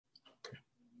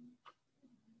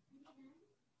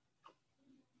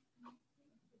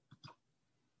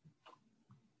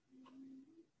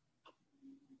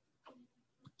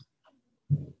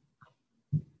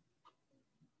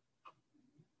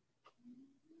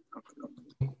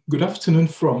Good afternoon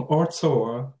from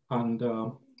Ottawa, and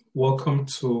welcome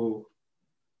to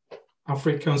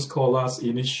African Scholars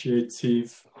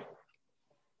Initiative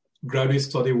Graduate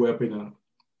Study Webinar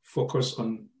focused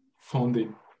on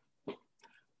funding.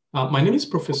 My name is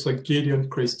Professor Gideon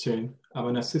Christian. I'm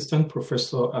an assistant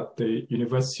professor at the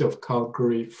University of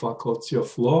Calgary Faculty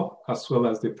of Law, as well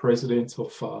as the president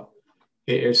of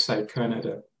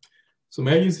ASI-Canada. So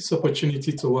may I use this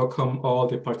opportunity to welcome all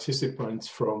the participants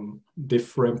from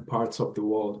different parts of the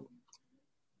world.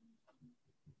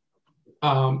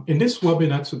 In this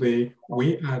webinar today,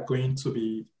 we are going to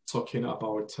be talking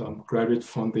about graduate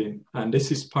funding, and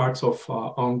this is part of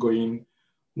our ongoing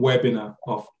webinar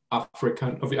of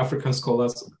the African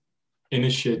Scholars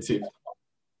Initiative.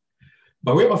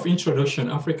 By way of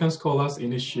introduction, African Scholars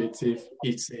Initiative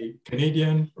is a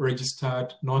Canadian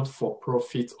registered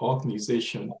not-for-profit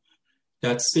organization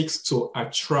that seeks to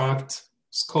attract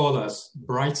scholars,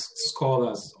 bright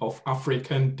scholars of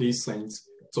African descent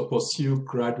to pursue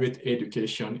graduate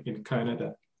education in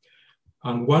Canada.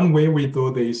 And one way we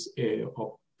do this,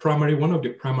 one of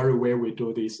the primary way we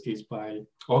do this is by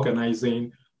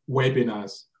organizing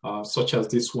webinars such as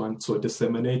this one to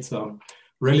disseminate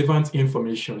relevant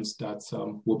information that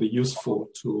will be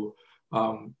useful to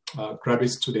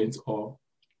graduate students or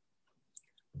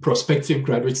prospective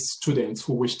graduate students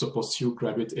who wish to pursue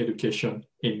graduate education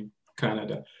in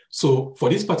Canada. So for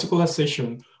this particular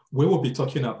session, we will be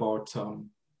talking about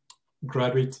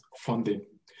graduate funding.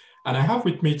 And I have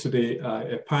with me today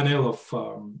a panel of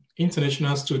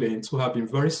international students who have been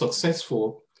very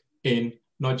successful in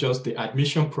not just the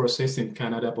admission process in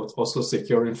Canada, but also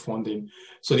securing funding.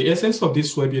 So the essence of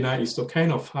this webinar is to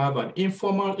kind of have an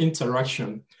informal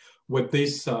interaction with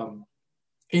these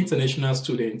international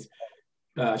students,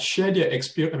 share their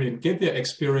experience, get their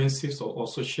experiences, or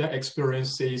also share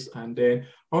experiences, and then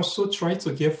also try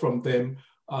to get from them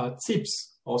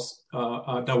tips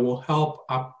that will help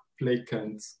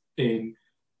applicants in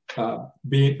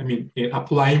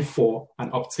applying for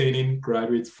and obtaining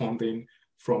graduate funding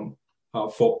from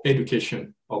for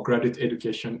education or graduate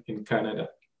education in Canada.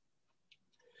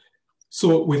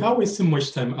 So without wasting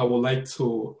much time, I would like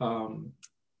to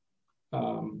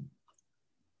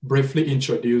briefly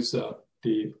introduce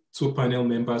the two panel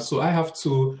members. So I have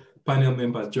two panel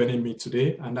members joining me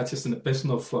today, and that is in the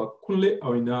person of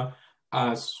Aina,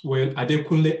 as well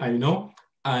Adekunle Aina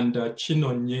and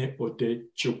Chinonye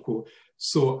Udechukwu.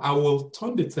 So I will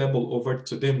turn the table over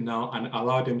to them now and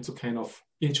allow them to kind of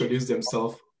introduce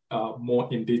themselves more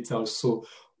in detail. So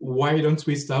why don't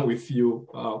we start with you,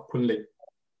 Kunle?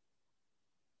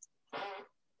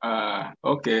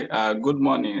 Okay, good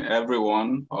morning,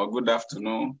 everyone, or good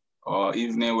afternoon, or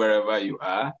evening, wherever you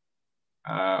are.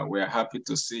 We are happy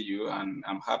to see you, and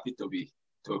I'm happy to be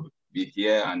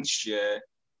here and share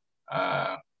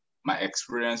my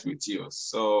experience with you.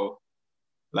 So,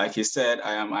 like he said,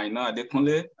 I am Aina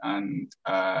Adekunle, and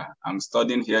I'm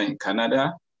studying here in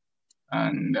Canada.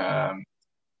 And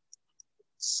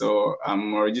so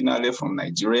I'm originally from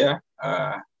Nigeria.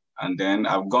 And then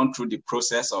I've gone through the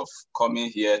process of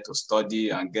coming here to study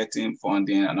and getting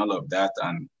funding and all of that.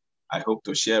 And I hope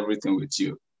to share everything with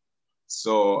you.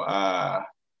 So,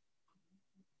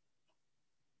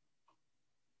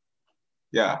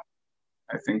 yeah,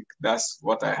 I think that's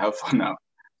what I have for now.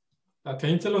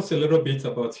 Can you tell us a little bit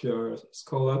about your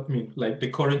like the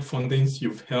current fundings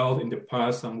you've held in the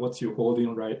past and what you're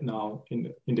holding right now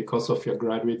in the course of your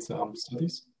graduate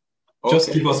studies? Okay,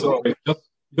 just give us a brief, you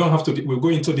don't have to, we'll go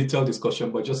into detailed discussion,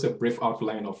 but just a brief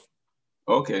outline of.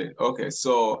 Okay.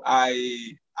 So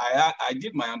I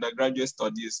did my undergraduate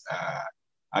studies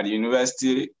at the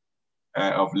University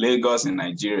of Lagos in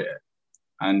Nigeria.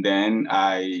 And then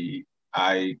I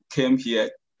came here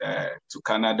to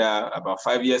Canada about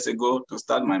 5 years ago to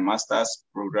start my master's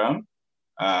program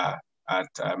at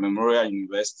Memorial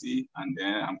University. And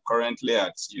then I'm currently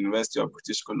at University of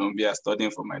British Columbia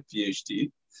studying for my Ph.D.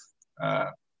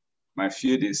 My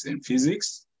field is in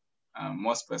physics.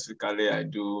 More specifically, I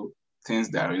do things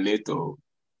that relate to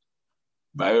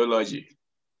biology.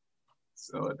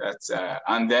 So that's,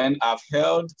 and then I've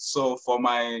held, so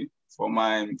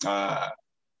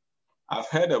I've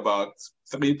had about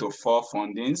 3 to 4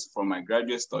 fundings for my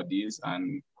graduate studies.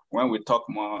 And when we talk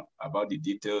more about the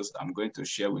details, I'm going to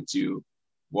share with you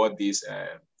what these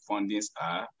fundings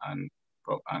are and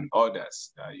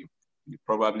others that you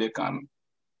probably can,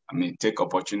 take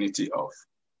opportunity of.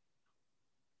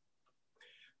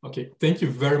 Okay, thank you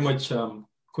very much,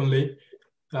 Kunle.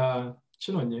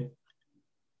 Chinonye.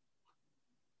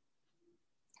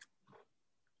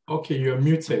 Okay, you're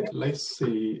muted. Let's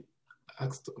see.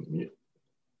 Ask to unmute.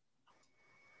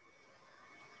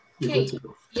 Okay.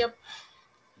 Yep.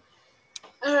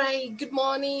 All right. Good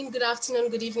morning, good afternoon,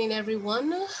 good evening,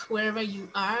 everyone, wherever you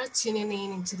are tuning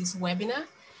in into this webinar.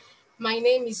 My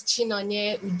name is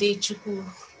Chinonye Udechukwu,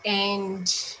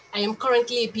 and I am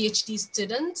currently a PhD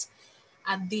student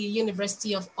at the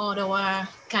University of Ottawa,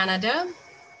 Canada.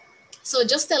 So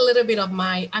just a little bit of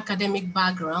my academic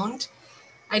background.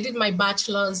 I did my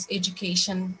bachelor's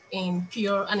education in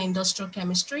pure and industrial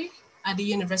chemistry at the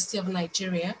University of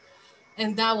Nigeria.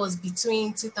 And that was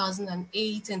between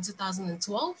 2008 and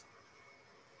 2012.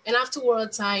 And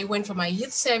afterwards, I went for my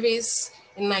youth service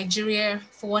in Nigeria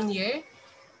for 1 year.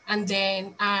 And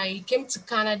then I came to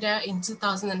Canada in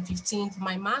 2015 for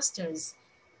my master's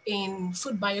in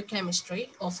food biochemistry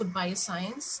or food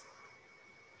bioscience.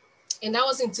 And that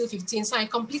was in 2015. So I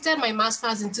completed my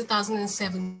master's in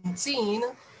 2017.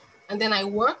 And then I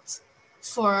worked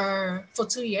for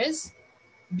 2 years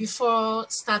before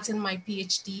starting my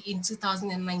PhD in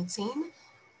 2019.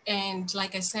 And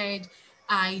like I said,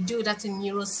 I do that in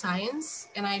neuroscience,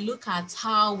 and I look at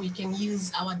how we can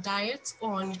use our diet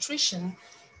or nutrition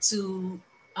to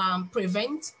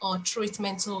prevent or treat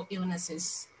mental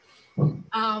illnesses.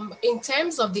 In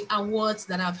terms of the awards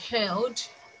that I've held,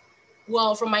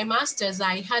 well, from my master's,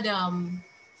 I had,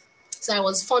 so I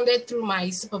was funded through my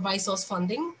supervisor's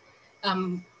funding,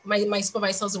 my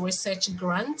supervisor's research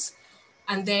grant.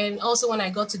 And then also when I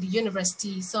got to the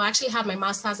university, so I actually had my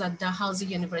master's at Dalhousie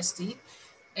University.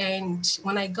 And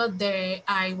when I got there,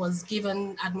 I was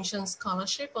given admission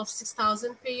scholarship of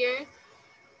 $6,000 per year.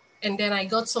 And then I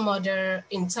got some other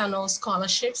internal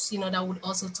scholarships, that would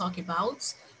also talk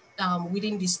about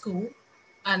within the school.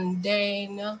 And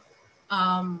then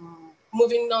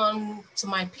moving on to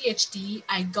my PhD,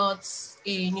 I got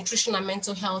a nutrition and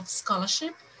mental health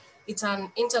scholarship. It's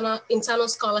an internal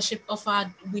scholarship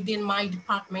offered within my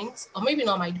department, or maybe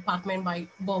not my department,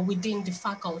 but within the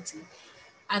faculty.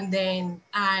 And then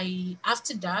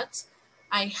after that,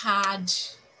 I had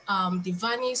the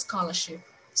Vanier scholarship,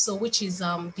 so which is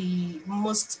the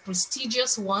most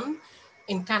prestigious one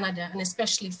in Canada, and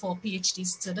especially for PhD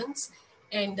students.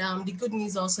 And the good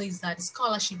news also is that the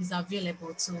scholarship is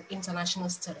available to international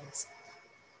students.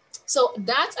 So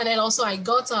that, and then also I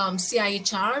got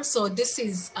CIHR. So this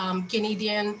is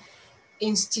Canadian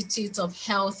Institute of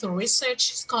Health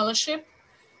Research Scholarship.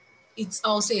 It's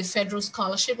also a federal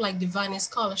scholarship like the Vanier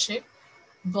scholarship,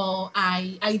 but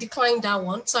I declined that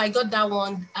one. So I got that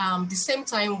one the same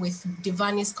time with the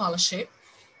Vanier scholarship,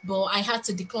 but I had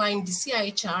to decline the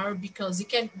CIHR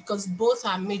because both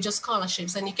are major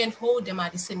scholarships and you can't hold them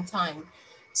at the same time.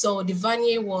 So the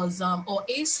Vanier was or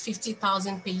is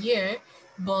 $50,000 per year,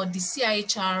 but the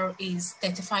CIHR is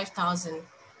 $35,000.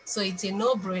 So it's a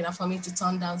no-brainer for me to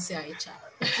turn down CIHR.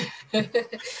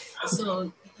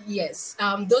 So yes,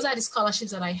 those are the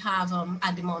scholarships that I have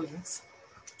at the moment.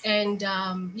 And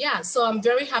yeah, so I'm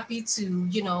very happy to,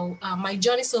 my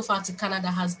journey so far to Canada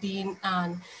has been,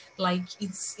 like,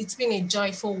 it's been a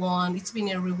joyful one. It's been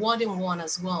a rewarding one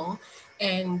as well.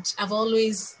 And I've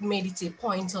always made it a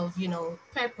point of,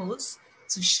 purpose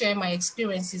to share my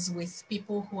experiences with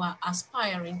people who are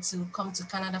aspiring to come to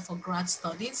Canada for grad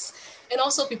studies, and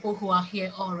also people who are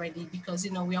here already, because,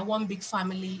 we are one big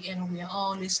family and we are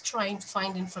always trying to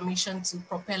find information to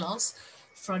propel us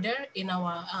further in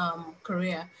our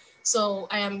career. So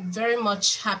I am very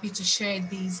much happy to share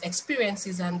these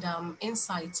experiences and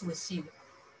insights with you.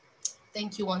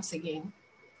 Thank you once again.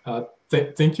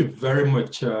 Thank you very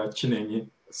much, Chinonye.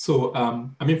 So,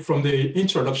 from the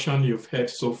introduction you've heard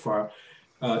so far,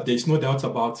 there's no doubt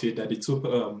about it that the two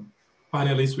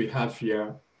panelists we have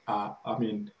here are,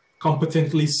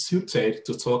 competently suited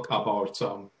to talk about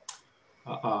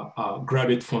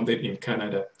graduate funding in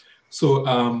Canada. So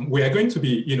we are going to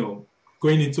be,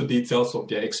 going into details of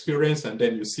their experience, and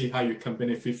then you see how you can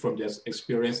benefit from their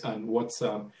experience and what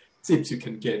tips you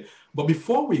can get. But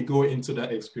before we go into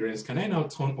that experience, can I now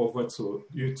turn over to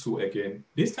you two again?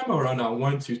 This time around, I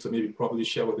want you to maybe probably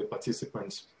share with the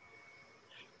participants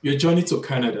your journey to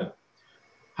Canada.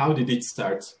 How did it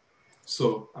start?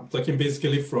 So I'm talking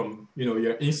basically from,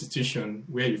 your institution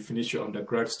where you finished your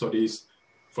undergrad studies,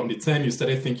 from the time you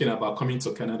started thinking about coming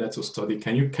to Canada to study.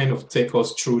 Can you kind of take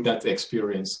us through that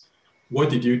experience? What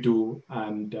did you do,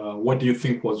 and what do you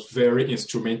think was very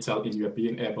instrumental in your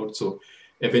being able to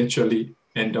eventually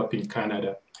end up in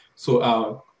Canada?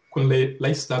 So Kunle,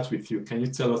 let's start with you. Can you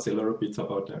tell us a little bit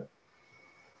about that?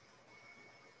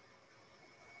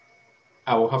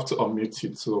 I will have to unmute you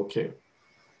too, okay.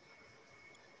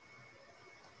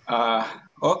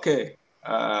 Okay.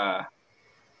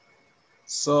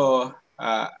 So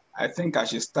I think I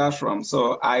should start from,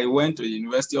 so I went to the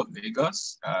University of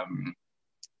Lagos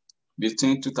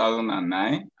between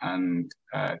 2009 and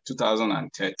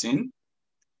 2013.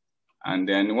 And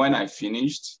then when I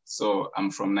finished, so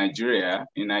I'm from Nigeria.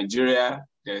 In Nigeria,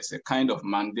 there's a kind of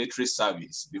mandatory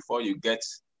service before you get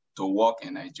to work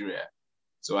in Nigeria.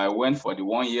 So I went for the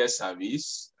 1-year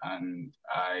service, and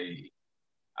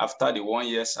after the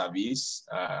 1-year service,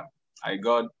 I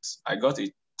got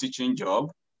a teaching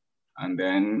job, and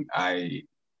then I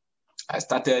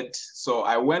started. So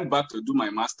I went back to do my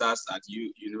master's at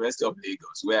University of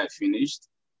Lagos, where I finished,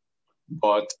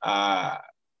 but I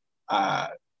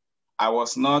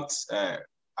was not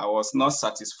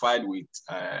satisfied with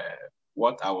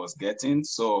what I was getting,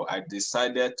 so I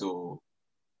decided to.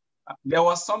 There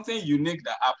was something unique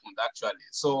that happened actually.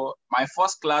 So my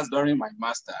first class during my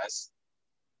master's,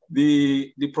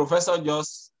 the professor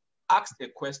just asked a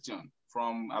question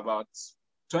from about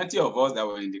 20 of us that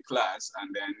were in the class,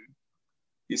 and then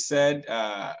he said,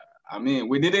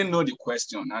 we didn't know the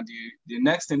question, and the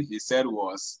next thing he said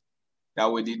was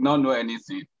that we did not know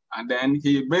anything. And then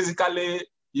he basically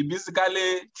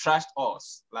trashed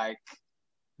us, like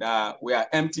that we are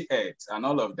empty heads and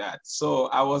all of that. So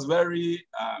I was very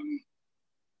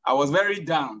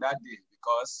down that day,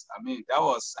 because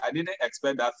I didn't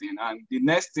expect that thing. And the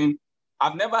next thing,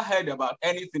 I've never heard about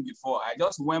anything before. I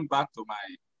just went back to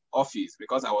my office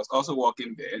because I was also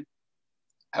working there.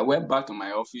 I went back to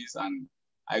my office and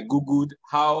I Googled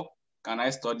how can I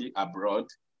study abroad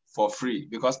for free,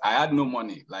 because I had no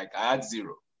money, like I had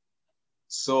zero.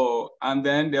 So, and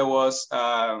then there was,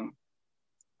 I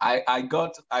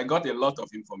got a lot of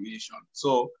information.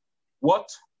 So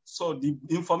the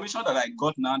information that I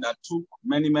got now that took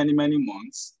many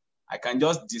months, I can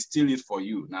just distill it for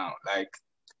you now. Like,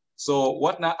 so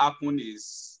what now happened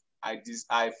is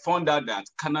I found out that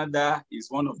Canada is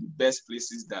one of the best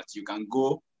places that you can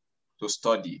go to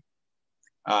study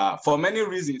for many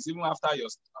reasons, even after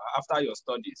your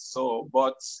studies. So,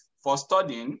 but for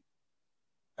studying,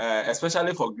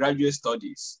 especially for graduate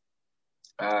studies,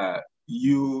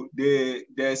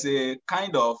 there's a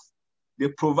kind of, they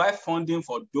provide funding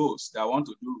for those that want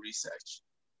to do research.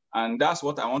 And that's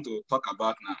what I want to talk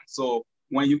about now. So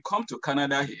when you come to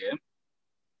Canada here,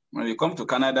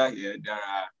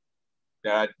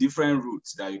 there are different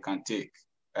routes that you can take.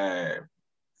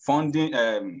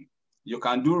 Funding, you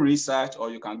can do research, or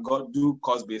you can go do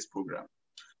course-based program.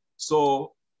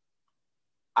 So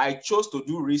I chose to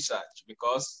do research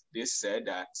because they said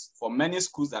that for many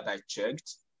schools that I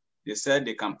checked, they said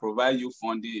they can provide you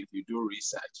funding if you do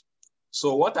research.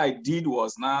 So what I did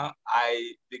was, now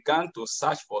I began to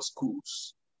search for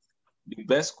schools, the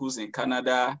best schools in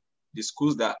Canada, the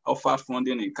schools that offer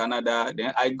funding in Canada.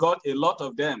 Then I got a lot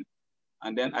of them.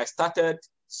 And then I started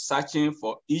searching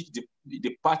for each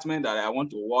department that I want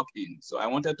to work in. So I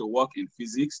wanted to work in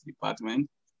physics department.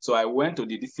 So I went to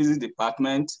the physics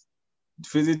department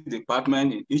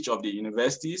in each of the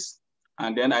universities.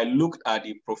 And then I looked at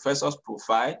the professor's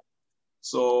profile.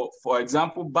 So for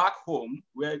example, back home,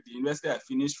 where the university I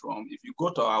finished from, if you go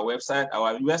to our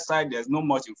website, there's not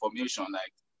much information.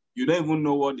 Like, you don't even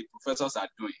know what the professors are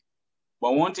doing.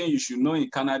 But one thing you should know in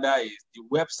Canada is the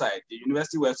website, the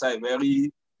university website,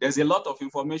 there's a lot of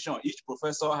information. Each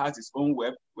professor has his own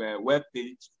web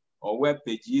page or web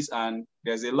pages, and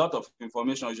there's a lot of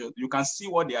information. You can see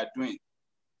what they are doing.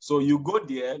 So you go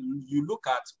there, you look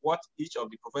at what each of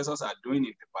the professors are doing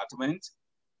in the department,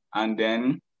 and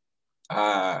then,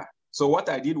 so what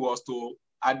I did was to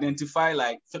identify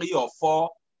like 3 or 4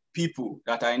 people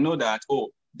that I know that, oh,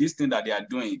 this thing that they are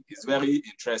doing is very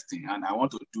interesting and I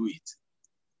want to do it.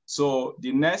 So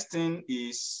the next thing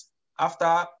is,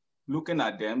 after looking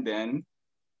at them, then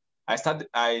I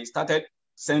started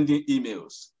sending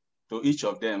emails to each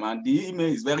of them. And the email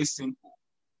is very simple,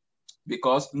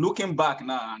 because looking back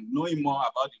now and knowing more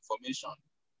about the information,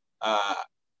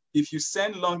 if you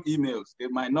send long emails, they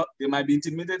might be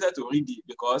intimidated to read it,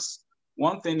 because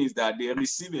one thing is that they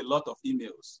receive a lot of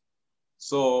emails.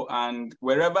 So, and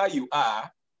wherever you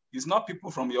are, it's not people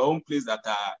from your own place that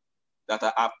are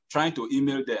trying to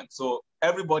email them. So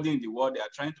everybody in the world, they are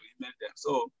trying to email them.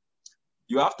 So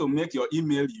you have to make your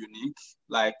email unique.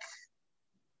 Like,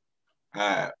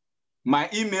 my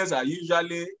emails are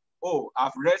usually, oh,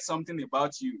 I've read something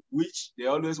about you, which they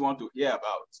always want to hear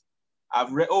about. I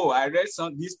read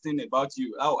this thing about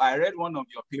you. Oh, I read one of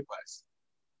your papers.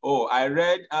 Oh, I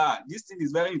read, this thing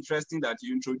is very interesting that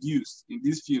you introduced in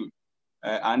this field.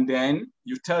 And then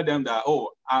you tell them that,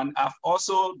 oh, and I've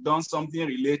also done something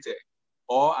related,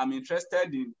 or I'm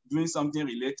interested in doing something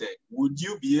related. Would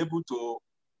you be able to,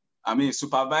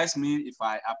 supervise me if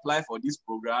I apply for this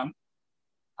program?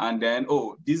 And then,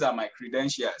 oh, these are my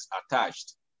credentials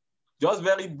attached. just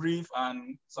very brief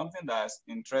and something that's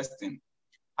interesting.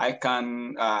 I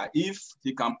can, if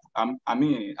he can,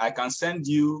 I can send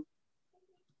you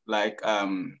like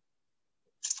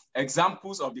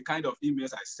examples of the kind of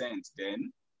emails I sent.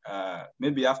 Then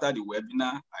maybe after the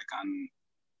webinar, I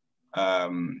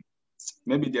can,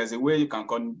 maybe there's a way you can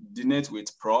coordinate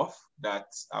with Prof that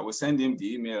I will send him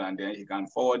the email and then he can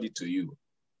forward it to you.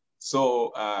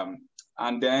 So,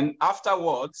 and then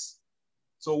afterwards,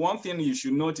 so one thing you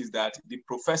should note is that the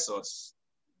professors,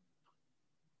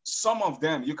 some of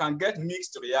them, you can get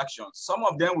mixed reactions. Some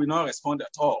of them will not respond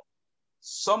at all.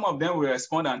 Some of them will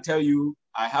respond and tell you,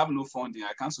 I have no funding,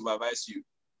 I can't supervise you.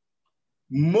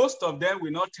 Most of them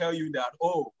will not tell you that,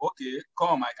 oh, okay,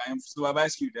 come, I can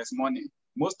supervise you, there's money.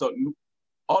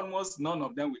 Almost none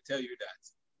of them will tell you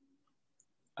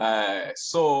that.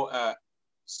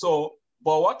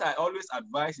 But what I always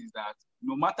advise is that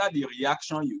no matter the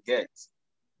reaction you get,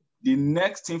 the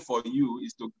next thing for you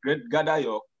is to gather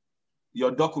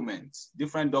your documents,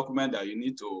 different documents that you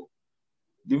need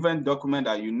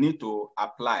to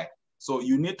apply. So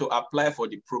you need to apply for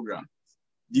the program.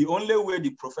 The only way the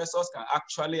professors can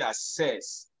actually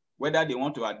assess whether they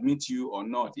want to admit you or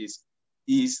not is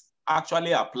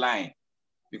actually applying.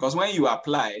 Because when you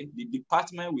apply, the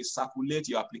department will circulate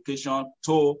your application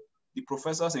to the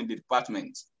professors in the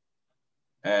department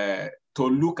to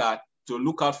look out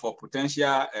for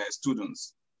potential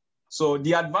students. So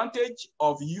the advantage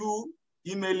of you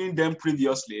emailing them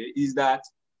previously is that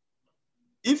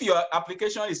if your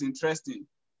application is interesting,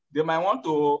 they might want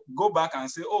to go back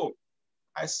and say, oh,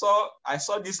 I saw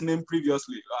this name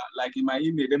previously, like in my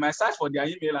email. They might search for their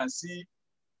email and see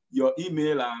your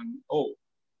email and, oh,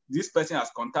 this person has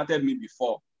contacted me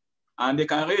before. And they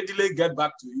can readily get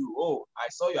back to you. Oh, I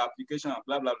saw your application and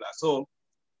blah, blah, blah. So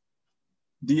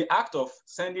the act of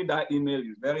sending that email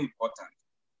is very important.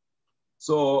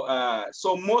 So,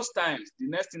 so most times, the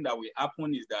next thing that will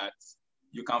happen is that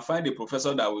you can find a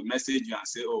professor that will message you and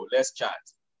say, oh, let's chat.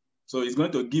 So it's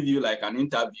going to give you like an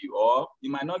interview, or he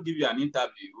might not give you an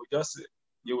interview.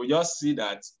 You will just see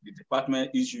that the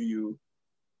department issue you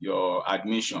your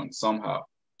admission somehow.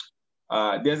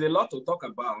 There's a lot to talk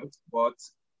about, but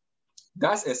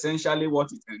that's essentially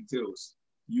what it entails.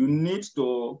 You need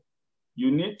to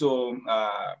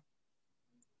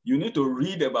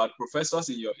read about professors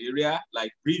in your area,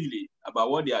 like briefly about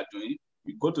what they are doing.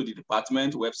 You go to the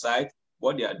department website,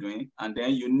 what they are doing, and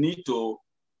then you need to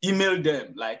email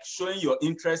them, like showing your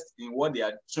interest in what they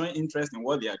are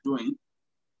doing.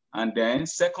 And then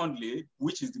secondly,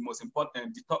 which is the most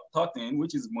important, the third thing,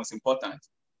 which is most important,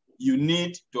 you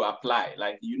need to apply.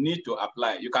 Like you need to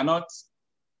apply. You cannot,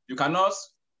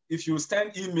 if you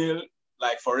send email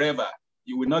like forever,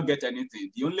 you will not get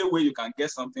anything. The only way you can get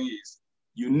something is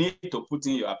you need to put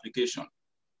in your application.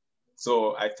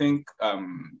 So I think,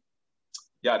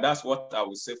 yeah, that's what I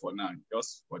would say for now,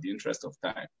 just for the interest of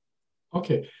time.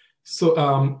 Okay. So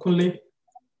Kunle,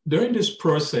 during this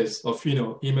process of,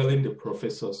 emailing the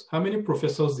professors, how many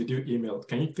professors did you email?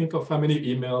 Can you think of how many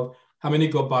emailed, how many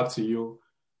got back to you?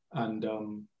 And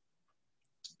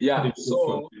yeah,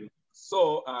 so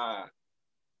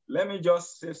let me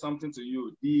just say something to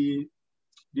you. The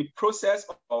process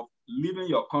of leaving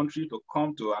your country to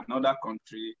come to another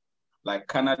country like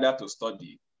Canada to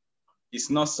study is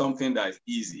not something that is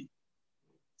easy.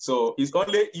 So it's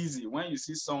only easy when you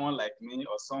see someone like me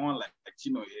or someone like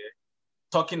Chinonye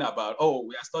talking about, oh,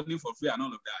 we are studying for free and all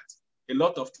of that. A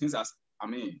lot of things have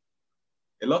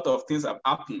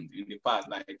happened in the past.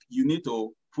 Like you need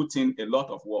to put in a lot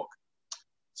of work.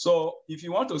 So if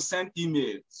you want to send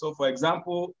email, so for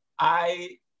example,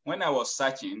 when I was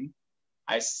searching,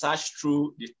 I searched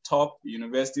through the top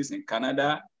universities in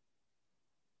Canada,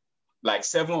 like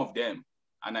 7 of them.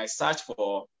 And I searched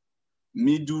for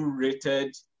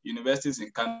middle-rated universities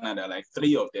in Canada, like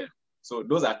 3 of them. So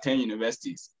those are 10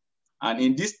 universities. And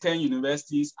in these 10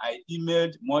 universities, I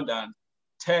emailed more than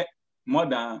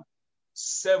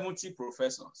 70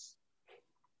 professors.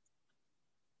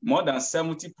 More than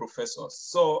 70 professors.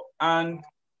 So, and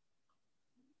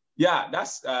yeah,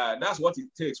 that's what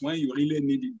it takes when you really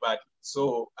need it badly.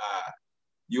 So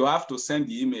you have to send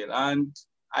the email, and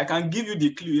I can give you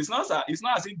the clue. It's not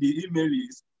as if the email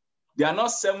is, they are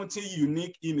not 70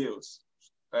 unique emails,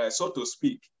 so to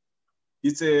speak.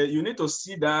 You need to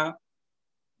sit down,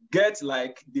 get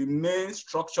like the main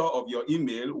structure of your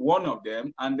email, one of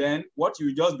them, and then what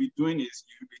you just be doing is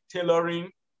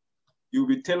you'll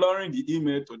be tailoring the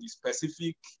email to the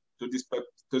specific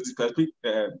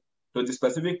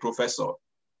professor.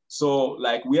 So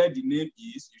like where the name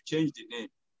is, you change the name.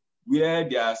 Where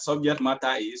their subject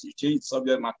matter is, you change the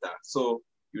subject matter. So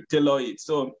you tailor it.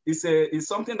 So it's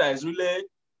something that is really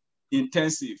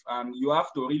intensive, and you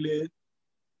have to really,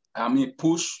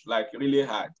 push like really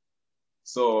hard.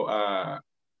 So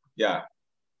yeah.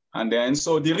 And then,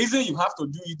 so the reason you have to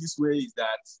do it this way is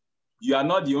that you are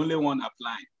not the only one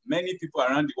applying. Many people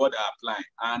around the world are applying.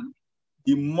 And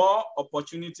the more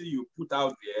opportunity you put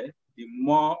out there, the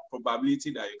more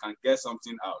probability that you can get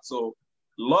something out. So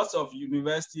lots of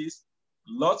universities,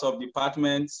 lots of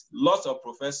departments, lots of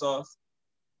professors,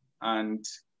 and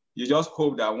you just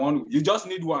hope that you just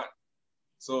need one.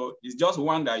 So it's just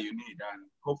one that you need, and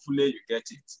hopefully you get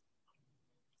it.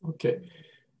 Okay.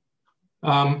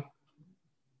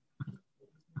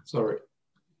 Sorry.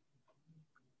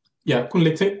 Yeah,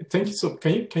 Kunle, thank you. So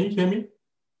can you hear me?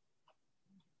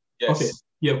 Yes. Okay.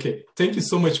 Yeah. Okay. Thank you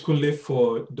so much, Kunle,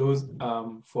 for those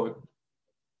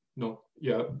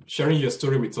sharing your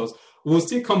story with us. We'll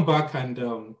still come back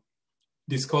and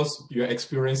discuss your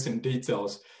experience in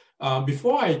details.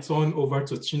 Before I turn over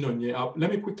to Chinonye,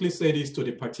 let me quickly say this to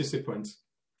the participants.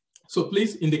 So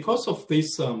please, in the course of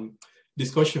this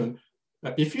discussion,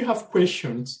 if you have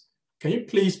questions, can you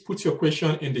please put your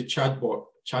question in the chat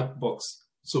box?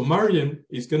 So Mariam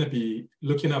is going to be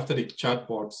looking after the chat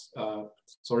box,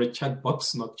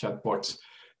 not chat box.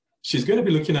 She's going to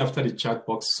be looking after the chat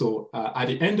box. So at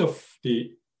the end of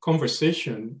the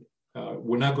conversation,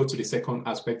 we'll now go to the second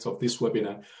aspect of this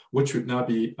webinar, which would now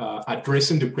be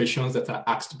addressing the questions that are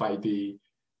asked by the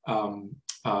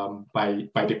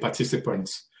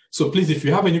participants. So please, if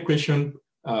you have any question,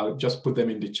 just put them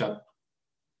in the chat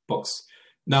box.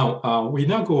 Now, we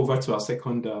now go over to our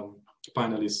second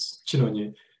panelist,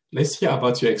 Chinonye. Let's hear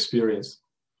about your experience.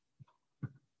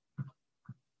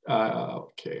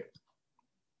 Okay.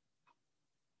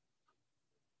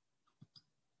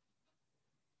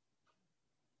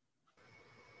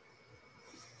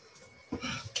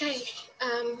 Okay,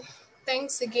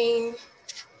 thanks again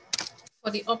for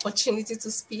the opportunity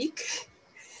to speak.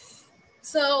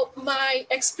 So my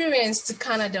experience to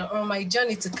Canada, or my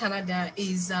journey to Canada,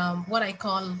 is what I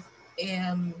call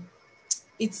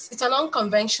it's an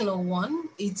unconventional one.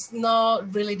 It's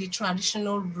not really the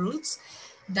traditional route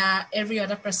that every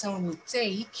other person would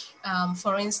take.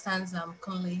 For instance,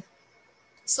 Kunle.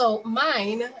 So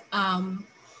mine,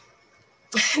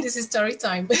 this is story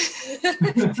time.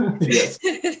 Yes.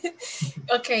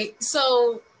 Okay,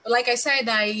 so like I said,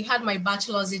 I had my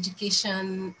bachelor's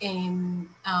education in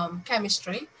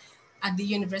chemistry at the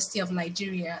University of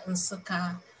Nigeria in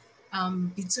Nsukka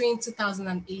between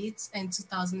 2008 and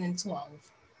 2012.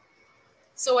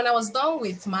 So when I was done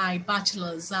with my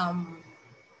bachelor's,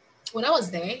 when I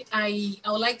was there, I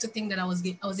would like to think that I was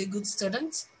a good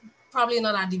student. Probably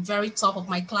not at the very top of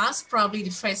my class, probably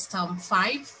the first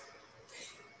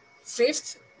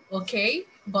fifth, okay,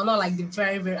 but not like at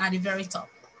the very top,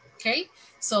 okay.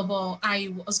 So, but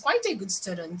I was quite a good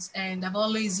student, and I've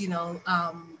always,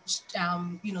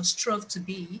 strove to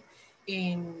be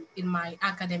in my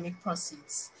academic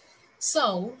pursuits.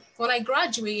 So when I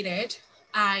graduated,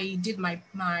 I did my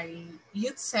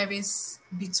youth service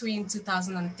between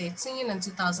 2013 and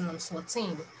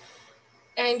 2014.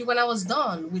 And when I was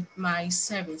done with my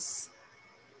service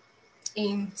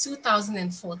in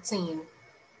 2014,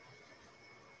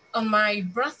 on my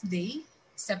birthday,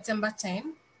 September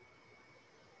 10,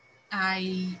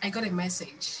 I got a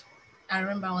message. I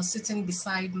remember I was sitting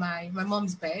beside my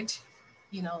mom's bed,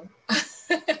 you know.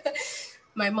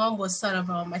 My mom was sort of,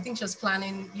 I think she was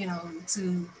planning,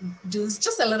 to do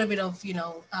just a little bit of,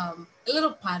 a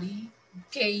little party,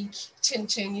 cake,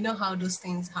 chin, you know how those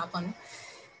things happen.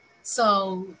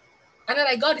 So, and then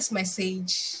I got this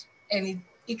message, and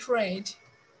it read,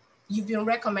 "You've been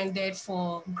recommended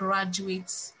for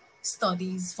graduate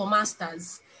studies, for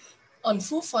masters, on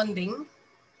full funding,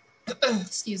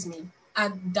 excuse me,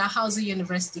 at Dalhousie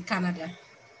University, Canada."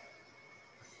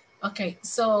 Okay,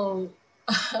 so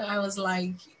I was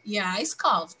like, yeah, I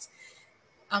scoffed.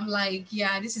 I'm like,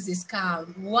 yeah, this is a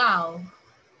scam. Wow.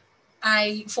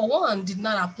 I, for one, did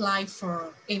not apply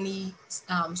for any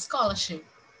scholarship.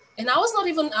 And I was not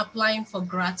even applying for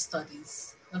grad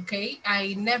studies, okay?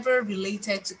 I never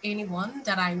related to anyone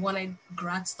that I wanted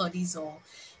grad studies or,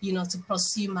 to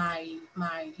pursue my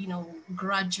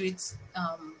graduate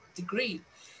degree.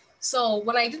 So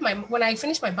when I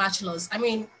finished my bachelor's, I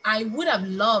mean, I would have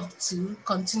loved to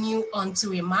continue on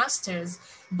to a master's,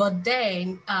 but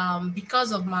then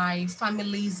because of my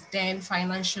family's then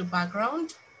financial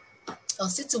background or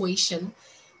situation,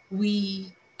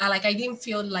 I didn't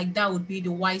feel like that would be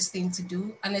the wise thing to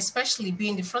do, and especially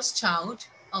being the first child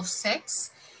of sex.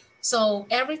 So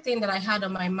everything that I had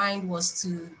on my mind was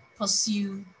to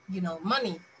pursue,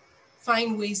 money.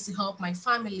 find ways to help my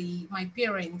family, my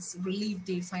parents, relieve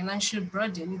the financial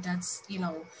burden that's,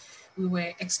 we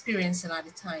were experiencing at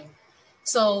the time.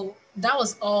 So that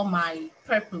was all my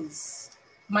purpose.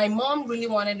 My mom really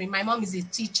wanted me. My mom is a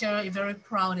teacher, a very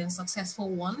proud and successful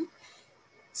one.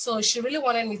 So she really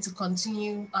wanted me to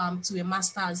continue to a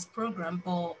master's program,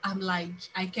 but I'm like,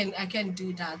 I can't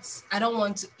do that. I don't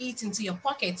want to eat into your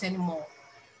pocket anymore.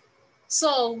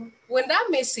 So when that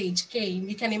message came,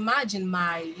 you can imagine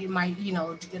the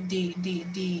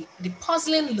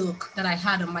puzzling look that I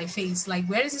had on my face. Like,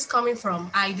 where is this coming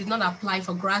from? I did not apply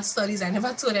for grad studies. I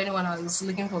never told anyone I was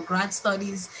looking for grad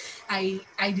studies. I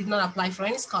did not apply for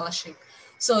any scholarship.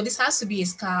 So this has to be a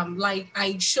scam. Like,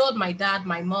 I showed my dad,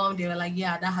 my mom, they were like,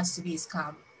 yeah, that has to be a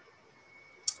scam.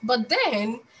 But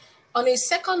then on a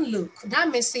second look, that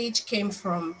message came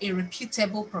from a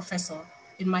reputable professor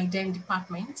in my then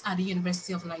department at the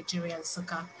University of Nigeria in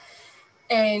Nsukka.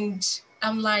 And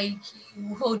I'm like,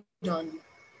 hold on.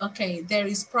 Okay, there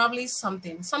is probably some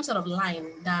sort of line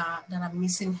that I'm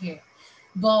missing here.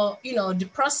 But, the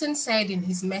person said in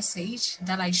his message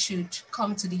that I should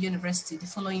come to the university the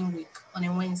following week on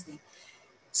a Wednesday.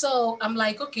 So I'm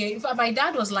like, okay, if my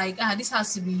dad was like, this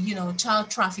has to be, child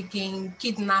trafficking,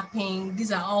 kidnapping.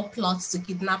 These are all plots to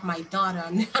kidnap my daughter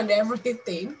and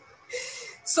everything.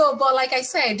 So, but like I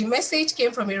said, the message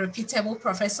came from a reputable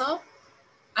professor.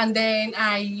 And then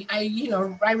I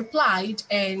replied,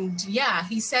 and yeah,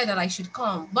 he said that I should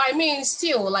come. But I mean,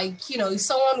 still, like, if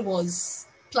someone was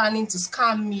planning to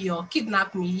scam me or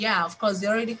kidnap me, yeah, of course, they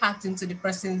already hacked into the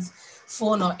person's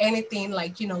phone or anything,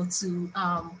 like, to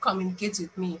communicate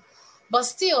with me. But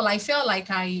still, I felt like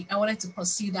I wanted to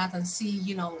pursue that and see,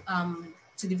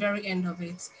 to the very end of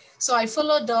it. So I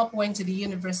followed up, went to the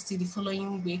university the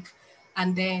following week,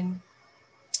 and then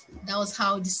that was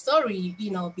how the story,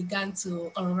 began to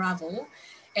unravel.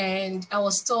 And I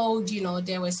was told,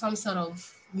 there were some sort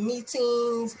of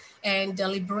meetings and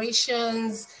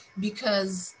deliberations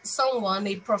because someone,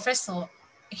 a professor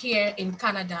here in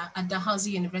Canada at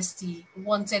Dalhousie University,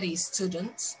 wanted a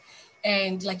student,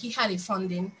 and like he had a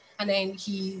funding, and then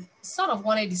he sort of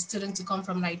wanted the student to come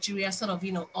from Nigeria, sort of,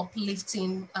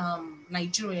 uplifting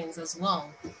Nigerians as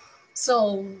well.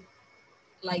 So,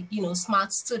 like,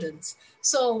 smart students.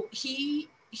 So he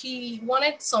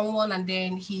wanted someone, and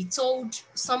then he told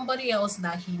somebody else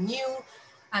that he knew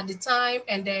at the time,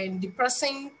 and then the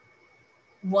person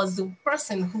was the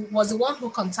one who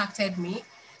contacted me.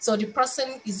 So the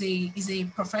person is a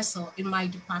professor in my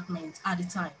department at the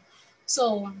time.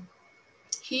 So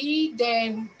he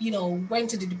then, went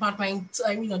to the department,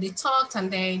 they talked,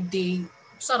 and then they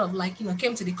sort of like,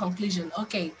 came to the conclusion,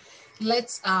 okay,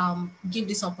 let's give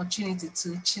this opportunity to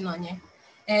Chinonye.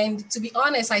 And to be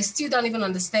honest, I still don't even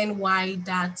understand why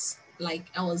that's like,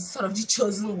 I was sort of the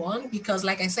chosen one, because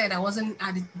like I said, I wasn't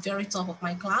at the very top of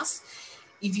my class.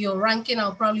 If you're ranking,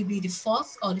 I'll probably be the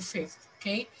 4th or the 5th,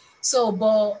 okay? So,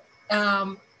 but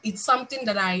it's something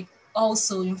that I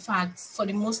also, in fact, for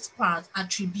the most part,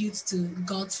 attribute to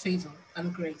God's favor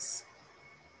and grace.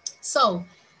 So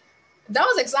that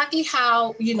was exactly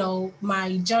how,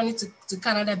 my journey to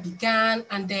Canada began.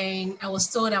 And then I was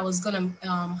told I was going to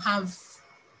have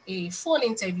a phone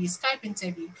interview, Skype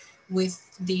interview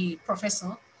with the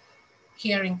professor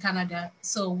here in Canada.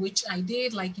 So, which I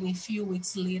did like in a few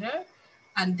weeks later.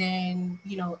 And then,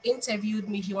 interviewed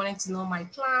me. He wanted to know my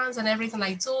plans and everything.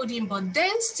 I told him, but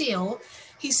then still,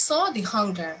 he saw the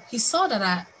hunger. He saw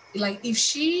that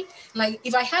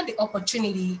if I had the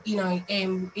opportunity,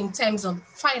 in terms of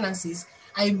finances,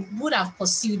 I would have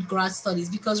pursued grad studies,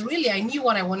 because really I knew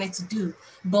what I wanted to do,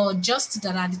 but just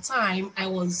that at the time I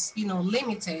was,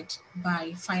 limited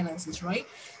by finances, right?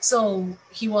 So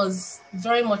he was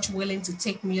very much willing to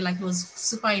take me, like he was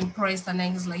super impressed, and then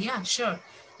he was like, yeah, sure,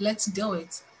 let's do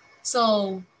it.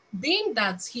 So being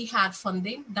that he had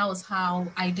funding, that was how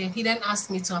he then asked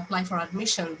me to apply for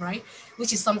admission, right?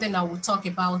 Which is something that we'll talk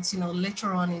about,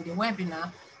 later on in the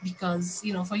webinar, because,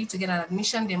 for you to get an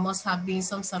admission, there must have been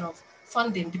some sort of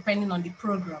funding depending on the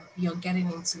program you're getting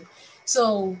into.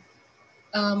 So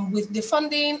with the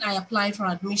funding, I applied for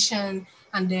admission,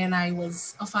 and then I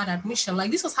was offered admission.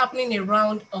 Like, this was happening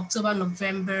around October,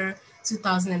 November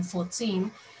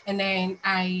 2014. And then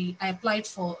I applied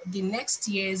for the next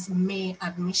year's May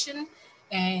admission,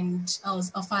 and I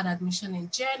was offered admission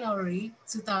in January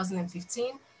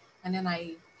 2015. And then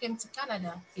I came to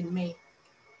Canada in May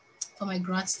for my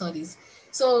grad studies.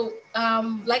 So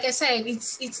like I said,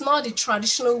 it's not the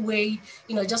traditional way,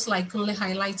 just like Kunle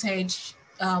highlighted,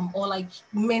 or like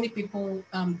many people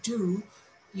do.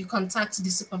 you contact the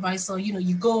supervisor,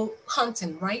 you go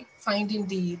hunting, right? Finding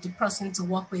the person to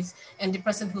work with and the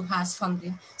person who has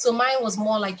funding. So mine was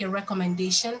more like a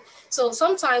recommendation. So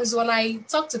sometimes when I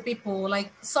talk to people,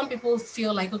 like some people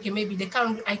feel like, okay, maybe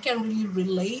I can't really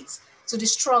relate to the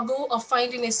struggle of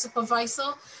finding a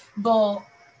supervisor, but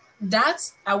that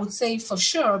I would say for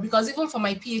sure, because even for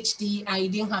my PhD, I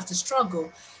didn't have to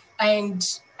struggle. And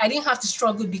I didn't have to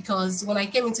struggle because when I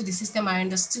came into the system, I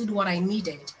understood what I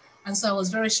needed. And so I was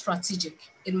very strategic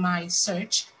in my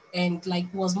search, and like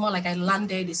was more like I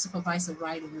landed a supervisor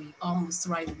right away, almost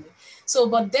right away. So,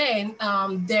 but then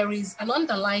there is an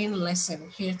underlying lesson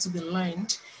here to be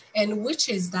learned, and which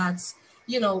is that,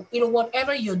 in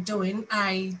whatever you're doing,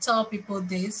 I tell people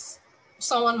this,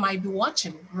 someone might be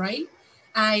watching, right?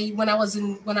 When I was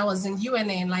in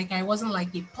UNN, like I wasn't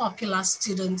like a popular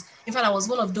student. In fact, I was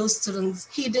one of those students,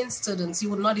 hidden students.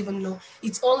 You would not even know.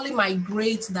 It's only my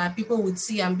grades that people would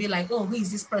see and be like, oh, who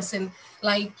is this person?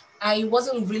 Like I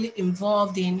wasn't really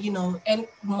involved in, and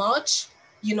much,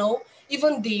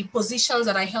 even the positions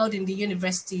that I held in the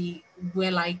university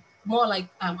were like more like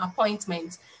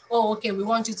appointments. Oh, okay, we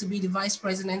want you to be the vice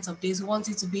president of this. We want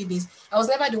you to be this. I was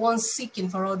never the one seeking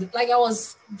for all the, like I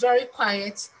was very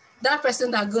quiet. That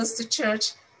person that goes to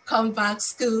church, come back,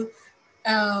 school,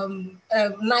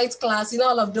 night class,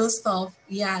 all of those stuff.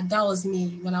 Yeah, that was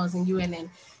me when I was in UNN.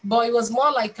 But it was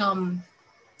more like,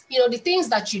 the things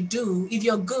that you do, if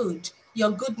you're good,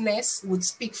 your goodness would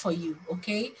speak for you.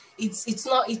 Okay,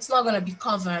 it's not gonna be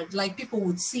covered. Like people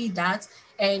would see that,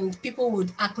 and people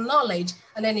would acknowledge.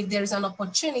 And then if there is an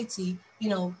opportunity,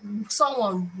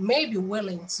 someone may be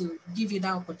willing to give you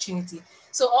that opportunity.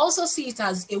 So also see it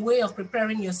as a way of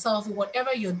preparing yourself.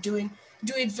 Whatever you're doing,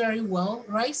 do it very well,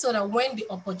 right? So that when the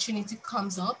opportunity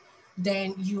comes up,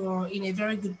 then you're in a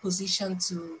very good position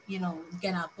to,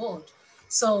 get aboard.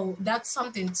 So that's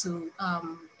something to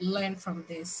learn from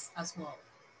this as well.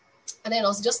 And then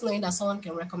also just knowing that someone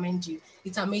can recommend you,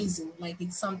 it's amazing. Like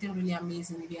it's something really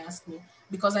amazing if you ask me.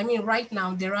 Because I mean, right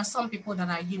now, there are some people that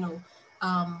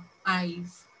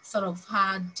I've sort of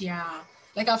had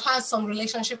I've had some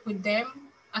relationship with them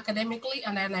academically,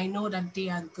 and then I know that they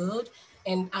are good,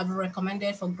 and I've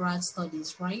recommended for grad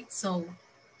studies, right? So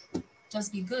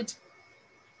just be good.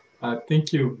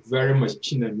 Thank you very much,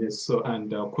 Chinonye, and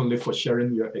Kunle, for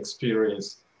sharing your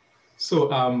experience. So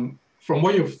from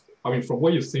what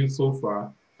you've seen so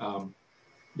far,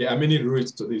 there are many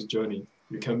roads to this journey.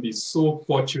 You can be so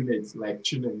fortunate like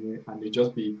Chinonye, and you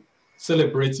just be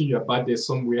celebrating your birthday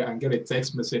somewhere and get a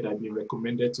text message that you're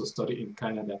recommended to study in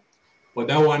Canada. But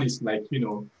that one is like,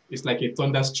 it's like a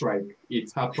thunder strike.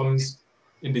 It happens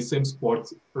in the same spot,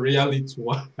 rarely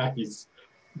twice.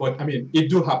 But I mean, it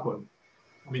do happen.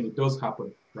 I mean, it does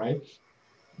happen, right?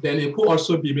 Then it could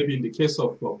also be maybe in the case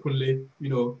of Kunle,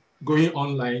 going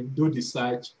online, do the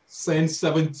search, send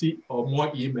 70 or more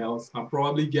emails, and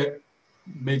probably get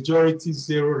majority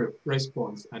zero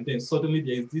response. And then suddenly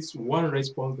there is this one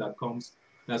response that comes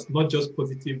that's not just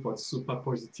positive, but super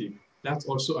positive. That's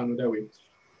also another way.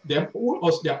 There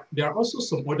are also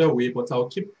some other way, but I'll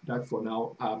keep that for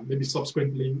now. Maybe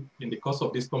subsequently in the course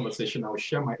of this conversation, I'll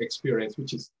share my experience,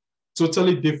 which is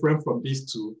totally different from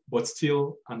these two, but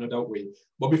still another way.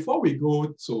 But before we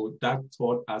go to that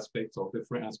third aspect or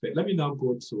different aspect, let me now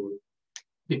go to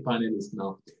the panelists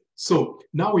now. So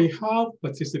now we have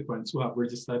participants who have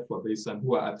registered for this and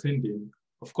who are attending.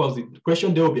 Of course, the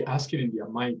question they will be asking in their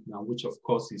mind now, which of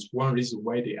course is one reason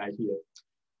why they are here.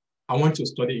 I want to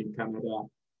study in Canada.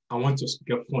 I want to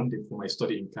get funding for my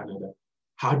study in Canada.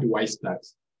 How do I start?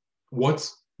 What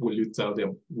will you tell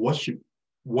them?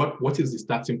 What is the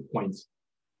starting point?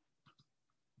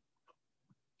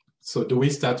 So do we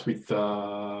start with,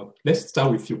 let's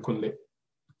start with you, Kunle.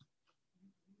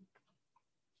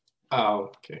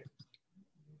 Okay.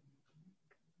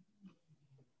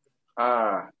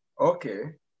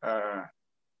 Okay.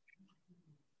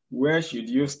 Where should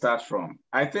you start from?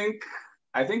 I think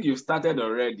you started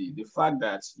already. The fact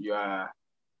that you are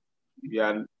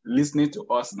listening to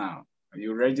us now,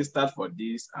 you registered for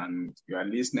this and you are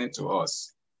listening to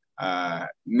us,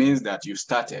 means that you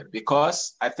started,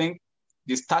 because I think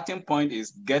the starting point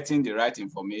is getting the right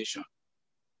information.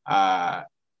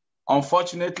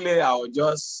 Unfortunately, I will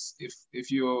just,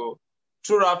 if you,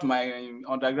 throughout my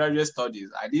undergraduate studies,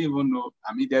 I didn't even know,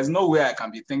 I mean, there's no way I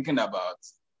can be thinking about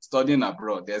studying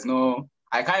abroad.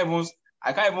 I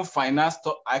can't even finance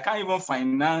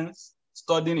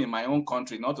studying in my own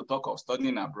country, not to talk of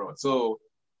studying abroad. So,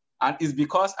 and it's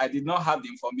because I did not have the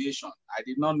information. I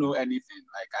did not know anything.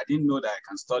 Like, I didn't know that I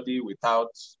can study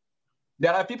without.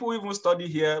 There are people who even study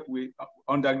here with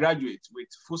undergraduate with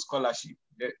full scholarship.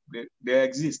 They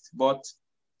exist, but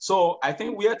So I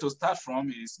think where to start from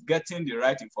is getting the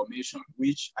right information,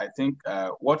 which I think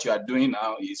what you are doing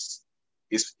now is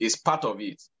part of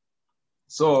it.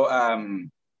 So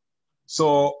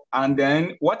and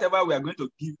then whatever we are going to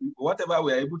give, whatever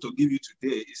we are able to give you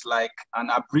today is like an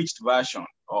abridged version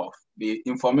of the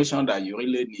information that you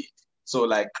really need. So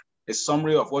like a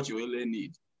summary of what you really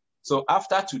need. So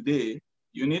after today,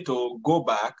 you need to go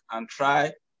back and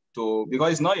try to,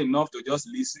 because it's not enough to just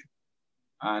listen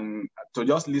and to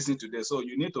just listen today. So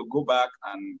you need to go back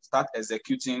and start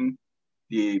executing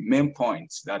the main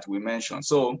points that we mentioned.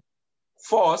 So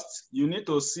first, you need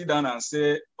to sit down and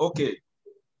say, okay,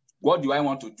 what do I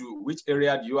want to do? Which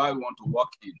area do I want to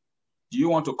work in? Do you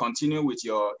want to continue with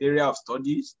your area of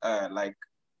studies, like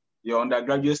your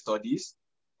undergraduate studies,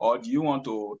 or do you want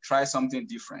to try something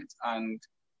different? And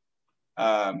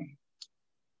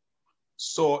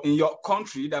so in your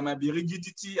country, there might be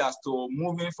rigidity as to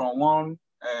moving from one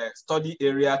study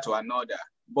area to another.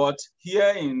 But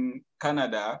here in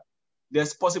Canada,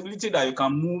 there's possibility that you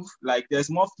can move, like there's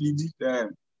more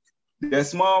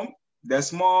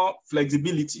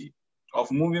flexibility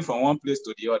of moving from one place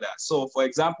to the other. So for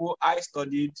example, I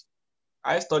studied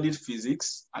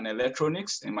physics and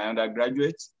electronics in my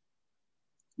undergraduate.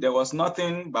 There was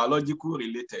nothing biological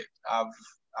related.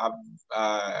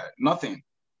 Nothing.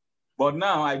 But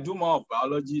now I do more of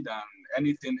biology than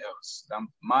anything else, than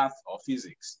math or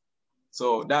physics.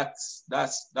 So that's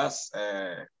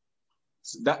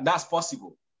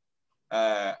possible.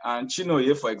 And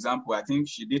Chinonye, for example, I think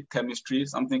she did chemistry,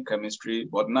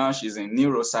 but now she's in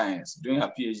neuroscience, doing a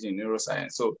PhD in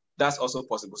neuroscience. So that's also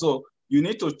possible. So you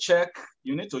need to check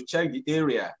the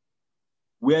area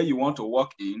where you want to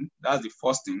work in. That's the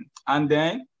first thing. And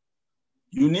then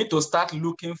you need to start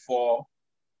looking for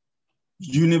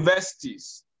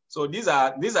universities. So these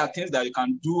are things that you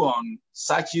can do on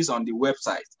searches on the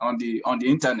website, on the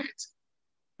internet.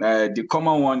 The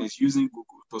common one is using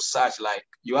Google to search. Like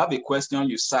you have a question,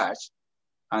 you search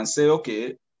and say,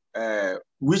 okay,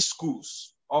 which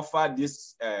schools offer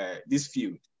this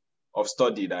field of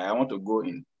study that I want to go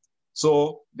in?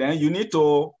 So then you need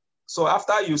to, so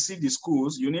after you see the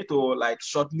schools, you need to like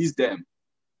shortlist them.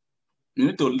 You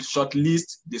need to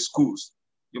shortlist the schools.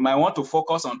 You might want to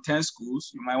focus on 10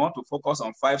 schools. You might want to focus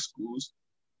on 5 schools.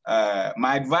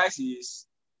 My advice is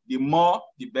the more,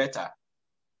 the better.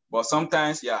 But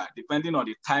sometimes, yeah, depending on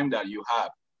the time that you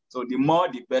have. So the more,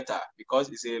 the better, because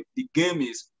the game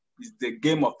is the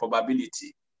game of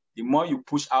probability. The more you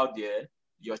push out there,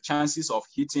 your chances of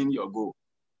hitting your goal.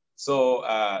 So,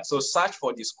 so search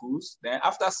for the schools. Then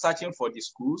after searching for the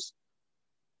schools,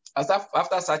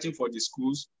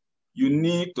 you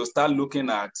need to start looking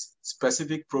at your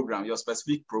specific program.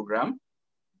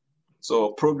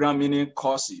 So program meaning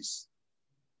courses.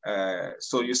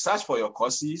 So you search for your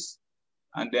courses,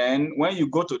 and then when you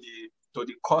go to the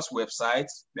course website,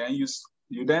 then you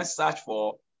then search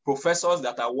for professors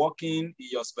that are working in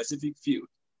your specific field.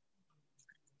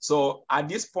 So at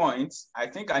this point, I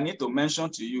think I need to mention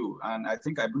to you, and I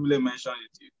think I briefly mentioned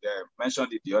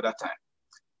it the other time.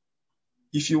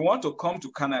 If you want to come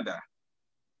to Canada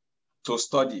to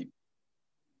study,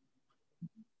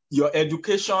 your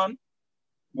education,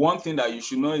 one thing that you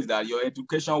should know is that your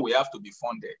education will have to be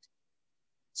funded.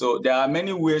 So there are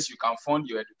many ways you can fund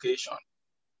your education.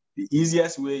 The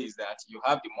easiest way is that you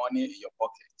have the money in your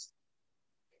pocket.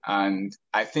 And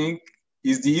I think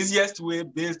it's the easiest way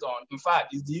based on the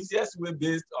fact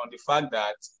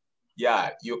that,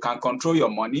 yeah, you can control your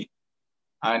money.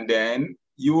 And then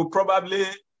you will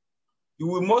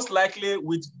most likely,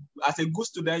 as a good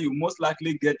student, you most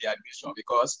likely get the admission,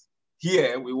 because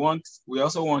here we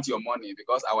also want your money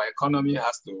because our economy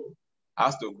has to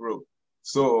grow.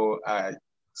 So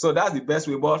so that's the best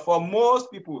way. But for most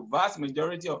people, vast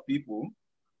majority of people,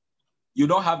 you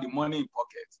don't have the money in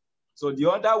pocket. So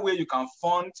the other way you can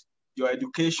fund your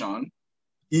education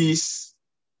is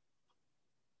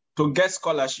to get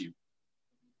scholarship.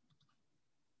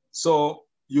 So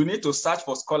you need to search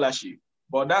for scholarship.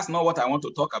 But that's not what I want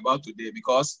to talk about today,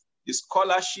 because the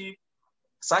scholarship,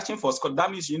 searching for scholarship,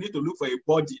 that means you need to look for a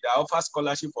body that offers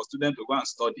scholarship for students to go and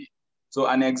study. So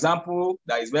an example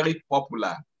that is very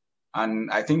popular,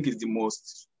 and I think is the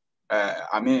most,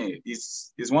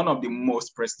 is one of the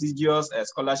most prestigious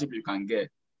scholarship you can get,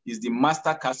 is the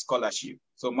MasterCard scholarship.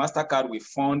 So MasterCard will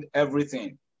fund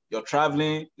everything, your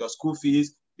traveling, your school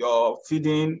fees, your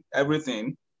feeding,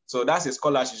 everything. So that's a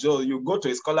scholarship. So you go to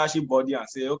a scholarship body and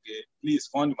say, okay, please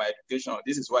fund my education.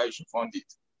 This is why you should fund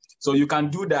it. So you can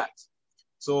do that.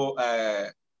 So,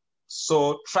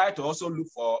 so try to also look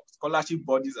for scholarship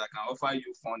bodies that can offer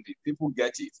you funding. People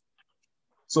get it.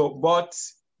 So, but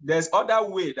there's other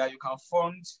way that you can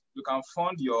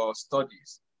fund your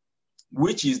studies,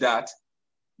 which is that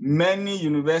many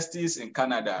universities in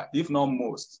Canada, if not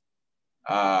most,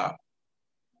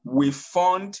 will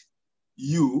fund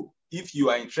you if you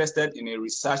are interested in a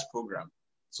research program.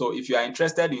 So if you are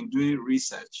interested in doing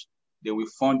research, they will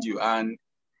fund you. And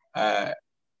I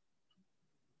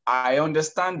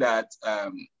understand that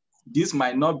this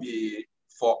might not be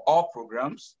for all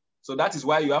programs. So that is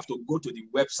why you have to go to the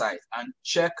website and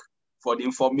check for the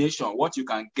information, what you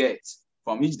can get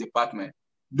from each department.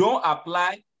 Don't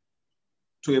apply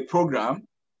to a program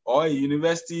or a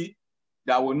university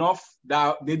that will not,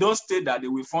 that they don't state that they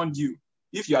will fund you.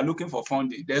 If you are looking for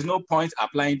funding, there's no point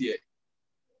applying there.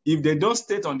 If they don't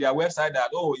state on their website that,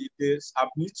 oh, if they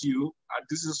admit you,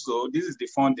 this is the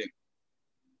funding.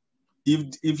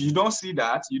 If you don't see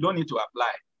that, you don't need to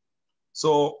apply.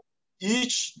 So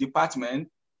each department,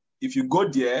 if you go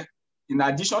there, in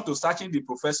addition to searching the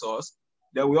professors,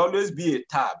 there will always be a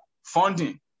tab,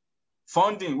 funding.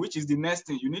 Funding, which is the next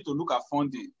thing. You need to look at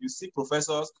funding. You see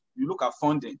professors, you look at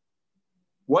funding.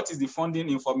 What is the funding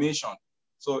information?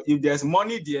 So if there's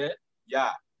money there,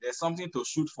 yeah, there's something to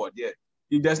shoot for there.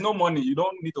 If there's no money, you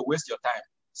don't need to waste your time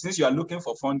since you are looking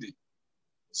for funding.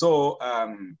 So,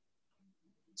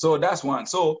 so that's one.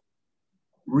 So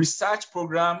research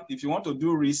program, if you want to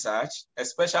do research,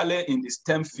 especially in the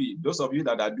STEM field, those of you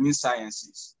that are doing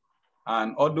sciences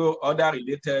and other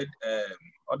related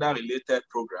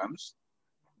programs,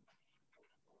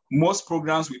 most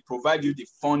programs will provide you the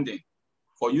funding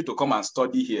for you to come and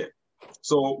study here.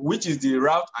 So which is the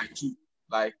route I took?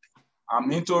 Like,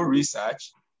 I'm into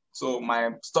research, so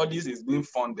my studies is being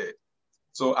funded.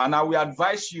 So, and I will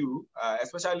advise you,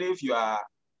 especially if you are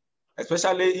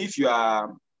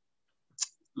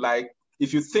like,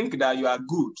 if you think that you are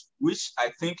good, which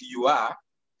I think you are,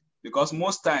 because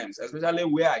most times, especially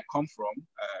where I come from,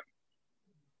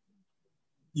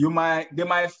 you might get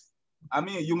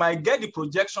the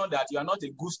projection that you are not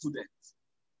a good student,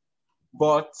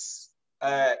 but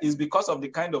it's because of the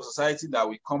kind of society that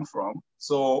we come from.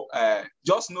 So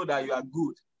just know that you are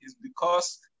good. It's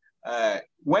because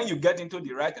when you get into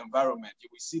the right environment, you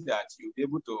will see that you'll be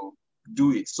able to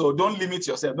do it. So don't limit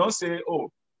yourself. Don't say,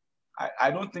 oh,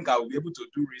 I don't think I will be able to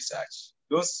do research.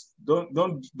 Don't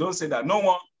say that.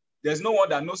 There's no one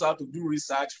that knows how to do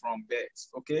research from birth,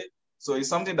 okay? So it's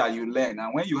something that you learn.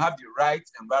 And when you have the right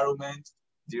environment,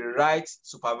 the right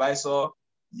supervisor,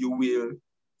 you'll be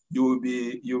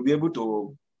able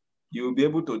to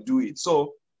do it.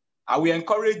 So I will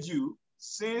encourage you,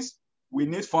 since we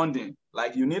need funding,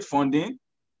 like you need funding,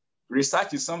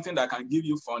 research is something that can give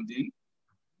you funding.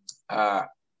 I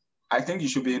think you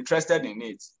should be interested in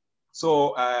it.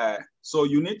 So, so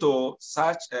you need to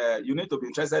search, you need to be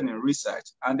interested in research.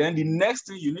 And then the next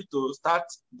thing you need to start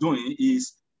doing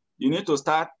is you need to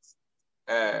start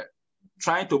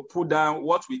trying to put down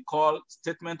what we call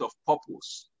statement of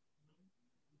purpose.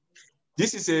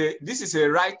 This is a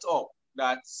write-up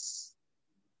that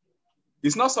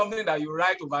it's not something that you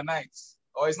write overnight,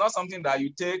 or it's not something that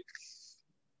you take,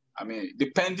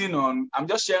 depending on, I'm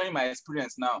just sharing my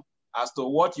experience now as to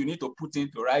what you need to put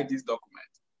in to write this document.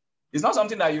 It's not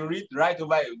something that you write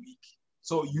over a week.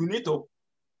 So you need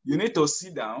to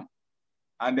sit down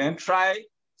and then try.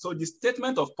 So the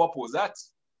statement of purpose,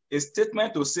 that's a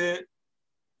statement to say,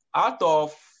 out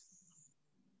of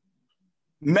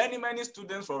many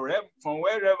students from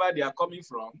wherever they are coming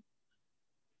from,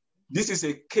 this is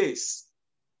a case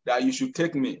that you should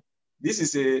take me. This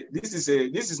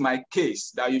is my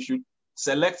case that you should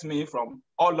select me from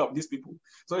all of these people.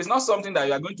 So it's not something that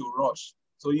you are going to rush.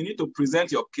 So you need to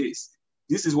present your case.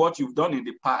 This is what you've done in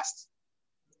the past.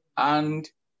 And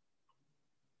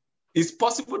it's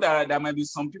possible that there might be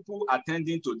some people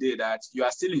attending today that you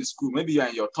are still in school. Maybe you are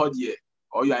in your 3rd year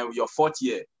or you are in your 4th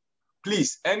year.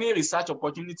 Please, any research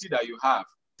opportunity that you have,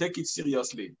 take it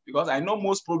seriously. Because I know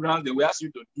most programs, they will ask you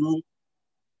to do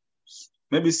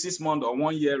maybe 6 months or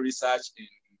 1 year research in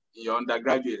your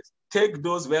undergraduate. Take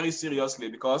those very seriously,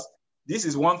 because this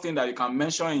is one thing that you can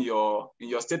mention in your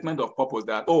statement of purpose,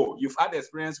 that, oh, you've had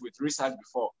experience with research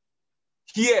before.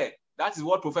 Here, that is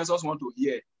what professors want to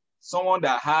hear. Someone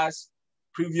that has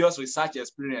previous research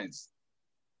experience.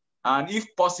 And if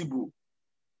possible,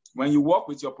 when you work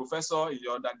with your professor in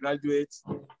your undergraduate,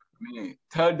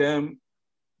 tell them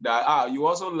that you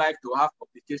also like to have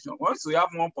publication. Once you have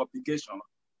one publication,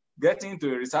 getting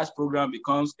into a research program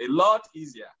becomes a lot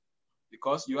easier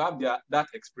because you have that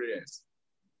experience.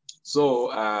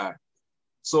 So,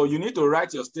 so you need to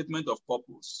write your statement of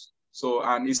purpose. So,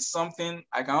 and it's something,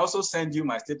 I can also send you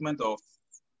my statement of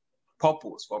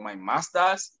purpose for my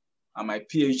master's and my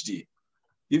PhD,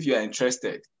 if you are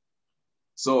interested.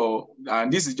 So,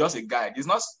 and this is just a guide.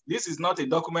 This is not a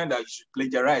document that you should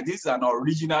plagiarize. This is an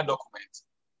original document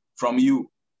from you.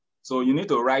 So you need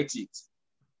to write it.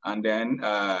 And then,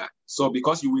 so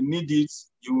because you will need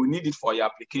it for your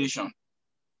application.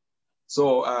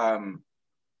 So,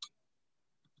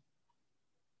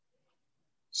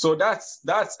 so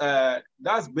that's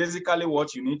basically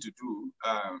what you need to do.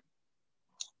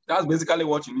 That's basically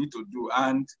what you need to do.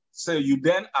 And so you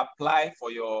then apply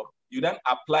for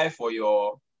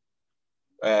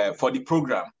for the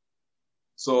program.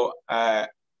 So I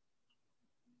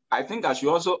think I should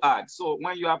also add, so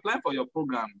when you apply for your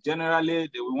program, generally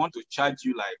they will want to charge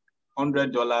you like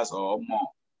 $100 or more,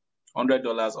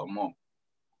 $100 or more.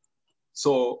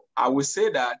 So I will say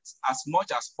that as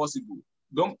much as possible,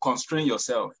 don't constrain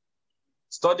yourself.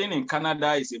 Studying in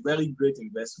Canada is a very great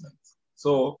investment.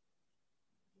 So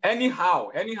anyhow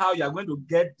you are going to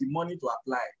get the money to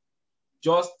apply,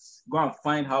 just go and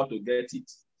find how to get it.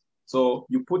 So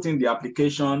you put in the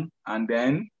application, and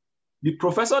then the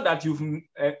professor that you've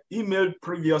emailed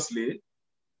previously,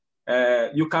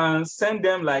 you can send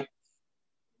them, like,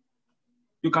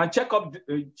 you can check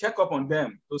up on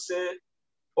them to say,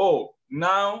 oh,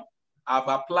 now I've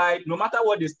applied, no matter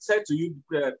what they said to you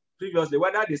previously,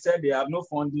 whether they said they have no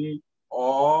funding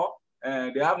or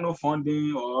they have no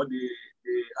funding, or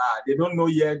they don't know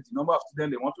yet the number of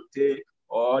students they want to take,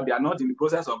 or they are not in the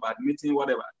process of admitting,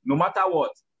 whatever. No matter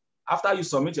what, after you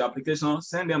submit your application,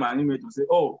 send them an email to say,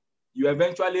 oh, you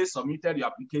eventually submitted your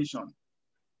application,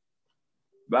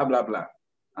 blah, blah, blah.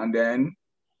 And then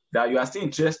that you are still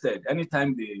interested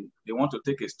anytime they want to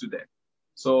take a student.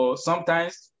 So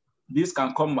sometimes this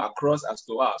can come across as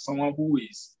to someone who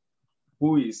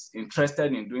is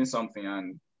interested in doing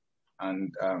something,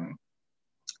 and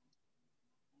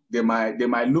they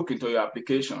might look into your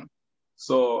application.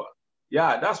 So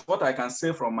yeah, that's what I can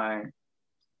say from my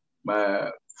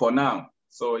for now.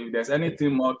 So if there's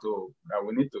anything more that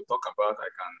we need to talk about,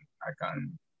 I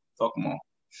can talk more.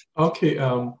 Okay.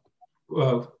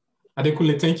 Well,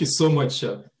 Adekunle, thank you so much.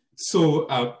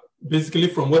 So basically,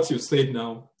 from what you said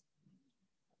now,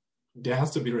 there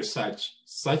has to be research.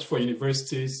 Search for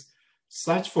universities,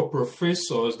 search for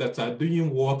professors that are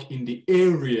doing work in the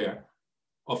area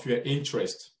of your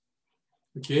interest.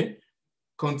 Okay?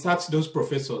 Contact those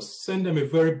professors, send them a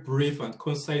very brief and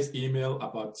concise email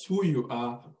about who you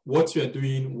are, what you are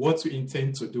doing, what you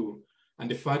intend to do,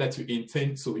 and the fact that you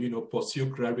intend to, pursue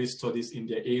graduate studies in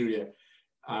their area.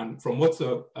 And from what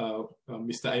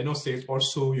Mr. Aina says,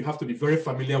 also, you have to be very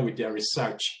familiar with their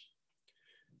research.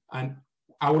 And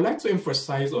I would like to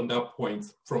emphasize on that point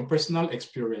from personal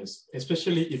experience,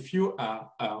 especially if you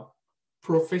are a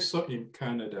professor in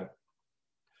Canada.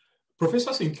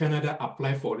 Professors in Canada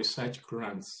apply for research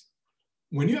grants.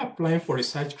 When you apply for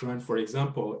research grant, for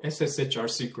example,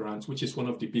 SSHRC grant, which is one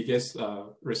of the biggest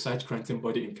research granting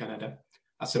body in Canada,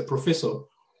 as a professor,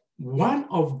 one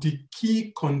of the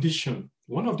condition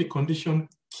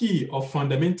key or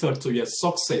fundamental to your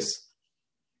success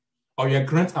or your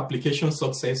grant application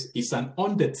success is an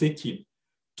undertaking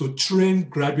to train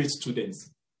graduate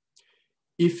students.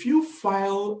 If you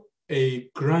file a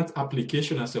grant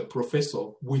application as a professor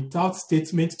without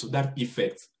statement to that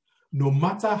effect, no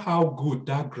matter how good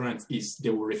that grant is, they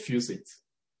will refuse it.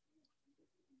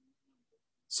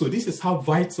 So this is how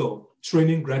vital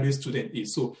training graduate student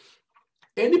is. So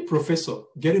any professor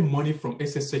getting money from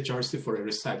SSHRC for a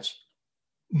research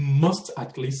must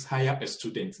at least hire a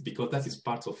student, because that is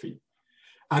part of it.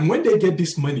 And when they get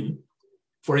this money,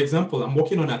 for example, I'm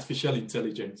working on artificial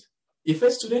intelligence. If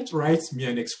a student writes me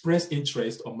and express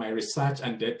interest on my research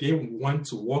and that they want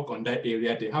to work on that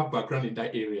area, they have background in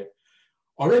that area,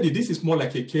 already this is more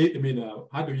like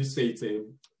how do you say it, a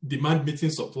demand meeting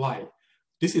supply.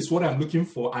 This is what I'm looking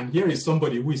for, and here is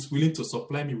somebody who is willing to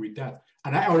supply me with that.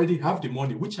 And I already have the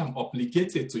money, which I'm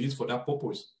obligated to use for that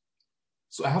purpose.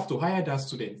 So I have to hire that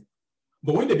student.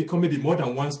 But when they become maybe more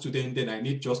than one student, then I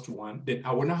need just one, then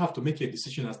I will not have to make a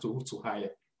decision as to who to hire.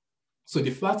 So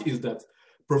the fact is that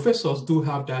professors do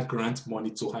have that grant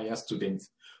money to hire students,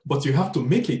 but you have to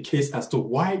make a case as to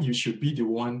why you should be the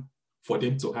one for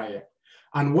them to hire.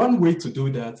 And one way to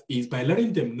do that is by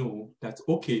letting them know that,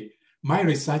 okay, my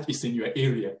research is in your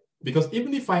area. Because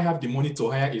even if I have the money to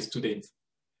hire a student,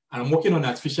 and I'm working on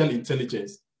artificial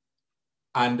intelligence,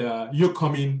 and you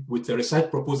come in with a research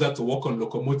proposal to work on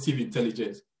locomotive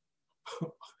intelligence,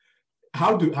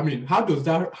 how does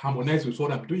that harmonize with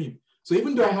what I'm doing? So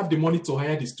even though I have the money to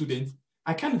hire the student,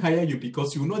 I can't hire you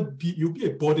because you'll be a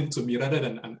burden to me rather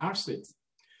than an asset.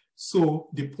 So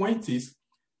the point is,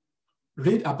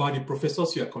 read about the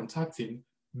professors you are contacting,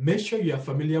 make sure you are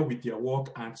familiar with their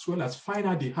work, and as well as find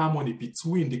out the harmony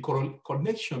between the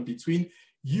connection between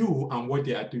you and what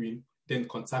they are doing, then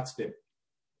contact them.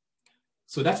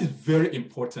 So that is very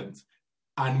important.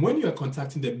 And when you are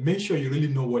contacting them, make sure you really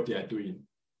know what they are doing.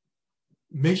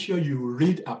 Make sure you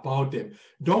read about them.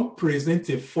 Don't present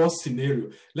a false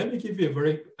scenario. Let me give you a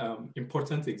very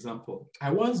important example.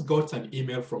 I once got an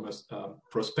email from a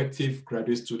prospective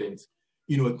graduate student,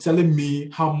 telling me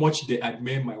how much they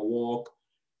admire my work.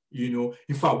 In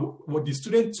fact, what the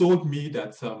student told me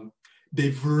that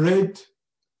they've read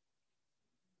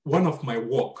one of my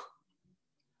work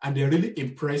and they're really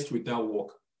impressed with that work.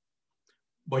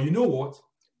 But you know what?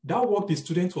 That work the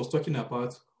student was talking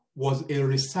about was a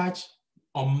research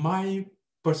on my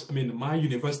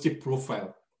university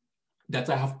profile that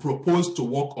I have proposed to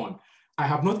work on. I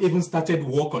have not even started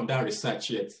work on that research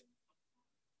yet.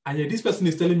 And yet this person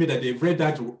is telling me that they've read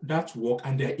that work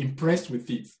and they're impressed with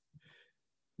it.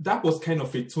 That was kind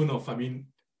of a tone of, I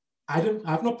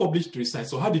have not published research,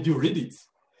 so how did you read it?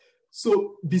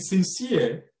 So be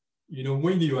sincere,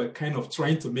 when you are kind of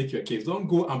trying to make your case. Don't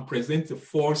go and present a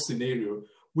false scenario,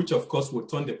 which of course will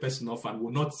turn the person off and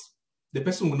the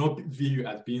person will not view you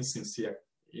as being sincere,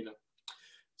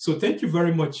 So thank you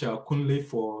very much, Kunle,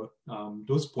 for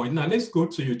those points. Now let's go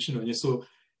to you, Chinonye. So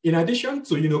in addition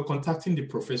to, contacting the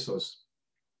professors,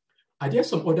 are there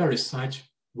some other research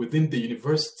within the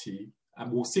university?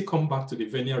 And we'll still come back to the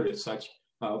Vanier research,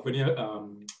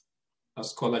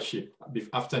 scholarship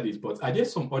after this, but are there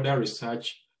some other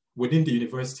research within the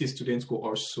university students who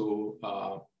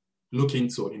also look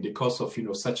into in the course of,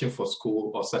 searching for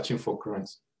school or searching for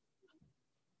grants?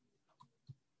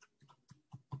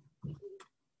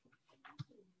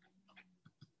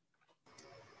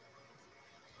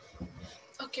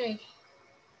 Okay.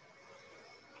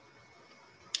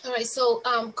 All right, so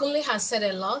Kunle has said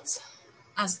a lot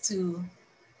as to,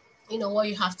 what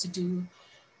you have to do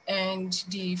and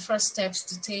the first steps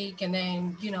to take. And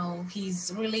then,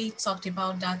 he's really talked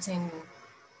about that in,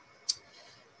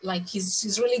 like,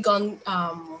 he's really gone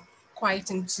quite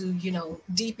into,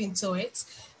 deep into it.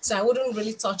 So I wouldn't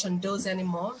really touch on those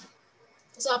anymore.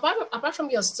 So apart from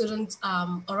your student,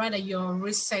 or rather your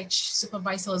research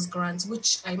supervisor's grants,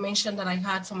 which I mentioned that I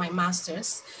had for my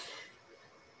master's,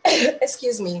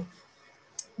 excuse me,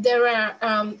 there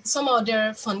are some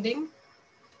other funding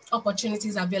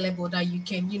opportunities available that you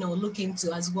can, look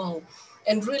into as well.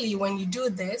 And really, when you do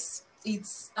this, it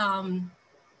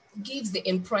gives the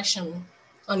impression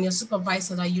on your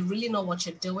supervisor that you really know what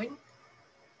you're doing.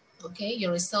 Okay,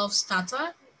 you're a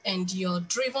self-starter and you're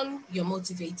driven, you're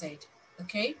motivated.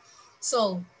 Okay,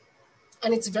 so,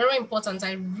 and it's very important.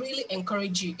 I really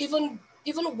encourage you, even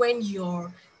when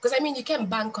you're, because you can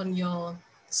bank on your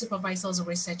supervisor's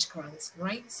research grants,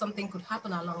 right? Something could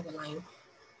happen along the line.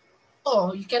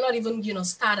 Or you cannot even,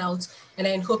 start out and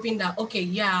then hoping that, okay,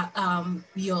 yeah,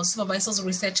 your supervisor's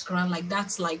research grant, like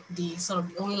that's like the sort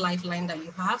of the only lifeline that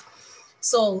you have.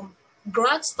 So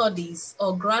grad studies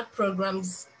or grad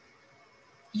programs,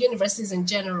 universities in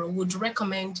general would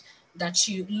recommend that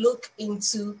you look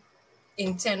into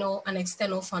internal and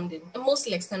external funding, and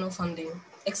mostly external funding.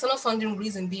 External funding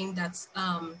reason being that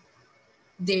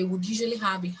they would usually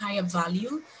have a higher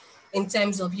value in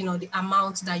terms of, the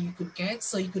amount that you could get.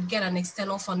 So you could get an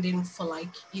external funding for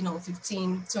like,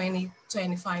 15, 20,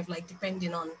 25, like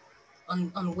depending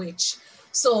on which.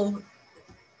 So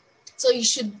you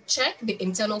should check the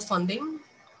internal funding.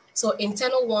 So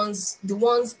internal ones, the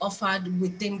ones offered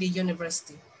within the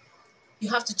university. You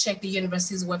have to check the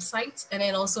university's website and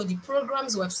then also the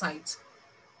program's website,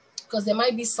 because there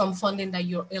might be some funding that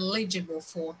you're eligible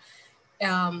for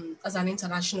as an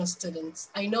international student.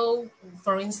 I know,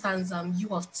 for instance, U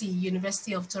of T,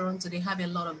 University of Toronto, they have a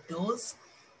lot of those.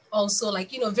 Also, like,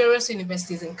 various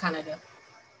universities in Canada,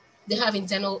 they have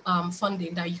internal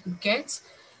funding that you could get.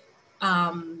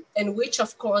 And which,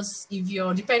 of course, if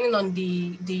you're depending on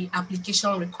the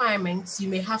application requirements, you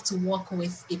may have to work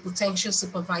with a potential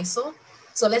supervisor.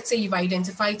 So let's say you've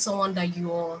identified someone that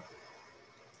you're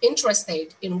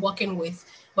interested in working with,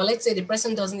 but let's say the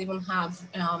person doesn't even have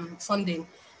funding.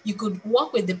 You could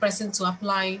work with the person to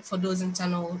apply for those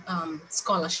internal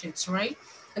scholarships, right?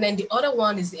 And then the other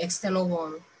one is the external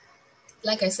one.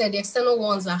 Like I said, the external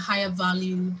ones are higher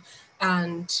valued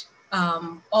and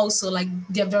also like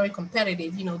they're very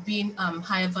competitive, being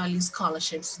higher value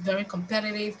scholarships, very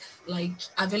competitive, like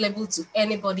available to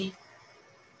anybody,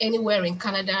 anywhere in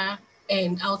Canada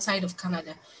and outside of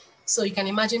Canada. So you can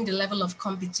imagine the level of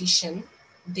competition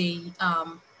they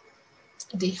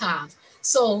have.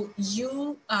 So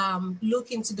you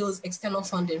look into those external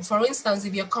funding. For instance,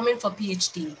 if you're coming for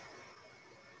PhD,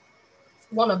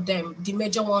 one of them, the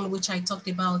major one, which I talked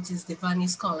about, is the Vanier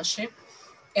scholarship.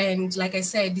 And like I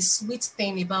said, the sweet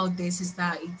thing about this is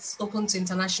that it's open to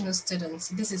international students.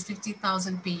 This is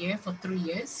 50,000 per year for 3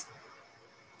 years,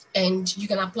 and you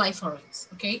can apply for it.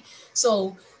 Okay,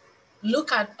 so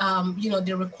look at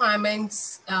the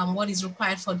requirements, what is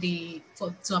required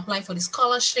to apply for the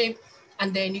scholarship,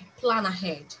 and then you plan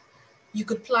ahead. You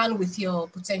could plan with your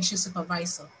potential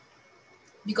supervisor,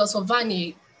 because for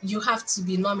Vanier, you have to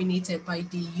be nominated by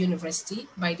the university,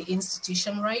 by the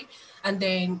institution, right? And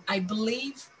then I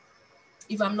believe,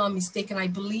 if I'm not mistaken, I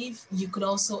believe you could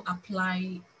also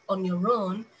apply on your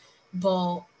own,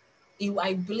 but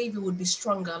I believe it would be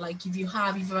stronger. Like if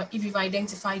you've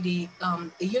identified the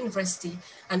university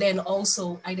and then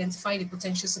also identify the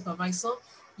potential supervisor,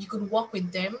 you could work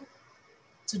with them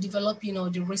to develop,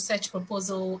 the research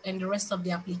proposal and the rest of the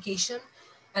application,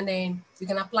 and then you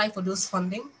can apply for those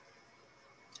funding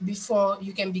before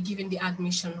you can be given the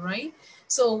admission, right?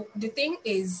 So the thing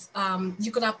is,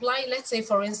 you could apply, let's say,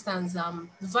 for instance,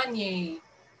 Vanier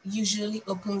usually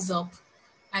opens up,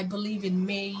 I believe, in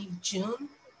May, June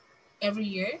every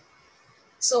year.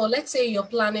 So let's say you're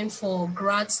planning for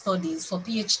grad studies for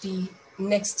PhD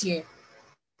next year,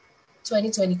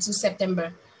 2022,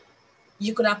 September.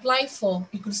 You could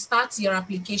you could start your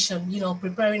application,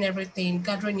 preparing everything,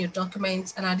 gathering your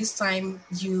documents. And at this time,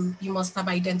 you must have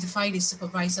identified a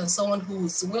supervisor, someone who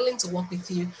is willing to work with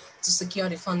you to secure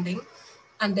the funding,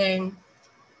 and then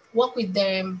work with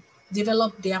them,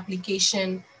 develop the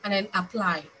application, and then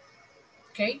apply,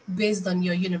 okay, based on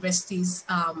your university's,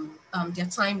 their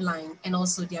timeline and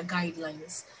also their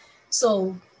guidelines.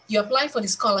 So you apply for the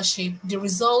scholarship, the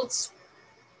results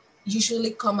usually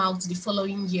come out the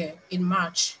following year in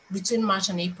March, between March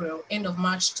and April, end of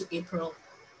March to April.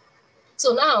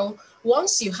 So now,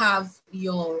 once you have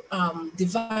your the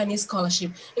Vanier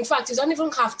scholarship, in fact, you don't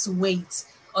even have to wait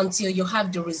until you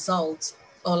have the results,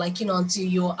 or until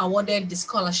you're awarded the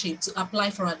scholarship to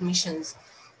apply for admissions.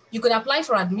 You could apply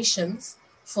for admissions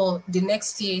for the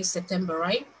next year, September,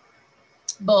 right?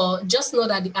 But just know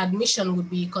that the admission would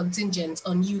be contingent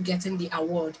on you getting the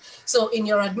award. So in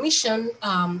your admission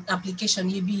application,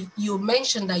 you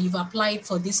mentioned that you've applied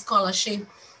for this scholarship,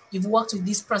 you've worked with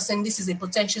this person, this is a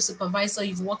potential supervisor,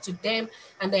 you've worked with them,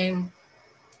 and then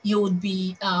you would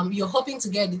be, you're hoping to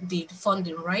get the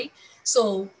funding, right?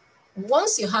 So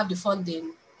once you have the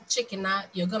funding, checking out,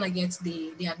 you're gonna get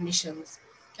the admissions,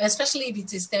 especially if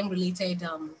it is STEM-related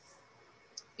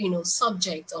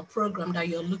subject or program that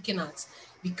you're looking at,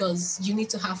 because you need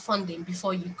to have funding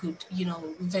before you could,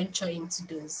 venture into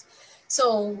those.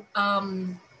 So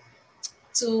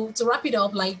to wrap it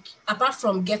up, apart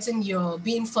from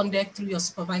being funded through your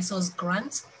supervisor's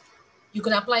grant, you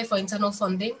could apply for internal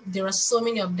funding. There are so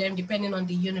many of them depending on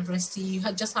the university. You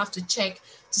just have to check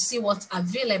to see what's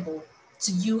available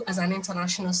to you as an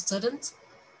international student.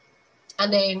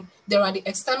 And then there are the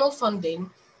external funding,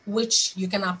 which you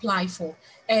can apply for.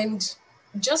 And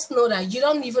just know that you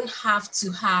don't even have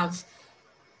to have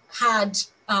had,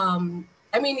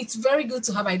 it's very good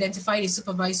to have identified a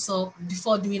supervisor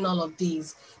before doing all of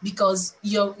these, because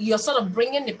you're sort of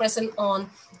bringing the person on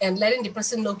and letting the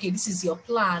person know, okay, this is your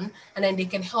plan, and then they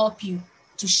can help you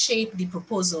to shape the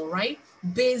proposal, right?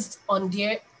 Based on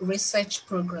their research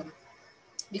program,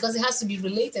 because it has to be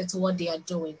related to what they are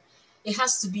doing. It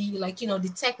has to be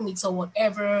the techniques or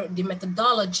whatever, the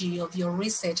methodology of your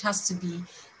research has to be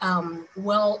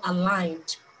well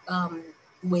aligned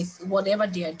with whatever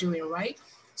they are doing, right?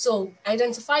 So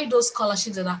identify those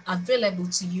scholarships that are available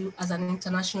to you as an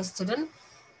international student,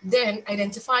 then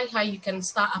identify how you can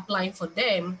start applying for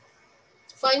them,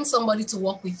 find somebody to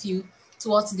work with you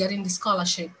towards getting the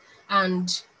scholarship. And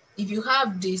if you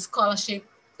have the scholarship,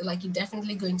 you're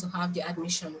definitely going to have the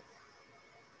admission.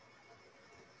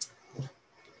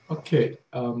 Okay.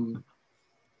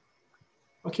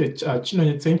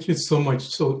 Chinonye, thank you so much.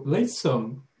 So let's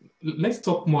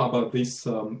talk more about this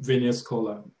Vanier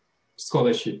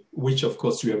scholarship, which of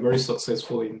course you are very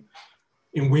successful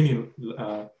in winning.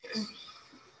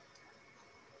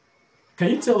 Can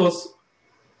you tell us?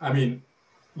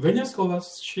 Vanier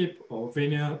scholarship or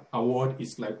Vanier award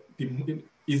is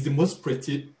the most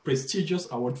prestigious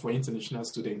award for international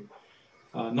students.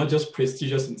 Not just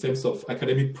prestigious in terms of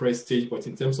academic prestige, but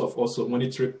in terms of also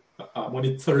monetary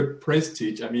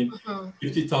prestige.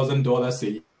 $50,000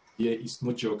 a year is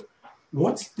no joke.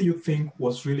 What do you think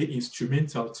was really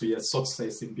instrumental to your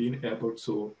success in being able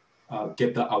to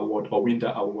get that award or win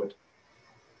that award?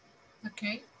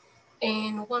 Okay,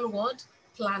 in one word,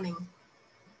 planning.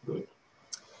 Good.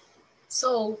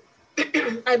 So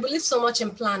I believe so much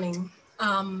in planning.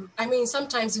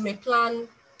 Sometimes you may plan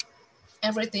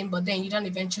everything, but then you don't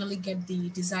eventually get the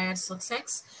desired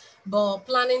success. But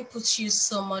planning puts you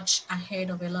so much ahead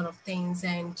of a lot of things,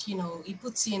 and you know, it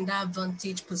puts you in that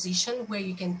vantage position where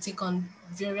you can take on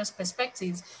various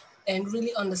perspectives and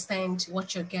really understand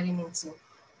what you're getting into.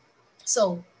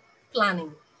 So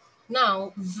planning.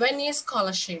 Now, Vanier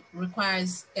scholarship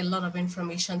requires a lot of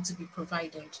information to be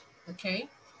provided, okay?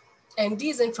 And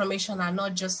these information are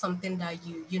not just something that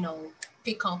you know,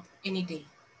 pick up any day.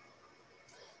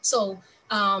 So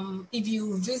if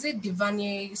you visit the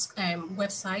Vanier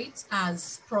website,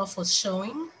 as Prof was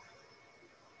showing,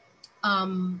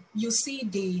 you see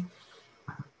the,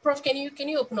 Prof, can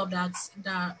you open up that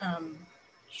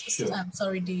Sure.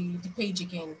 sorry, the page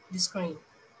again, the screen.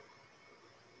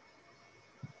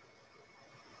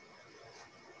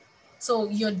 So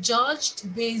you're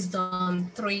judged based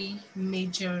on 3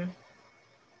 major,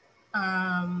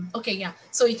 okay, yeah.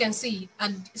 So you can see,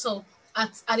 at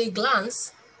a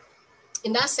glance,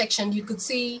 in that section, you could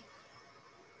see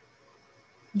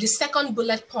the second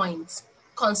bullet point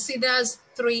considers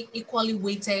 3 equally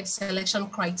weighted selection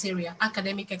criteria: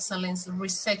 academic excellence,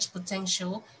 research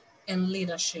potential, and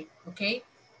leadership, okay?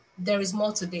 There is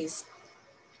more to this.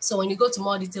 So when you go to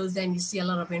more details, then you see a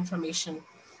lot of information.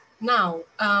 Now,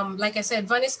 like I said,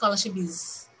 Vanier scholarship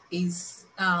is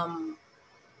a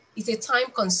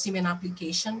time-consuming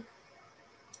application,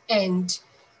 and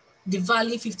the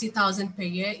value 50,000 per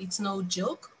year, it's no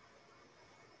joke.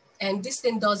 And this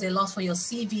thing does a lot for your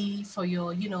CV, for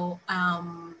your, you know,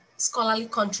 scholarly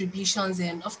contributions,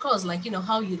 and of course, like, you know,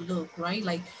 how you look, right?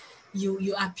 Like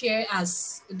you appear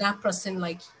as that person,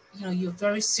 like, you know, you're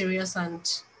very serious and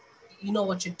you know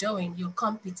what you're doing, you're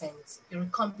competent, you're a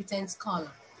competent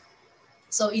scholar.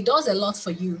 So it does a lot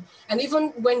for you. And even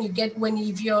when you get,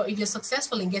 if you're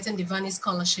successful in getting the Vanier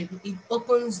scholarship, it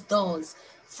opens doors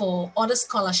for other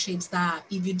scholarships that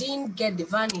if you didn't get the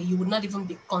Vanier, you would not even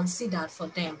be considered for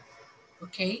them.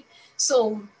 Okay.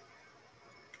 So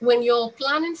when you're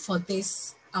planning for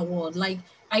this award, like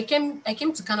I came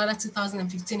to Canada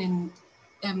 2015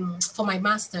 for my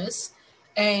master's.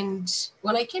 And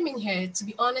when I came in here, to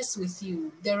be honest with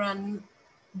you, there are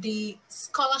the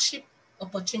scholarship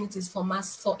opportunities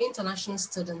for international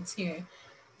students here.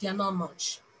 They are not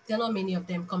much. There are not many of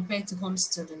them compared to home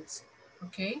students.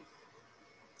 Okay.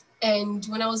 And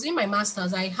when I was doing my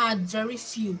master's, I had very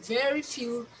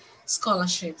few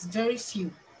scholarships, very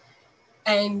few.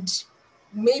 And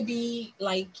maybe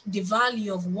like the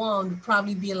value of one would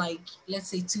probably be like, let's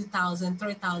say 2,000,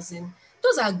 3,000.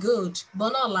 Those are good,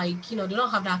 but not like, you know, they don't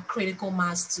have that critical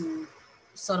mass to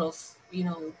sort of, you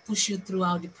know, push you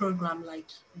throughout the program like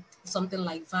something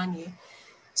like Vanier.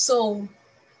 So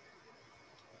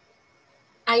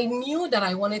I knew that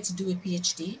I wanted to do a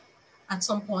PhD at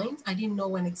some point. I didn't know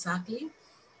when exactly,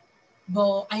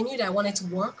 but I knew that I wanted to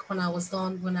work when I was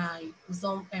done with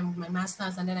my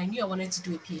master's, and then I knew I wanted to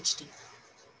do a PhD.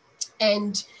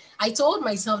 And I told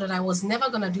myself that I was never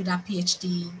going to do that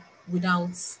PhD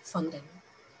without funding.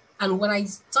 And when I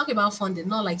talk about funding,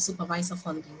 not like supervisor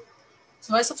funding.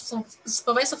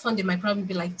 Supervisor funding might probably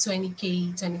be like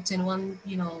 20K, 21,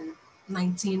 you know,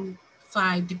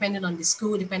 19.5, depending on the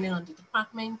school, depending on the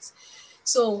department.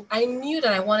 So I knew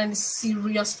that I wanted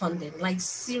serious funding, like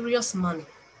serious money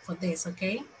for this,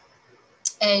 okay?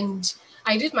 And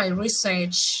I did my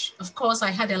research. Of course,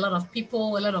 I had a lot of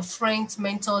people, a lot of friends,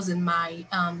 mentors in my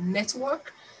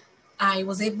network. I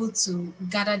was able to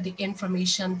gather the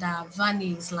information that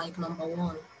Vanier is like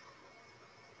 #1.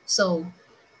 So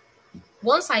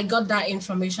once I got that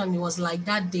information, it was like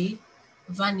that day,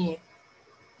 Vanier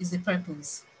is the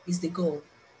purpose, is the goal.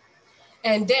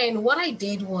 And then what I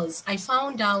did was I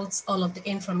found out all of the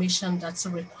information that's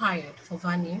required for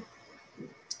Vanier.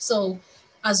 So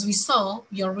as we saw,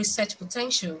 your research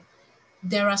potential,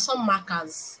 there are some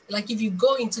markers. Like if you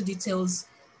go into details,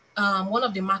 one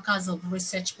of the markers of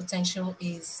research potential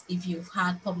is if you've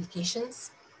had publications,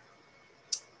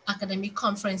 academic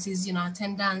conferences, you know,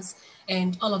 attendance,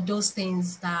 and all of those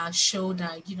things that show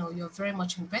that, you know, you're very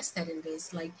much invested in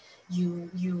this. Like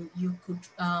you could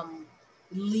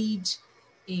lead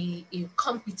a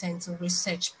competent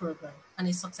research program and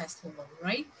a successful one,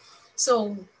 right?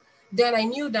 So then I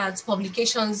knew that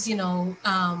publications, you know,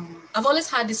 I've always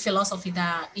had this philosophy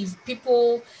that if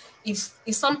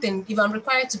I'm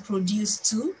required to produce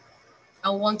 2, I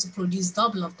want to produce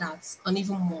double of that and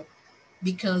even more,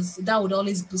 because that would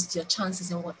always boost your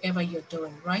chances in whatever you're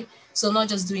doing, right? So not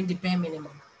just doing the bare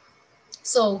minimum.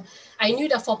 So I knew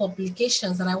that for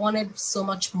publications that I wanted so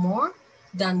much more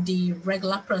than the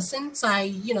regular person. So I,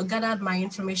 you know, gathered my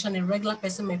information. A regular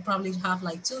person may probably have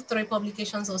like 2-3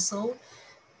 publications or so.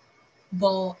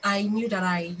 but I knew that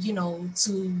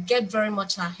to get very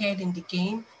much ahead in the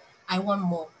game, I want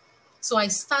more. So I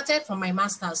started from my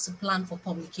master's to plan for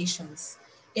publications,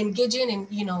 engaging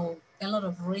in, a lot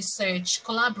of research,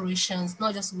 collaborations,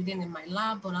 not just within in my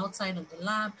lab, but outside of the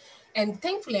lab. And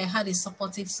thankfully, I had a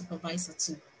supportive supervisor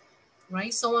too,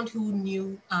 right? Someone who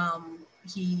knew,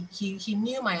 he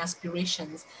knew my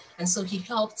aspirations. And so he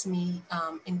helped me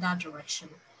in that direction.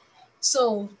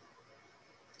 So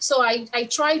I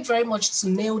tried very much to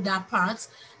nail that part.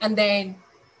 And then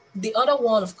the other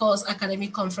one, of course,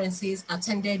 academic conferences,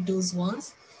 attended those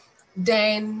ones.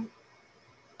 Then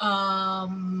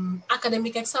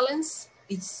academic excellence,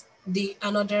 it's the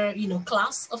another,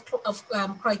 class of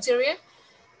criteria.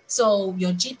 So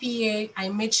your GPA, I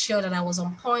made sure that I was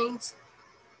on point.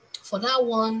 For that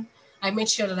one, I made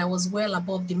sure that I was well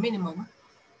above the minimum.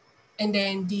 And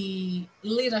then the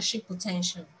leadership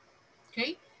potential,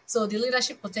 okay? So the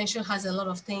leadership potential has a lot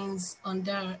of things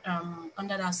under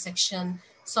that section,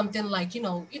 something like,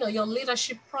 your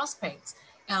leadership prospects,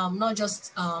 not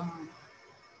just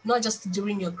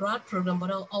during your grad program,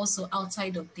 but also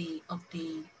outside of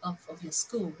your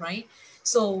school, right?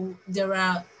 So there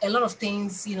are a lot of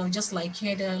things, just like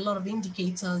here, there are a lot of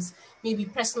indicators, maybe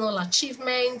personal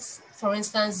achievements. For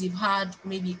instance, you've had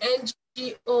maybe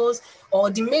NGOs, or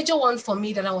the major one for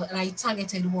me that I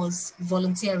targeted was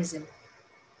volunteerism.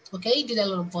 Okay, did a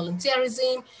lot of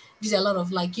volunteerism, did a lot of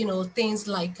things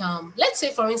like, let's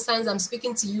say, for instance, I'm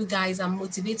speaking to you guys, I'm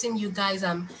motivating you guys,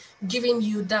 I'm giving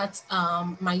you that,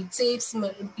 my tips,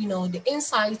 the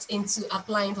insights into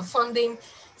applying for funding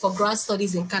for grad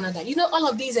studies in Canada, all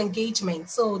of these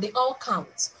engagements, so they all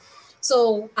count.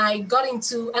 So I got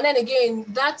into, and then again,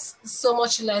 that's so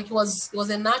much was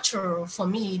a natural for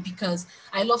me, because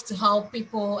I love to help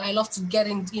people. I love to get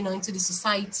in, into the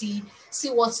society,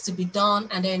 see what's to be done,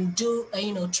 and then do,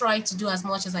 try to do as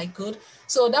much as I could.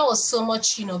 So that was so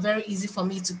much, very easy for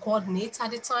me to coordinate at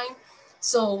the time.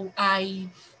 So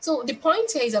the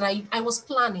point here is that I was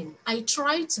planning. I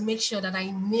tried to make sure that I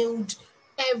nailed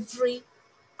every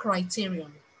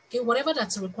criterion, okay, whatever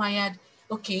that's required.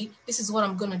 Okay, this is what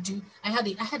I'm gonna do. I had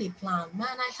a plan, man.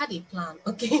 I had a plan.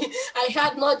 Okay, I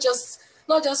had not just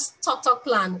talk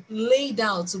plan, laid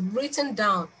out, written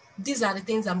down. These are the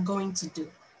things I'm going to do.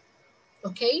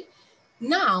 Okay,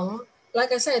 now,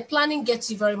 like I said, planning gets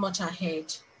you very much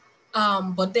ahead,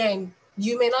 but then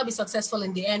you may not be successful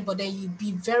in the end, but then you'd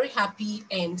be very happy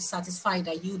and satisfied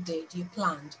that you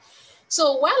planned.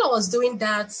 So while I was doing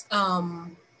that,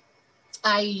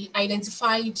 I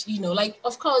identified,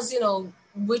 of course,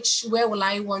 where will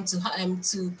I want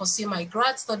to pursue my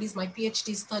grad studies, my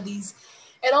PhD studies.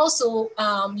 And also,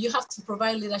 you have to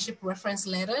provide leadership reference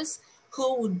letters.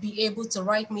 Who would be able to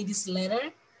write me this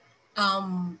letter?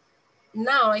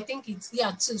 Now I think it's,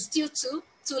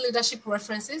 two leadership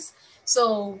references.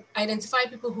 So identify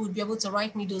people who would be able to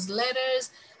write me those letters.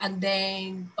 And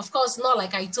then, of course, not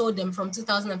like I told them from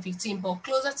 2015, but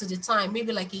closer to the time,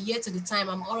 maybe like a year to the time,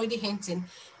 I'm already hinting,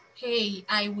 hey,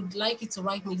 I would like you to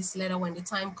write me this letter when the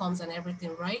time comes and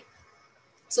everything, right?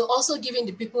 So also giving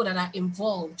the people that are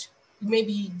involved,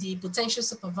 maybe the potential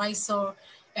supervisor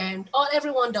and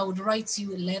everyone that would write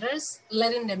you letters,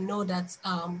 letting them know that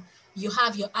you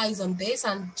have your eyes on this,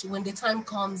 and when the time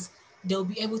comes, they'll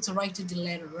be able to write you the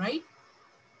letter, right?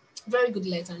 Very good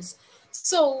letters.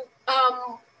 So,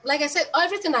 like I said,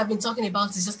 everything I've been talking about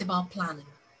is just about planning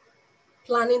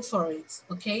for it,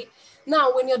 okay?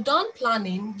 Now, when you're done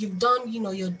planning, you've done,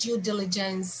 your due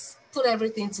diligence, put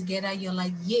everything together, you're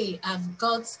like, yay, I've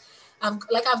got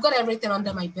everything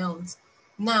under my belt.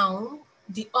 Now,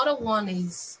 the other one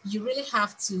is you really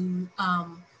have to,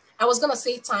 I was gonna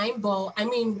say time, but I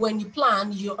mean, when you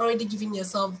plan, you're already giving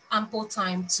yourself ample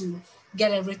time to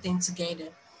get everything together.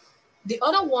 The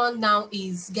other one now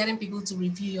is getting people to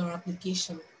review your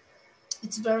application.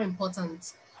 It's very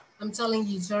important. I'm telling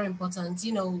you, it's very important.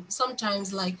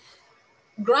 Sometimes like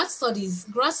grad studies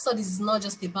is not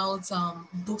just about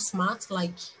book smart,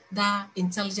 like that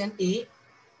intelligent A.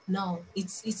 No,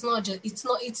 it's not just,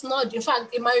 it's not, in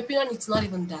fact, in my opinion, it's not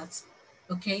even that.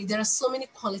 Okay, there are so many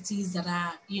qualities that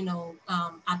are,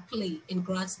 at play in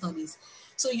grad studies.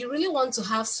 So you really want to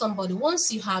have somebody,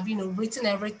 once you have, written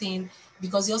everything,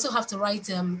 because you also have to write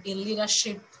a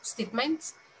leadership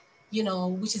statement,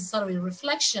 which is sort of a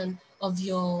reflection of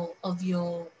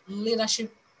your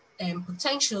leadership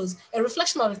potentials, a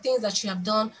reflection of the things that you have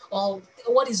done or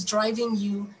what is driving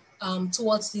you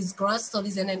towards these grad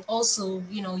studies, and then also,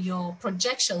 your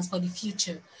projections for the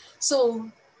future.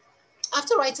 So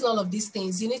after writing all of these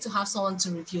things, you need to have someone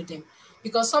to review them.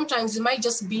 Because sometimes you might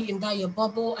just be in that your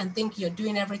bubble and think you're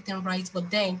doing everything right, but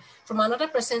then from another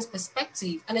person's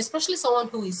perspective, and especially someone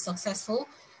who is successful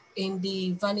in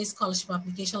the Vanier scholarship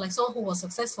application, like someone who was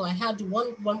successful, I had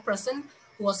one person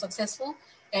who was successful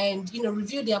and, you know,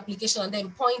 review the application and then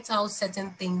point out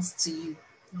certain things to you,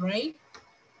 right?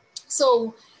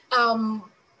 So,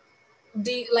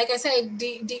 like I said,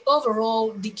 the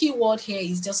overall, the key word here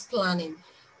is just planning.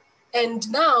 And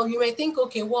now you may think,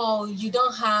 okay, well, you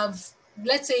don't have,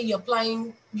 let's say you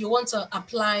want to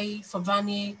apply for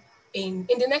Vanier in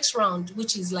the next round,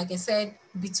 which is, like I said,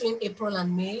 between April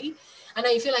and May. And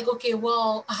then you feel like, okay,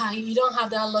 well, you don't have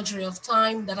that luxury of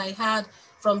time that I had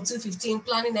from 2015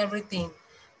 planning everything.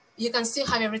 You can still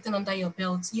have everything under your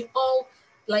belt. You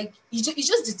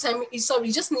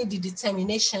just need the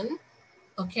determination,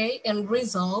 okay, and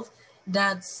resolve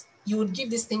that you would give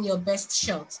this thing your best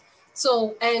shot.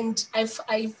 So, and I've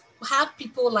had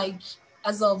people like,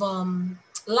 as of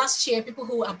last year, people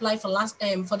who applied for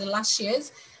the last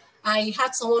years. I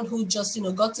had someone who just, you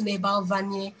know, got to know about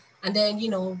Vanier, and then, you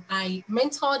know, I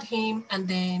mentored him, and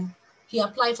then he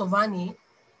applied for Vanier.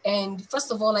 And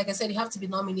first of all, like I said, you have to be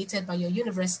nominated by your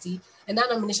university, and that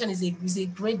nomination is a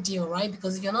great deal, right?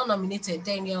 Because if you're not nominated,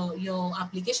 then your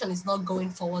application is not going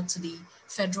forward to the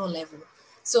federal level.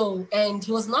 So, and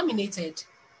he was nominated.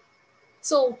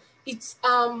 So it's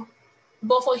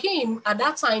but for him at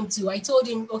that time too, I told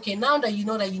him, okay, now that you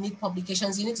know that you need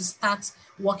publications, you need to start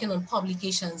working on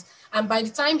publications. And by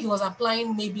the time he was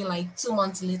applying, maybe like 2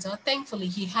 months later, thankfully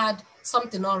he had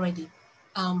something already.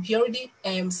 He already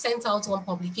sent out one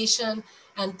publication,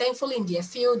 and thankfully in their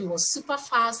field, it was super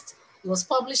fast. It was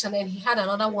published, and then he had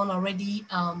another one already,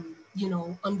 you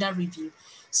know, under review.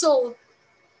 So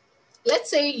let's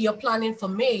say you're planning for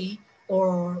May,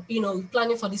 or, you know,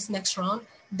 planning for this next round,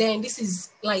 then this is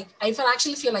like, I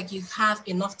actually feel like you have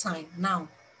enough time now.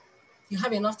 You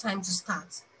have enough time to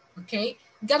start, okay?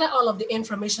 Gather all of the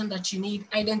information that you need.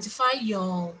 Identify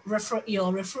your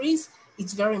referees.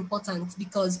 It's very important,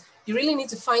 because you really need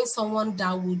to find someone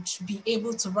that would be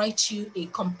able to write you a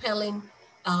compelling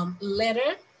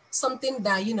letter, something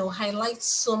that, you know,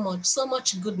 highlights so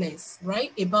much goodness,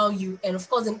 right, about you, and of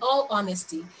course, in all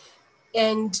honesty.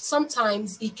 And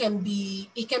sometimes it can be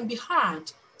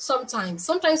hard.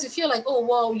 Sometimes you feel like, oh,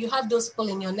 well, you have those people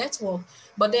in your network,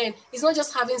 but then it's not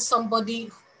just having somebody,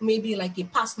 maybe like a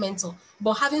past mentor,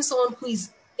 but having someone who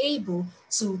is able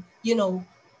to, you know,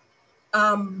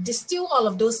 distill all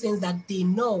of those things that they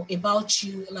know about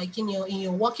you, like in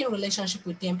your working relationship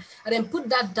with them, and then put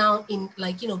that down in,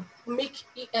 like, you know,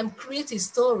 create a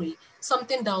story,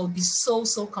 something that will be so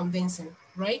convincing,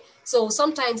 right? So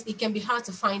sometimes it can be hard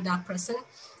to find that person.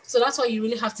 So that's why you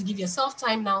really have to give yourself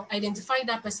time now. Identify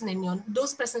that person in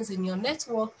those persons in your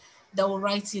network that will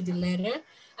write you the letter.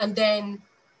 And then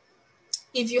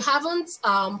if you haven't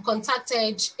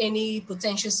contacted any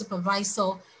potential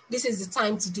supervisor, this is the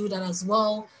time to do that as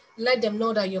well. Let them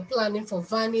know that you're planning for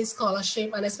Vanier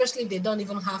scholarship, and especially if they don't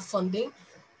even have funding,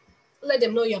 let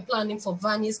them know you're planning for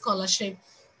Vanier scholarship.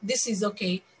 This is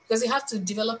okay, because you have to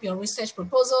develop your research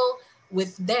proposal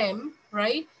with them,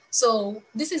 right? So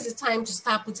this is the time to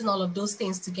start putting all of those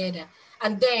things together,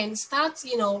 and then start,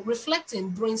 you know,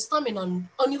 reflecting, brainstorming on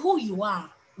who you are,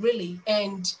 really.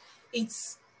 And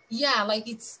it's, yeah, like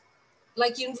it's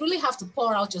like you really have to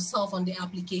pour out yourself on the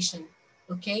application,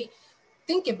 okay?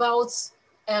 Think about,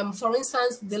 for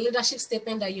instance, the leadership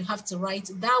statement that you have to write,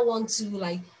 that one too,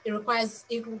 like it requires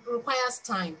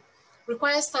time.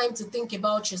 Requires time to think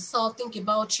about yourself, think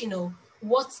about, you know,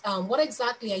 what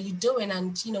exactly are you doing,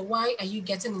 and, you know, why are you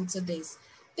getting into this?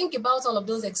 Think about all of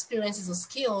those experiences or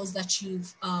skills that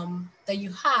you've that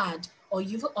you had or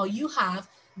you have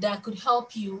that could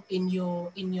help you in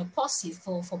your pursuit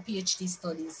for PhD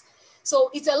studies.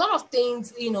 So it's a lot of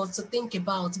things, you know, to think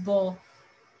about, but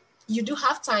you do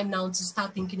have time now to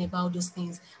start thinking about those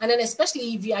things. And then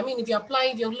especially if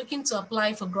you're looking to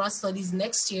apply for grad studies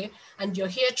next year, and you're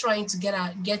here trying to get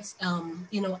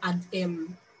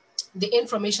the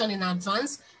information in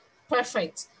advance,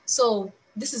 perfect. So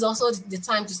this is also the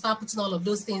time to start putting all of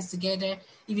those things together.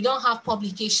 If you don't have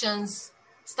publications,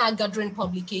 start gathering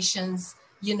publications,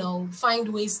 you know, find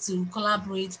ways to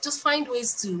collaborate, just find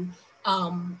ways to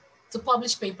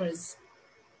publish papers.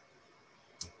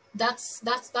 That's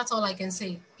all I can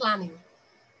say. Planning.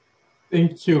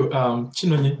 Thank you,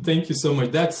 Chinonye. Thank you so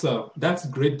much. That's a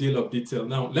great deal of detail.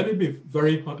 Now, let me be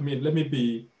very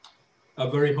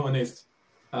honest.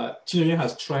 Chinonye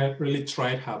has really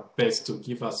tried her best to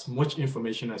give us much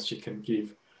information as she can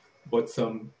give, but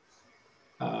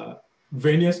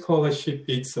Vanier scholarship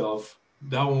itself,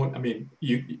 that one, I mean,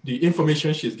 the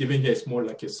information she's giving here is more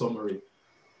like a summary.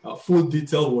 full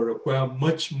detail will require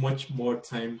much more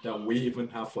time than we even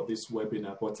have for this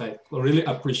webinar. But I really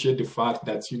appreciate the fact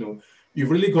that, you know, you've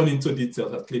really gone into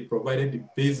detail, at least provided the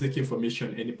basic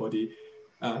information anybody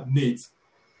needs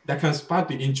that can spark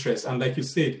the interest. And like you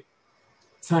said,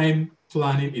 time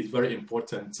planning is very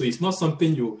important. So it's not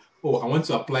something you, oh, I want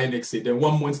to apply next year, then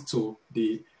 1 month to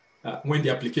the, when the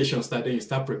application starts, then you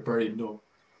start preparing. No,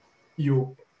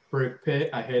 you prepare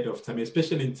ahead of time,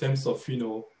 especially in terms of, you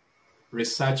know,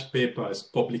 research papers,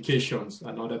 publications,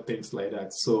 and other things like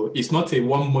that. So it's not a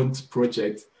 1 month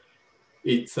project.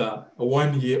 It's a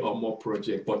 1 year or more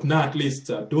project. But now at least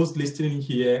those listening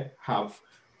here have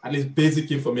at least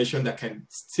basic information that can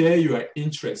stir your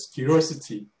interest,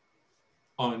 curiosity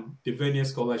on the Vanier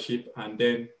scholarship, and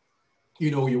then, you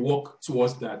know, you work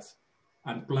towards that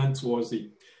and plan towards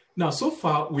it. Now, so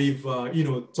far we've, you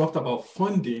know, talked about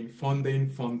funding,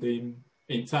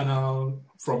 internal,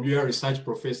 from your research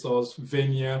professors,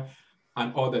 Vanier,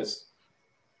 and others.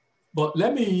 But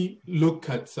let me look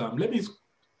at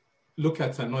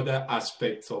another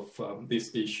aspect of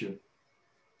this issue.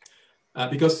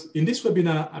 Because in this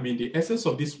webinar, I mean, the essence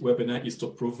of this webinar is to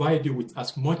provide you with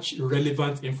as much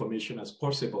relevant information as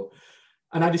possible.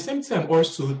 And at the same time,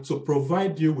 also to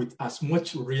provide you with as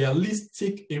much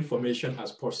realistic information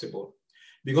as possible.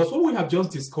 Because what we have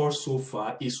just discussed so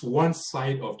far is one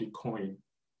side of the coin,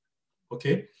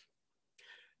 okay?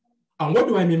 And what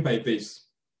do I mean by this?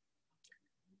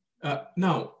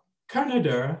 Now,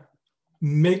 Canada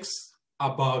makes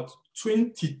about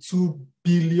 $22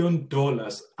 billion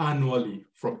annually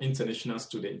from international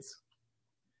students.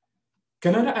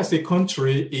 Canada as a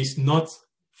country is not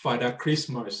Father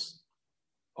Christmas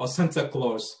or Santa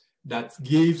Claus that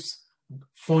gives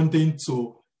funding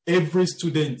to every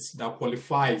student that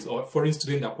qualifies or foreign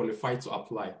student that qualifies to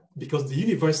apply, because the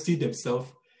university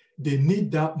themselves, they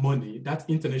need that money that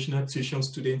international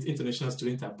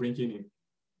students are bringing in.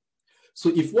 So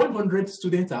if 100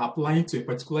 students are applying to a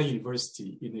particular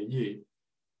university in a year,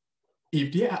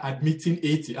 if they are admitting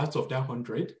 80 out of that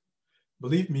 100,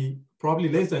 believe me, probably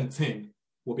less than 10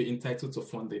 will be entitled to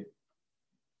funding.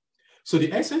 So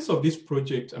the essence of this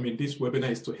project, I mean, this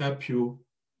webinar is to help you,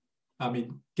 I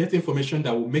mean, get information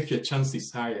that will make your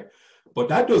chances higher. But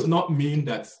that does not mean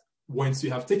that once you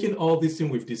have taken all these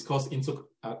things we've discussed into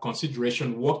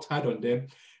consideration, worked hard on them,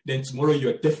 then tomorrow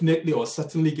you're definitely or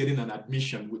certainly getting an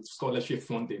admission with scholarship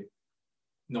funding.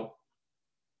 No.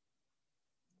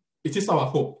 It is our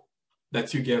hope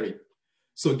that you get it.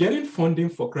 So getting funding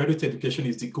for graduate education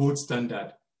is the gold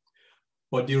standard.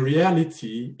 But the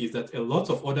reality is that a lot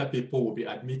of other people will be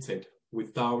admitted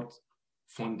without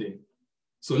funding.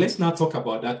 So let's now talk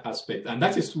about that aspect. And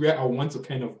that is where I want to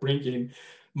kind of bring in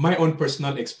my own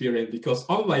personal experience, because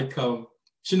unlike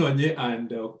Chinonye and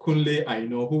Kunle, I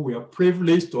know, who were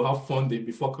privileged to have funding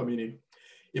before coming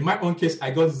in my own case,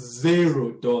 I got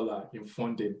 $0 in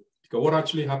funding. Because what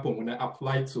actually happened when I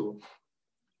applied to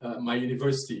my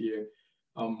university here,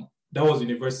 that was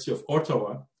University of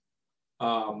Ottawa.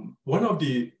 One of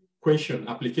the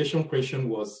application question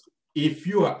was, if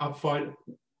you are up for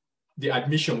the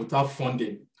admission without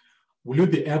funding, will you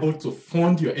be able to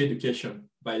fund your education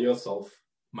by yourself?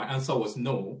 My answer was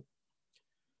no.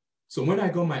 So when I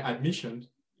got my admission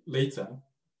later,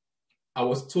 I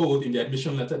was told in the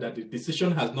admission letter that the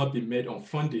decision has not been made on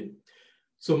funding.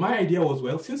 So my idea was,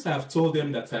 well, since I have told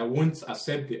them that I won't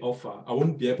accept the offer, I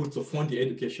won't be able to fund the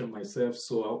education myself,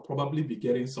 so I'll probably be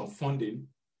getting some funding.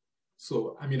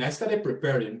 So, I mean, I started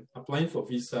preparing, applying for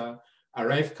visa,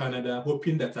 arrived Canada,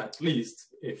 hoping that at least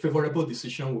a favorable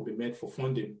decision will be made for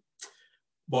funding.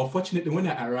 But unfortunately, when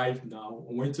I arrived now,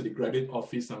 I went to the graduate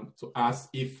office to ask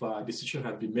if a decision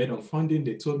had been made on funding.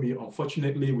 They told me,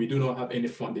 unfortunately, we do not have any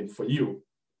funding for you.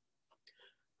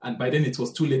 And by then it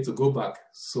was too late to go back.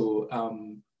 So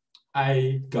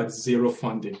I got $0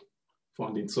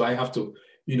 funding. So I have to,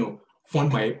 you know,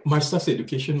 fund my master's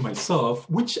education myself,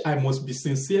 which I must be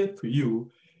sincere to you.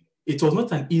 It was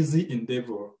not an easy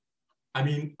endeavor. I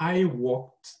mean, I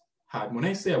worked hard. When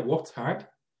I say I worked hard,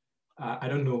 I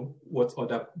don't know what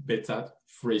other better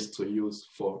phrase to use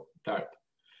for that.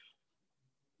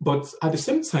 But at the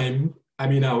same time, I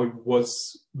mean, I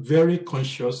was very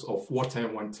conscious of what I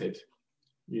wanted.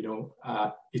 You know,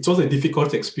 it was a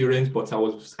difficult experience, but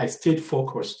I stayed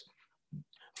focused.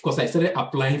 Of course, I started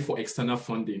applying for external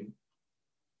funding,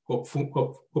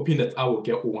 hoping that I will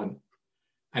get one.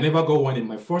 I never got one in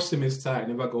my first semester. I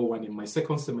never got one in my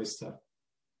second semester.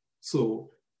 So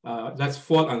that's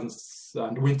fall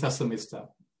and winter semester.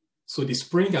 So the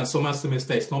spring and summer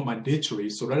semester is not mandatory.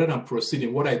 So rather than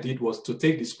proceeding, what I did was to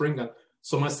take the spring and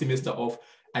summer semester off.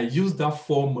 I used that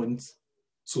 4 months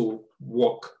to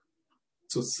work.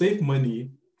 to save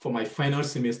money for my final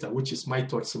semester, which is my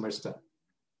third semester.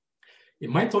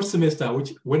 In my third semester,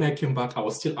 when I came back, I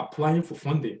was still applying for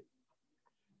funding.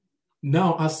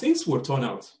 Now, as things will turn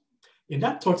out, in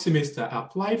that third semester, I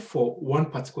applied for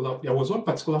there was one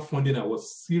particular funding I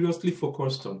was seriously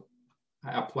focused on.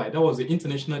 I applied. That was the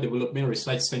International Development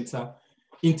Research Center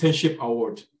Internship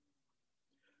Award.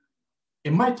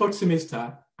 In my third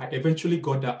semester, I eventually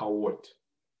got that award.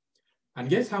 And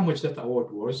guess how much that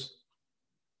award was?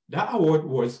 That award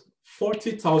was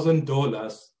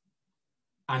 $40,000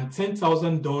 and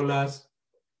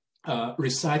 $10,000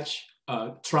 research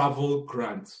travel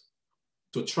grant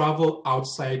to travel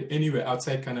anywhere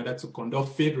outside Canada to conduct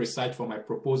field research for my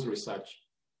proposed research.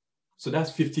 So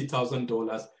that's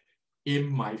 $50,000 in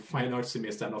my final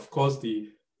semester. And of course, the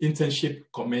internship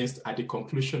commenced at the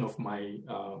conclusion of my,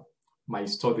 my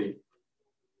study.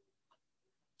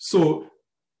 So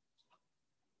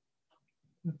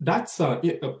that's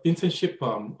internship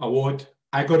award.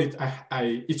 I got it.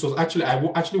 I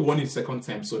actually won it second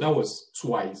time. So that was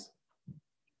twice.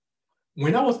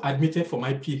 When I was admitted for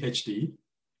my PhD,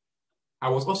 I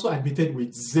was also admitted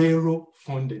with zero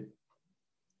funding.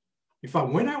 In fact,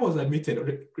 when I was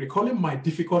admitted, recalling my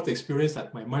difficult experience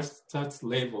at my master's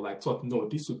level, I thought, no,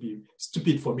 this would be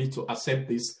stupid for me to accept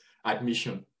this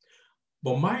admission.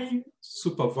 But my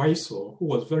supervisor, who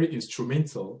was very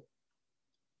instrumental,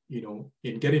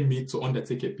 in getting me to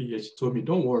undertake a PhD, told me,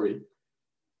 don't worry,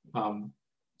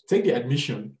 take the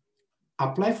admission,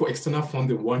 apply for external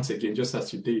funding once again, just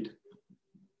as you did.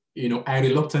 I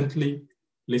reluctantly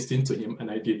listened to him, and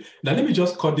I did. Now, let me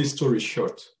just cut this story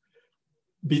short.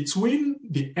 Between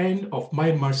the end of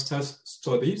my master's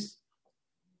studies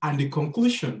and the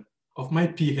conclusion of my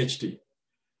PhD,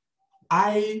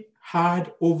 I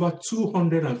had over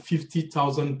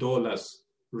 $250,000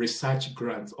 research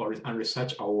grant and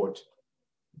research award.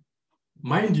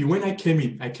 Mind you, when I came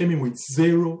in with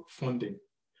zero funding.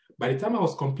 By the time I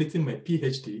was completing my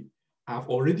PhD, I've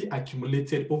already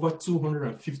accumulated over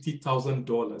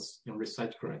 $250,000 in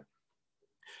research grant.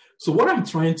 So what I'm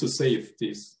trying to say is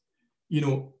this,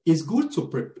 it's good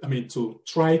to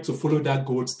try to follow that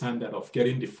gold standard of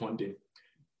getting the funding.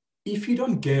 If you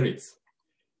don't get it,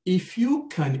 if you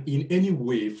can in any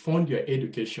way fund your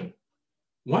education,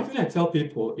 one thing I tell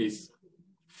people is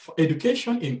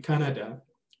education in Canada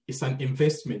is an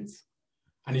investment,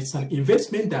 and it's an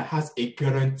investment that has a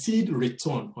guaranteed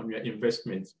return on your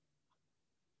investment.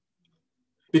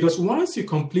 Because once you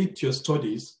complete your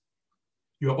studies,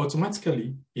 you are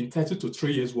automatically entitled to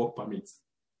 3 years work permit.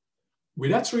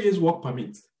 With that 3 years work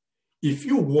permit, if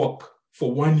you work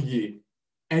for 1 year,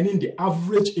 earning the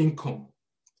average income,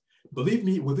 believe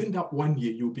me, within that 1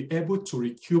 year, you'll be able to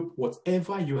recoup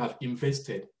whatever you have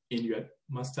invested in your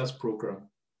master's program.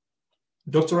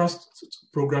 Doctoral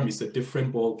program is a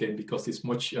different ballgame because it's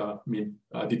much,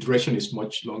 the duration is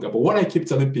much longer. But what I keep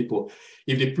telling people,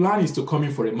 if the plan is to come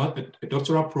in for a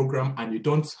doctoral program and you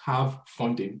don't have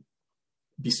funding,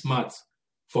 be smart.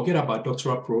 Forget about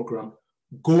doctoral program.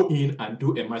 Go in and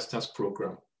do a master's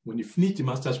program. When you finish the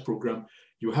master's program,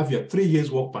 you have your 3 years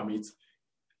work permit.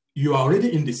 You are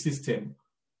already in the system.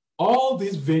 All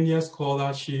these Vanier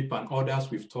scholarship and others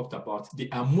we've talked about, they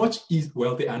are much easy.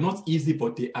 Well, they are not easy,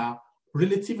 but they are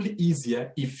relatively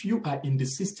easier if you are in the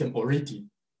system already,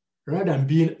 rather than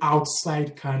being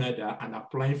outside Canada and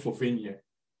applying for Vanier.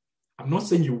 I'm not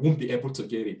saying you won't be able to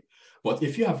get it, but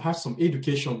if you have had some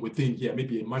education within here,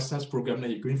 maybe a master's program, now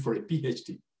you're going for a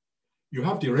PhD, you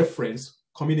have the reference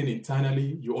coming in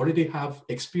internally, you already have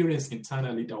experience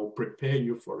internally that will prepare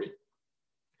you for it.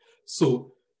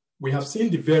 So we have seen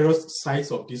the various sides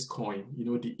of this coin,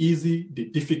 the easy, the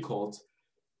difficult.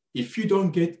 If you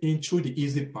don't get into the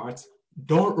easy part,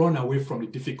 don't run away from the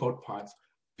difficult part.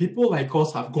 People like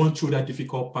us have gone through that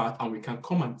difficult part, and we can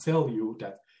come and tell you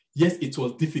that, yes, it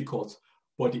was difficult,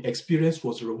 but the experience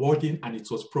was rewarding and it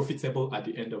was profitable at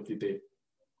the end of the day.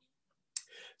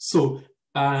 So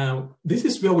this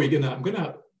is where we're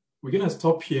gonna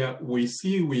stop here. We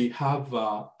see we have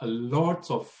a lot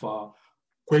of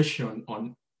questions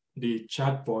on the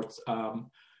chat board.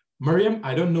 Mariam,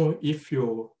 I don't know if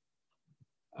you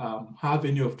have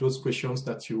any of those questions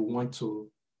that you want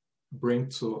to bring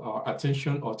to our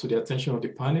attention or to the attention of the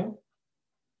panel.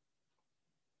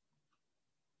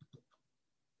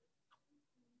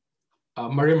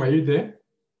 Mariam, are you there?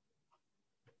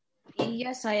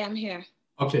 Yes, I am here.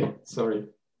 Okay, sorry.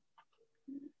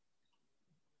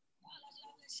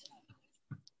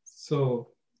 So,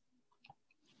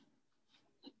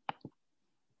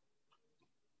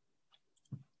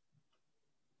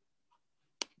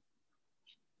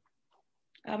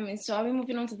 So are we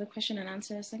moving on to the question and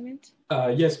answer segment?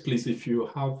 Yes, please. If you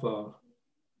have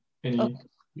any,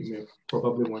 you may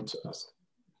probably want to ask.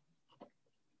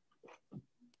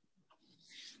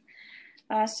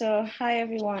 So hi,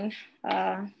 everyone.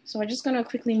 So we're just going to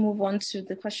quickly move on to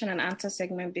the question and answer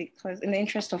segment because in the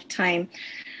interest of time,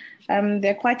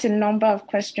 there are quite a number of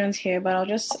questions here, but I'll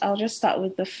just start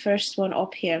with the first one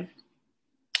up here.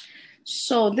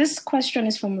 So this question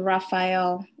is from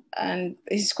Raphael, and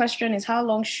his question is, how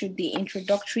long should the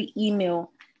introductory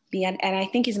email be? And I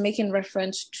think he's making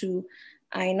reference to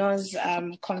Aina's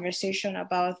conversation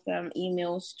about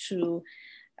emails to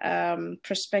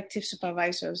prospective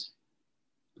supervisors.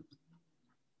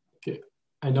 Okay,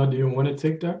 Aina, do you want to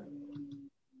take that?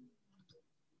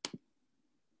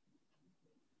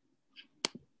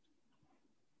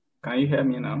 Can you hear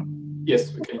me now?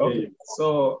 Yes, we can hear you.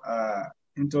 So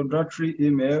introductory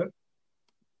email,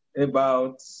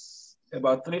 about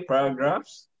 3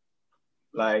 paragraphs,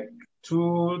 like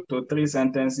 2 to 3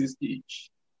 sentences each.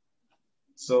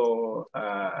 So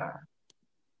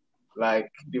like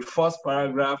the first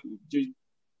paragraph,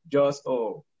 just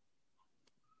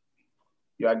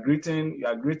you are greeting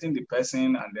the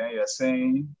person, and then you're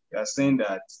saying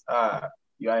that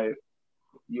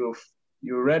you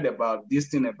read about this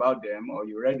thing about them, or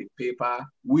you read the paper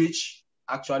which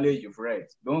actually you've read.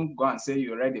 Don't go and say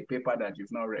you read a paper that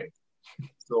you've not read.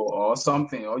 So, or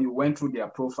something, or you went through their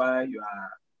profile,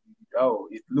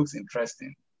 it looks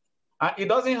interesting. And it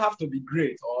doesn't have to be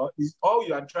great, or all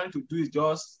you are trying to do is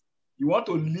just, you want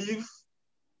to leave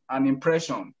an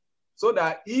impression, so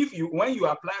that when you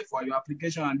apply for your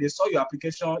application and they saw your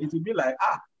application, it will be like,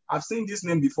 I've seen this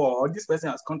name before, or this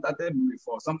person has contacted me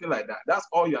before, something like that. That's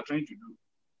all you are trying to do.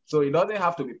 So it doesn't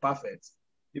have to be perfect.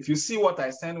 If you see what I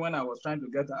sent when I was trying to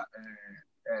get a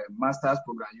master's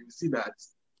program, you will see that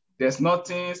there's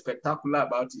nothing spectacular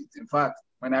about it. In fact,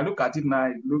 when I look at it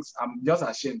now, I'm just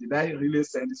ashamed. Did I really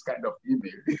send this kind of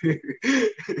email?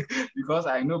 Because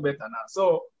I know better now.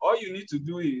 So all you need to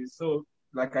do is,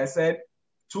 like I said,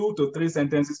 2 to 3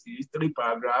 sentences each, 3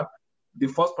 paragraphs. The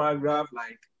first paragraph,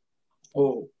 like,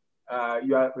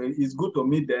 it's good to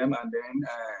meet them, and then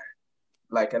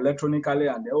like electronically,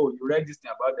 and then, you read this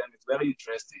thing about them, it's very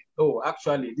interesting.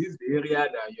 Actually, this is the area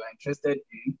that you are interested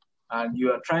in, and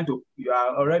you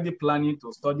are already planning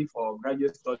to study for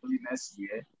graduate study next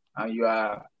year, and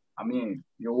you're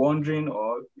wondering,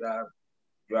 or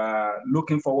you are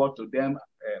looking forward to them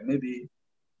maybe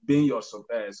being your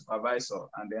supervisor.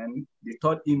 And then the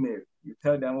third email, you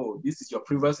tell them, this is your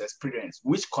previous experience,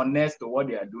 which connects to what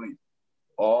they are doing,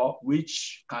 or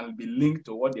which can be linked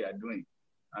to what they are doing.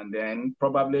 And then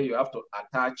probably you have to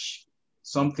attach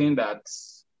something that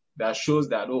shows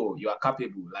that, you are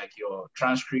capable, like your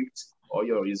transcript or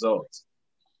your results.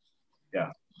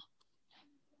 Yeah.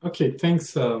 Okay,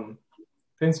 thanks.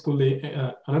 Thanks, Kule.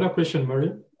 Another question,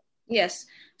 Mary? Yes.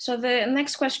 So the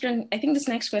next question, I think this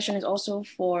next question is also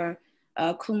for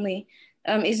Kunle.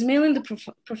 Is mailing the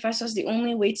professors the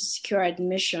only way to secure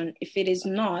admission? If it is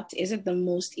not, is it the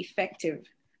most effective?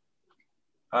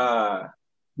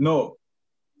 No.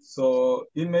 So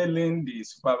emailing the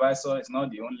supervisor is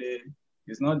not the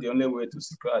only way to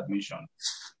secure admission.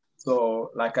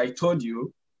 So like I told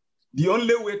you, the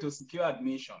only way to secure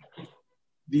admission,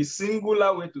 the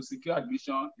singular way to secure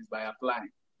admission is by applying.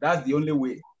 That's the only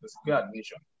way to secure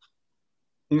admission.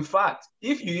 In fact,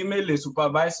 if you email a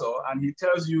supervisor and he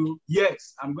tells you,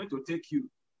 yes, I'm going to take you,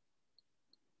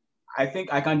 I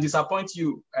think I can disappoint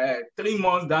you 3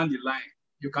 months down the line.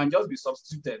 You can just be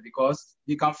substituted because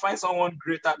you can find someone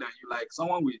greater than you, like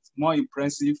someone with more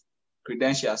impressive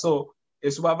credentials. So a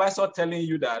supervisor telling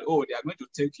you that, they are going to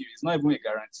take you, is not even a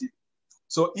guarantee.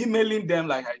 So emailing them,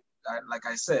 like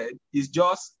I said, is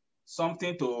just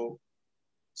something to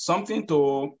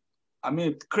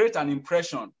create an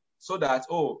impression, so that,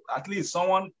 at least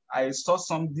I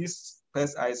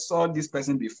saw this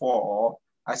person before, or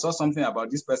I saw something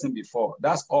about this person before.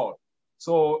 That's all.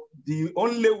 So the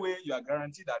only way you are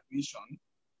guaranteed admission,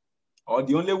 or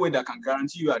the only way that can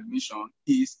guarantee you admission,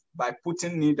 is by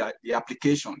putting in the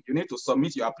application. You need to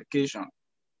submit your application.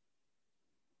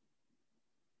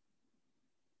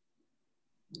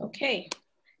 Okay,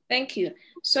 thank you.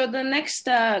 So the next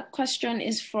question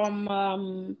is from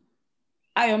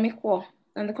Ayomikwo.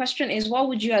 And the question is, what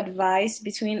would you advise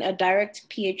between a direct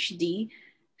Ph.D.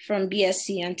 from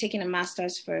BSc and taking a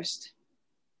master's first?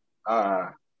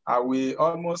 I will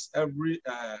almost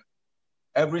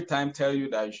every time tell you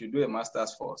that you should do a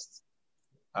master's first.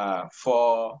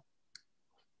 For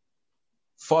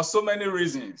so many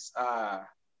reasons that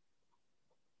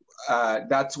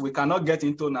we cannot get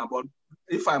into now, but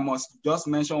if I must just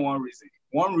mention one reason,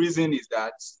 One reason is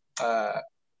that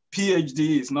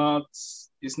PhD is not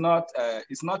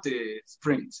a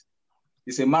sprint.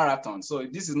 It's a marathon. So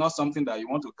this is not something that you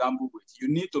want to gamble with. You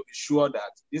need to be sure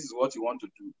that this is what you want to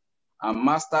do. And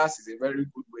masters is a very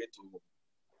good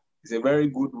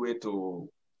way to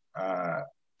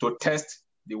test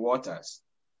the waters.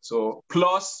 So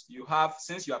plus you have,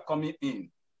 since you are coming in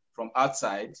from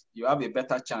outside, you have a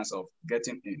better chance of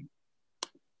getting in.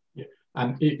 Yeah,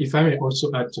 and if I may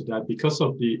also add to that, because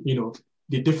of the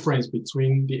the difference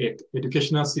between the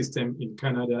educational system in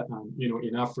Canada and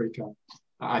in Africa,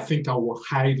 I think I would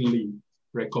highly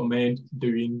recommend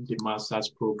doing the master's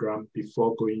program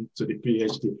before going to the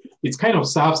PhD. It kind of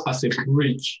serves as a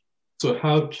bridge to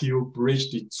help you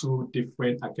bridge the two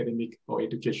different academic or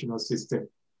educational systems.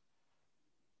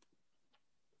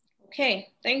 Okay,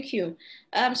 thank you.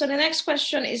 So the next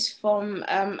question is from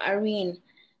Irene.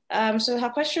 So her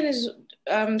question is,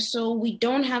 so we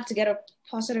don't have to get a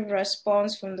positive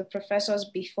response from the professors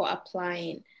before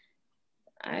applying.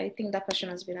 I think that question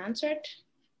has been answered.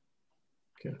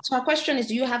 Okay. So her question is,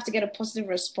 do you have to get a positive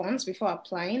response before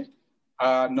applying?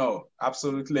 No,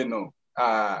 absolutely no.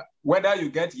 Whether you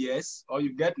get yes, or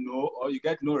you get no, or you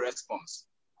get no response,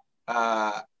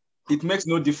 it makes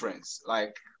no difference.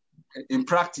 Like in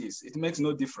practice, it makes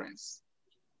no difference.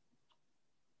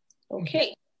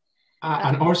 Okay.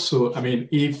 And also, I mean,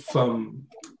 even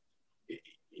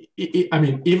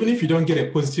if you don't get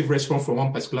a positive response from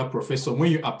one particular professor,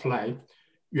 when you apply,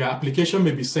 your application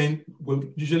will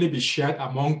usually be shared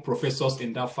among professors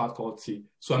in that faculty.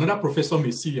 So another professor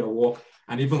may see your work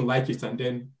and even like it and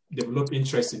then develop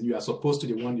interest in you as opposed to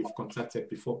the one you've contacted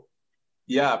before.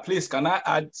 Yeah, please, can I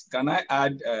add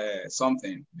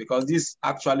something? Because this is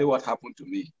actually what happened to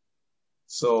me.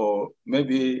 So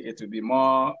maybe it will be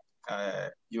more,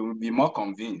 you will be more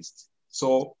convinced.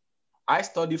 So I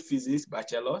studied physics,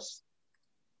 bachelor's.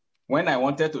 When I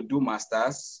wanted to do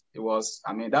master's,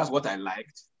 that's what I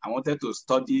liked. I wanted to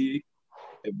study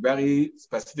a very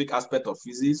specific aspect of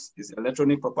physics, is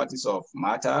electronic properties of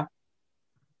matter.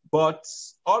 But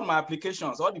all my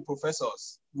applications, all the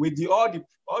professors, with all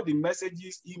the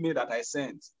messages, email that I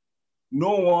sent,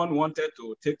 no one wanted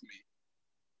to take me.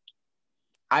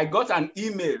 I got an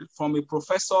email from a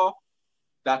professor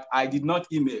that I did not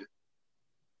email.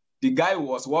 The guy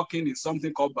was working in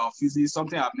something called biophysics,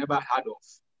 something I've never heard of.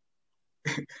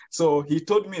 So he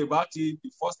told me about it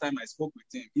the first time I spoke with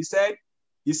him. He said,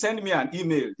 he sent me an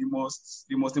email, the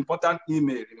most important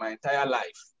email in my entire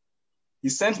life. He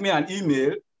sent me an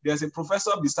email. There's a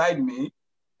professor beside me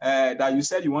that you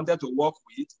said you wanted to work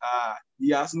with.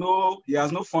 He has no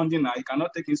funding now. He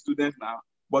cannot take in students now,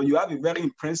 but you have a very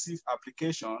impressive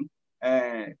application.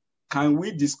 When can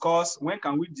we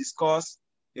discuss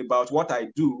about what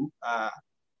I do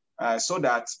so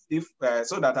that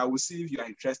I will see if you are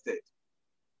interested?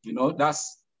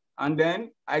 And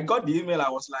then I got the email. I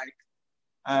was like,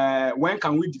 when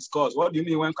can we discuss? What do you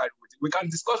mean when can we can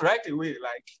discuss right away,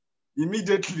 like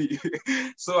immediately?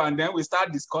 So, and then we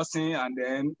start discussing, and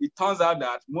then it turns out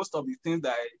that most of the things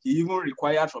that he even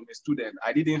required from a student,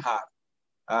 I didn't have.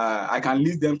 I can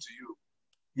list them to you.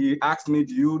 He asked me,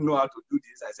 do you know how to do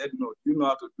this? I said, no. Do you know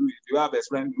how to do it? Do you have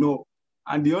experience? No.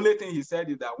 And the only thing he said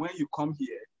is that when you come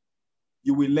here,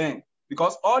 you will learn.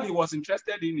 Because all he was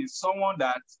interested in is someone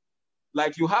that,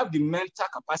 like, you have the mental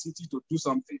capacity to do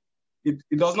something. It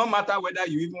does not matter whether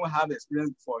you even have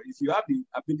experience before, if you have the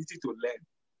ability to learn.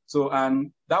 So,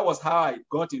 and that was how I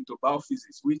got into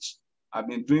biophysics, which I've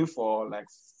been doing for like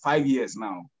 5 years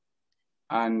now.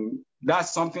 And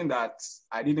that's something that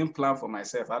I didn't plan for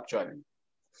myself, actually.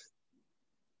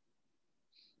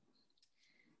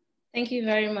 Thank you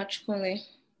very much, Kunle.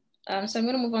 So I'm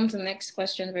going to move on to the next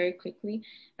question very quickly.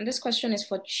 And this question is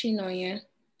for Chinonye.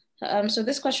 So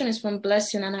this question is from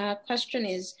Blessing, and her question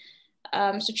is,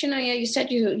 so Chinonye, you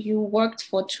said you worked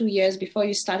for 2 years before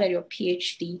you started your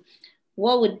PhD.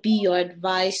 What would be your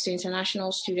advice to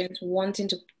international students wanting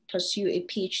to pursue a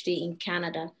PhD in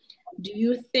Canada? Do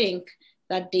you think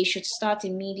that they should start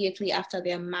immediately after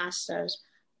their master's,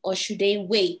 or should they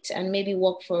wait and maybe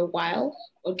work for a while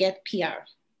or get PR?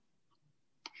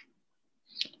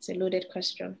 It's a loaded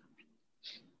question.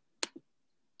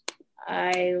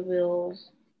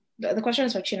 The question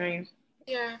is for Chinonye.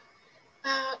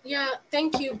 Yeah,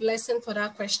 thank you, Blessing, for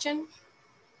that question.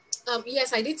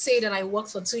 Yes, I did say that I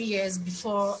worked for 2 years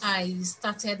before I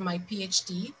started my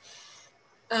PhD,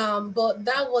 but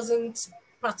that wasn't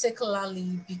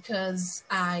particularly because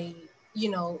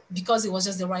because it was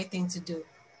just the right thing to do.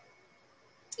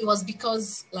 It was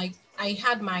because, like, I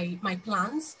had my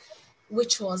plans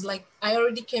which was like, I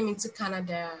already came into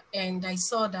Canada and I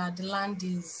saw that the land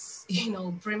is,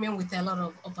 brimming with a lot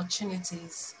of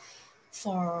opportunities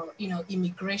for,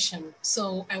 immigration.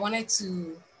 So I wanted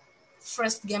to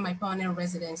first get my permanent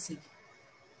residency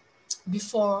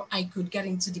before I could get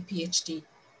into the PhD.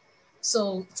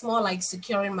 So it's more like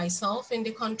securing myself in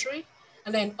the country.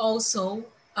 And then also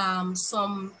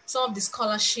some of the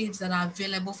scholarships that are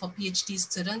available for PhD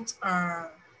students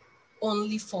are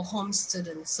only for home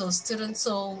students.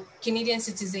 So Canadian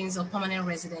citizens or permanent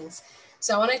residents.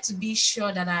 So I wanted to be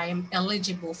sure that I am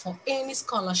eligible for any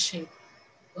scholarship,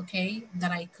 okay,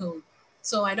 that I could.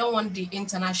 So I don't want the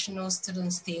international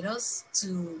student status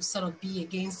to sort of be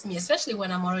against me, especially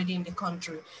when I'm already in the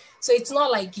country. So it's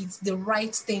not like it's the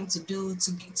right thing to do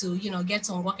to get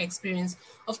some work experience.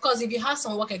 Of course, if you have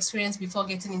some work experience before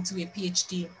getting into a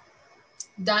PhD,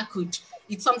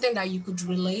 it's something that you could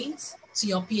relate to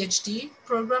your PhD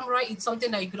program, right? It's something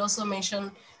that you could also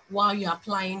mention while you're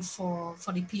applying for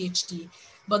the PhD.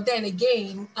 But then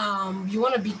again, you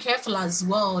want to be careful as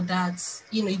well that,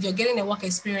 if you're getting a work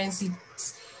experience,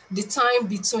 it's the time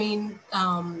between,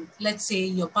 let's say,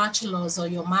 your bachelor's or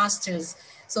your master's.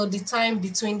 So the time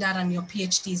between that and your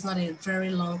PhD is not a very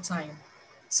long time.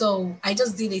 So I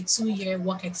just did a 2-year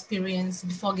work experience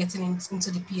before getting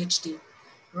into the PhD,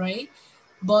 right?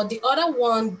 But the other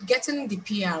one, getting the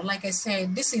PR, like I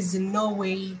said, this is in no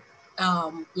way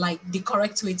like the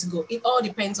correct way to go. It all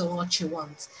depends on what you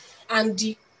want.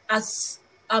 And as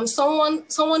someone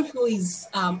who is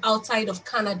outside of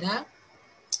Canada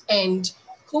and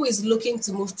who is looking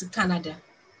to move to Canada,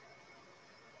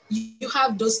 you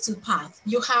have those two paths.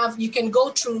 You can go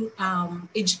through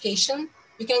education,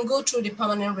 you can go through the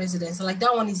permanent residence. Like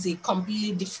that one is a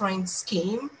completely different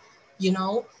scheme,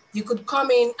 You could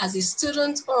come in as a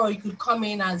student or you could come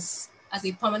in as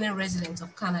a permanent resident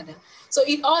of Canada. So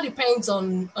it all depends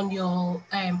on your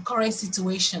current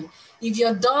situation. If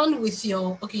you're done with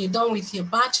your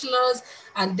bachelor's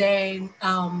and then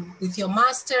with your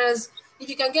master's, if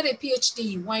you can get a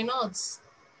PhD, why not?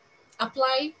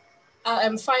 Apply,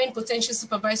 find potential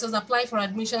supervisors, apply for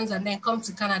admissions, and then come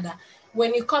to Canada.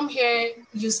 When you come here,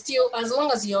 you still, as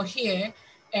long as you're here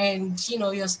and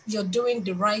you're doing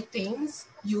the right things,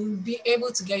 you'll be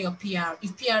able to get your PR.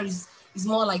 If PR is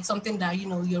more like something that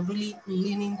you're really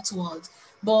leaning towards.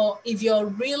 But if you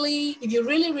really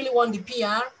want the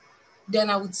PR, then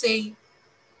I would say,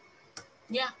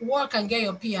 work and get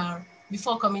your PR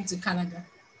before coming to Canada.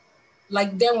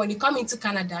 Like then when you come into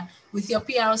Canada with your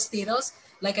PR status,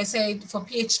 like I said, for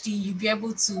PhD, you'll be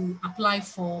able to apply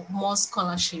for more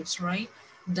scholarships, right?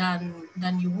 Than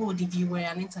you would if you were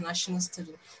an international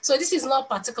student. So this is not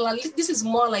particularly, this is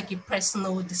more like a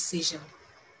personal decision.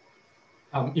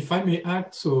 If I may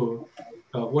add to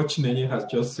what Chinonye has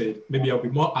just said, maybe I'll be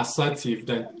more assertive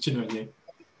than Chinonye.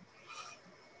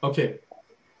 Okay.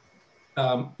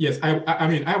 Yes, I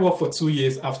mean, I worked for 2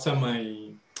 years after my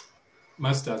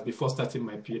master's before starting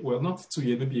my PhD. Well, not 2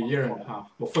 years, maybe 1.5 years.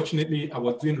 But fortunately, I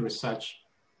was doing research.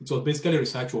 It was basically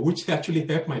research work, which actually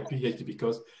helped my PhD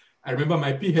because I remember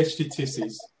my PhD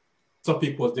thesis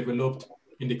topic was developed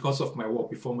in the course of my work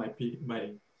before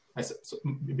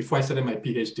before I started my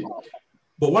PhD.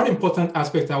 But one important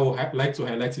aspect I would like to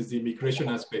highlight is the immigration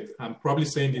aspect. I'm probably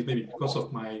saying this maybe because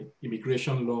of my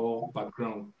immigration law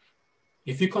background.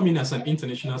 If you come in as an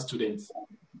international student,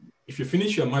 if you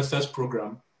finish your master's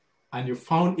program and you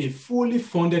found a fully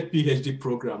funded PhD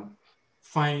program,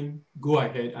 fine, go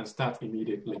ahead and start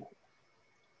immediately.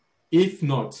 If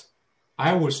not,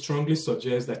 I would strongly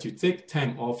suggest that you take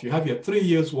time off. You have your 3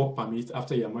 years work permit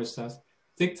after your master's,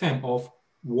 take time off,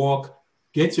 work,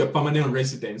 get your permanent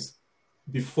residence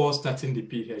before starting the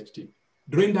PhD.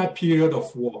 During that period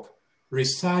of work,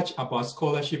 research about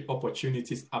scholarship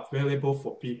opportunities available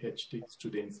for PhD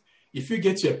students. If you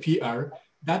get your PR,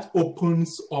 that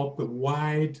opens up a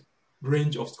wide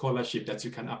range of scholarship that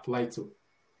you can apply to.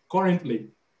 Currently,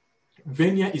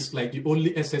 Vanier is like the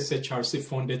only SSHRC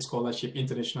funded scholarship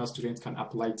international students can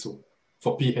apply to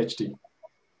for PhD.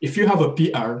 If you have a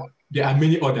PR, there are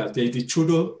many others. There is the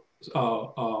Trudeau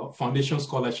Foundation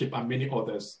Scholarship and many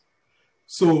others.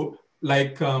 So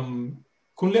like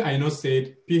Kunle Aina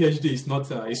said, PhD is not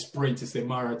a sprint, it's a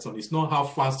marathon. It's not how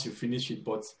fast you finish it,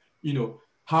 but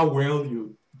how well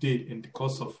you did in the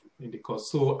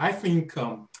course. So I think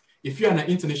if you're an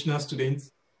international student,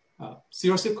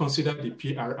 seriously consider the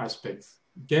PR aspect.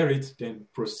 Get it, then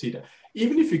proceed.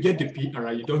 Even if you get the PR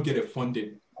and you don't get a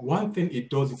funding, one thing it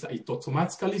does is that it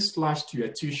automatically slashes your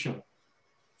tuition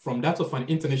from that of an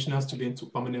international student to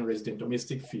permanent resident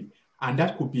domestic fee. And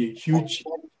that could be a huge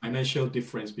financial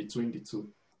difference between the two.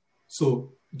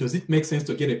 So does it make sense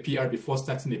to get a PR before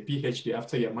starting a PhD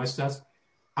after your master's?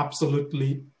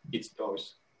 Absolutely, it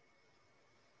does.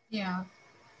 Yeah.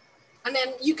 And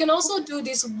then you can also do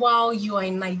this while you are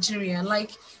in Nigeria.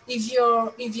 Like if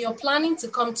you're planning to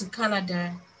come to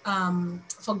Canada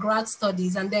for grad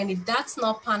studies, and then if that's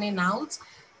not panning out,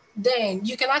 then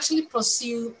you can actually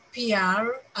pursue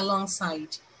PR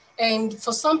alongside. And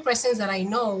for some persons that I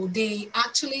know, they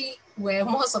actually were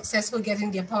more successful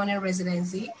getting their permanent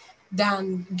residency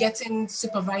than getting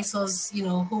supervisors, you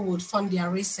know, who would fund their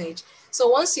research. So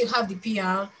once you have the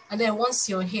PR, and then once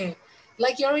you're here,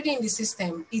 like you're already in the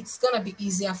system, it's gonna be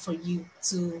easier for you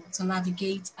to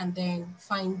navigate and then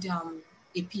find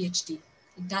a PhD,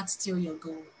 if that's still your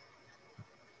goal.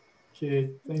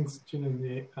 Okay, thanks,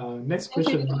 Chinonye. Next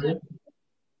question, Maria.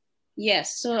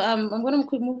 Yes, so I'm going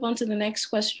to move on to the next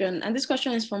question. And this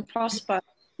question is from Prosper.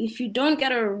 If you don't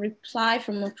get a reply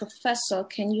from a professor,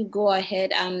 can you go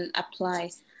ahead and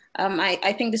apply?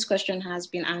 I think this question has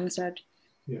been answered.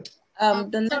 Yeah.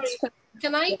 The next question.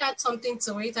 Can I add something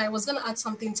to it? I was going to add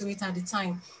something to it at the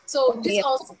time. So this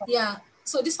also, yeah.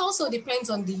 So this also depends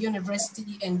on the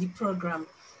university and the program.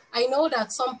 I know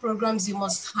that some programs you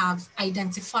must have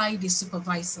identified the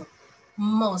supervisor.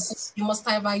 You must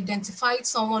have identified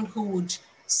someone who would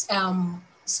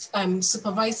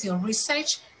supervise your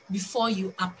research before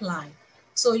you apply.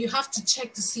 So you have to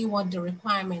check to see what the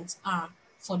requirements are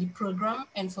for the program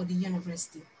and for the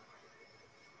university.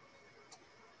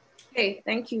 Okay,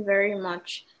 thank you very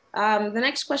much. The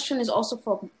next question is also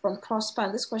from Prosper,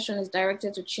 and this question is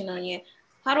directed to Chinonye.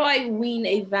 How do I win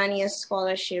a Vanier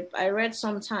scholarship? I read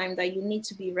sometime that you need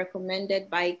to be recommended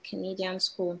by a Canadian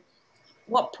school.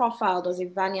 What profile does a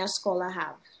Vanier scholar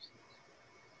have?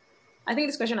 I think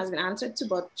this question has been answered too,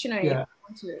 but Chinonye.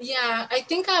 Yeah, I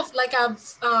think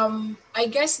I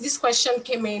guess this question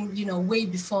came in, you know, way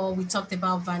before we talked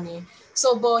about Vanier.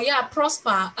 So, but yeah,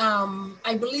 Prosper,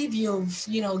 I believe you've,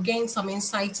 you know, gained some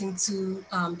insight into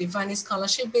the Vanier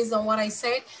scholarship based on what I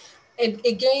said. And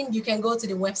again, you can go to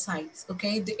the website,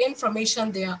 okay? The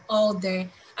information, they are all there.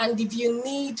 And if you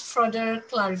need further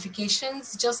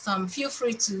clarifications, just feel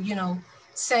free to, you know,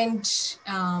 send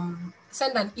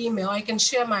an email. I can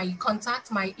share my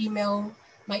contact, my email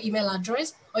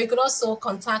address, or you could also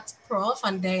contact Prof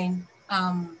and then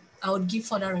I would give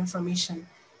further information.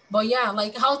 But yeah,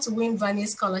 like how to win Vanier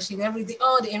scholarship,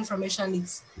 all the information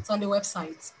it's on the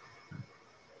website.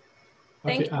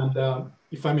 Okay, and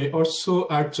if I may also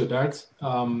add to that,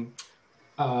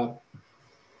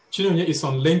 Chinonye is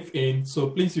on LinkedIn, so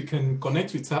please you can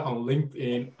connect with her on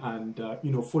LinkedIn and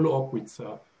you know, follow up with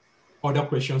other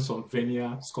questions on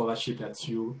Vanier scholarship that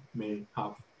you may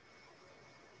have.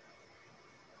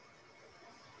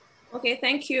 Okay,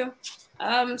 thank you.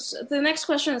 So the next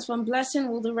question is from Blessing.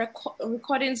 Will the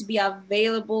recordings be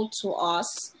available to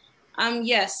us?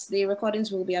 Yes, the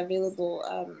recordings will be available.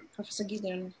 Professor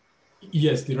Gideon.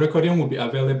 Yes, the recording will be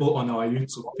available on our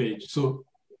YouTube page. So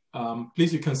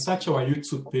please, you can search our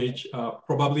YouTube page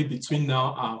probably between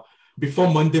now before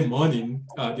Monday morning.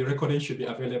 The recording should be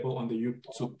available on the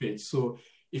YouTube page. So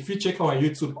if you check our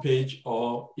YouTube page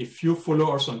or if you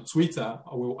follow us on Twitter,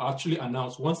 we'll actually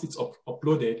announce once it's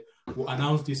uploaded, we'll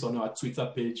announce this on our Twitter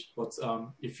page. But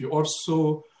if you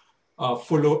also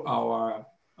follow our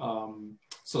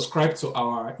subscribe to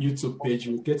our YouTube page,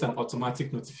 you'll get an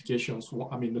automatic notification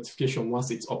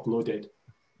once it's uploaded.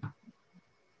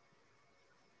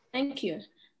 Thank you.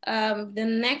 The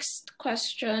next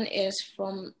question is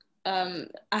from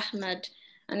Ahmed,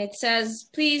 and it says,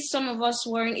 please, some of us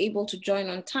weren't able to join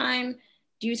on time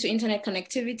due to internet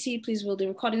connectivity. Please, will the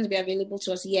recordings be available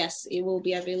to us? Yes, it will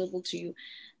be available to you.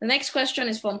 The next question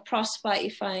is from Prosper.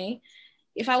 If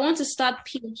I want to start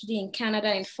PhD in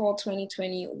Canada in fall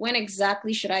 2020, when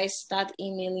exactly should I start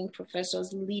emailing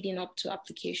professors leading up to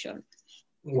application?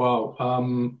 Wow.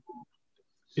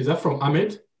 Is that from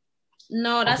Ahmed?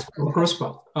 No, that's from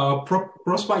Prosper.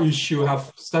 Prosper, you should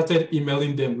have started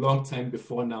emailing them long time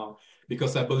before now,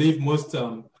 because I believe most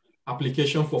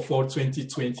application for fall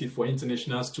 2020 for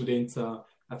international students,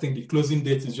 I think the closing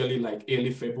date is usually like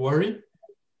early February.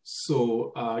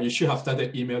 So you should have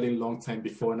started emailing long time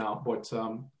before now, but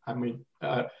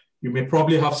you may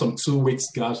probably have some 2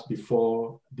 weeks gaps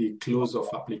before the close of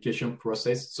application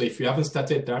process. So if you haven't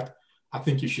started that, I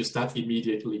think you should start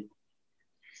immediately.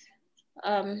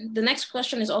 The next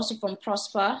question is also from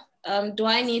Prosper. Do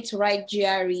I need to write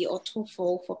GRE or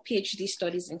TOEFL for PhD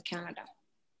studies in Canada?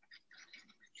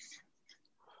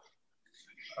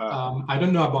 I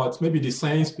don't know about maybe the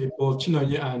science people,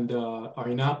 Chinonye and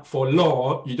Aina. For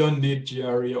law, you don't need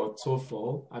GRE or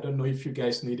TOEFL. I don't know if you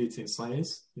guys need it in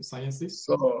sciences.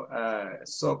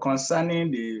 So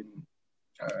concerning the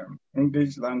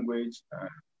English language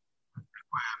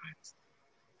requirements,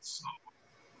 so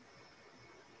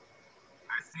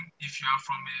I think if you are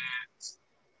from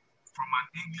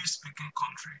an English-speaking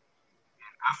country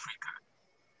in Africa,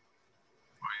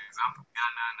 for example,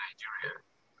 Ghana, Nigeria,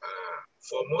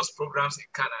 for most programs in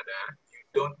Canada, you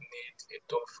don't need a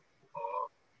TOEFL or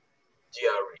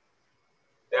GRE.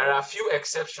 There are a few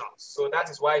exceptions. So that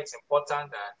is why it's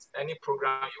important that any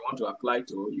program you want to apply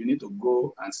to, you need to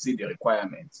go and see the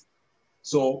requirements.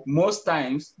 So most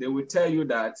times they will tell you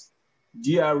that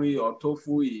GRE or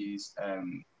TOEFL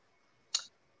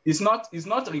is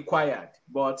not required,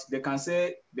 but they can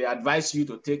say they advise you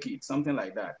to take it, something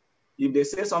like that. If they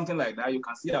say something like that, you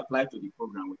can still apply to the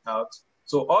program without.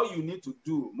 So all you need to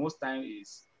do most times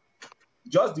is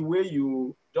just the way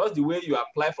you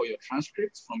apply for your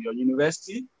transcripts from your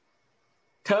university.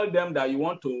 Tell them that you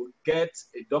want to get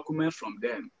a document from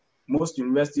them. Most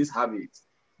universities have it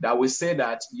that will say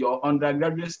that your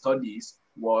undergraduate studies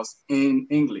was in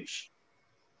English.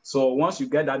 So once you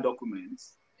get that document,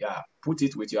 put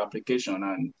it with your application,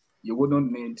 and you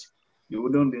wouldn't need a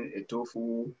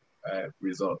TOEFL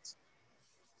result.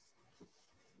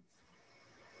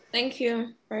 Thank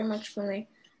you very much, Fule.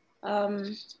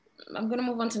 I'm going to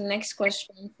move on to the next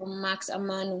question from Max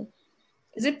Amanu.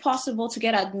 Is it possible to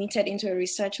get admitted into a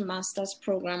research master's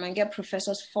program and get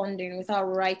professors' funding without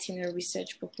writing a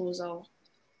research proposal?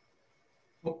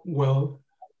 Well,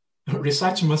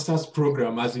 research master's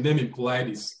program, as the name implied,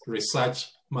 is research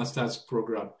master's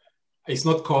program. It's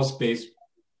not course-based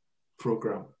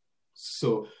program.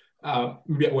 So,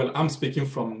 well, I'm speaking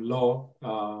from law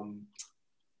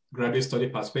graduate study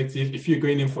perspective. If you're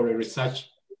going in for a research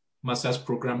master's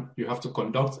program, you have to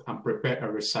conduct and prepare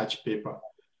a research paper.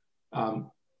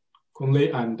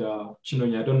 Kunle and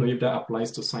Chinonye, I don't know if that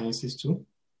applies to sciences too.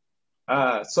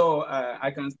 So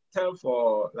I can tell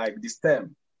for like this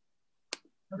term,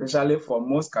 especially for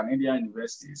most Canadian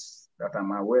universities that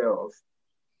I'm aware of,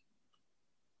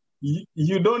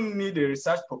 you don't need a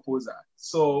research proposal.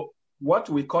 So what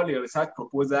we call a research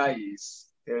proposal is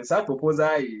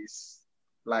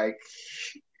like,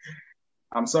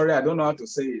 I'm sorry, I don't know how to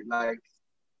say it. Like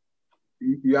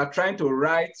you are trying to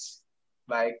write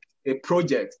like a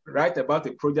project, write about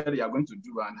a project that you are going to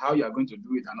do and how you are going to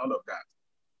do it and all of that.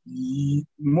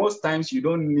 Most times you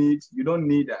don't need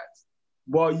that,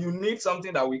 but you need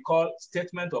something that we call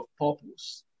statement of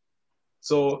purpose.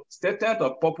 So statement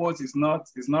of purpose is not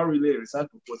really a research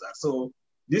proposal. So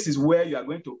this is where you are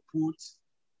going to put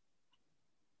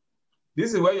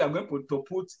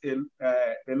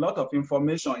a lot of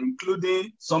information,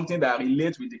 including something that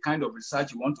relates with the kind of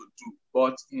research you want to do,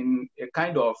 but in a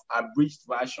kind of abridged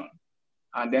version.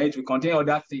 And then it will contain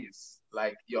other things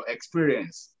like your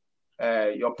experience,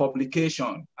 your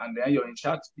publication, and then your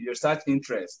research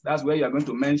interest. That's where you're going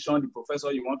to mention the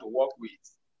professor you want to work with,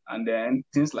 and then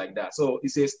things like that. So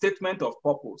it's a statement of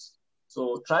purpose.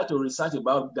 So try to research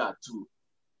about that too.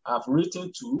 I've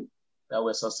written two that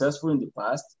were successful in the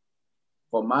past.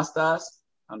 For masters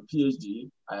and PhD,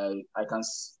 I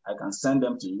can send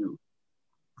them to you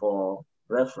for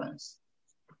reference.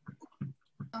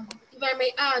 If I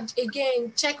may add,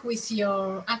 again, check with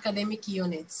your academic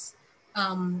units.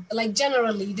 Like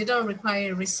generally, they don't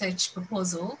require a research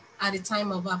proposal at the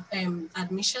time of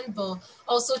admission, but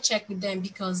also check with them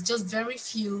because just very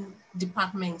few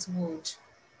departments would.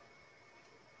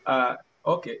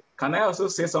 Okay, can I also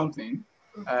say something?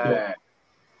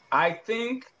 I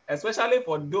think, especially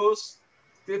for those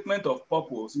statements of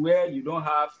purpose where you don't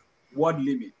have word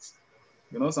limit,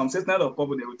 some statement of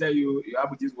purpose, they will tell you you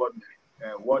have this word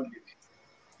limit.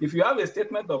 If you have a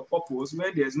statement of purpose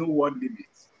where there's no word limit,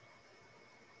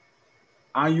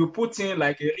 and you put in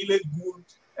like a really good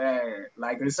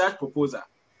like research proposal,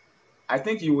 I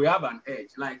think you will have an edge.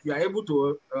 Like you are able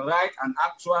to write an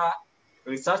actual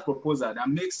research proposal that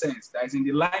makes sense, that is in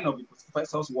the line of the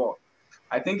professor's work.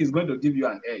 I think it's going to give you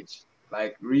an edge,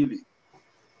 like really.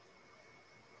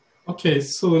 Okay,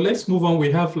 so let's move on.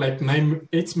 We have like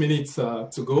 8 minutes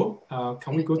to go.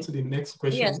 Can we go to the next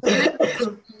question? Yes, the next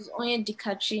question is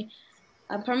Udechukwu.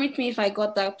 Permit me if I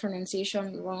got that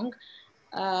pronunciation wrong.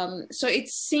 So it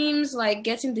seems like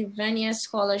getting the Vanier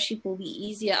scholarship will be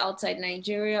easier outside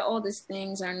Nigeria. All these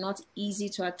things are not easy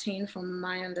to attain from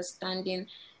my understanding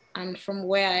and from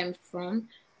where I am from.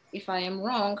 If I am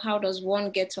wrong, how does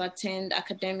one get to attend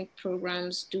academic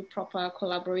programs, do proper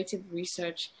collaborative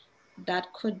research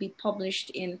that could be published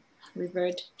in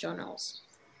revered journals?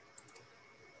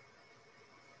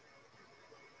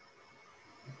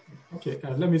 Okay,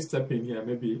 let me step in here.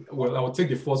 Maybe, well, I will take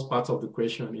the first part of the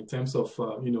question in terms of,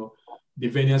 the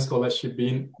Vanier scholarship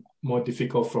being more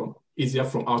difficult easier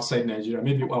from outside Nigeria.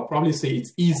 Maybe I'll probably say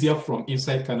it's easier from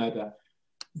inside Canada,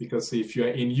 because if you are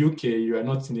in UK, you are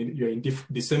not you're in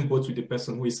the same boat with the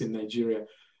person who is in Nigeria.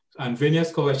 And Vanier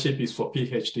scholarship is for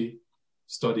PhD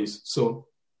studies. So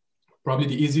probably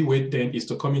the easy way then is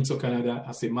to come into Canada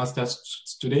as a master's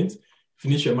student,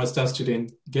 finish your master's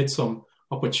student, get some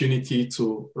opportunity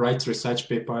to write research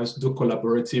papers, do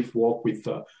collaborative work with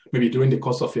maybe during the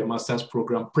course of your master's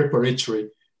program, preparatory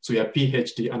to your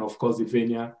PhD, and of course the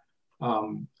Vanier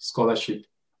scholarship.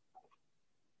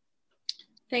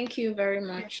 Thank you very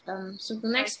much. So the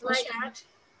next question.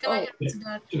 Can I add to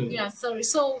that? Yeah, sorry.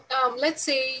 So let's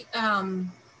say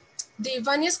the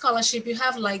Vanier scholarship, you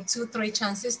have like 2-3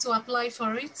 chances to apply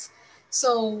for it.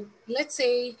 So let's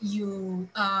say you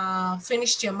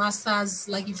finished your master's,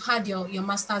 like you've had your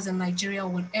master's in Nigeria or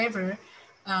whatever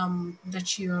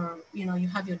that you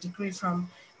have your degree from.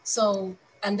 So,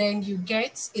 and then you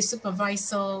get a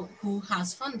supervisor who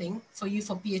has funding for you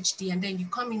for PhD, and then you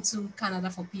come into Canada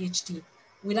for PhD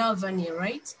without Vanier,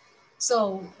 right?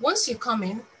 So once you come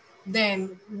in,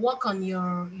 then work on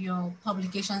your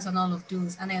publications and all of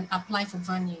those, and then apply for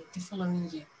Vanier the following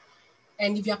year.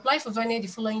 And if you apply for Vanier the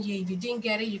following year, if you didn't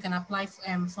get it, you can apply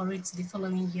for it the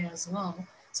following year as well.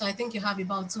 So I think you have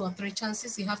about 2 or 3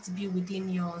 chances. You have to be within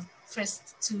your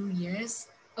first 2 years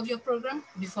of your program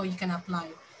before you can apply.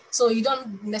 So you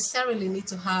don't necessarily need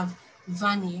to have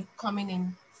Vanier coming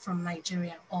in from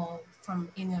Nigeria or from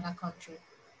any other country.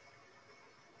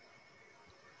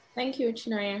 Thank you,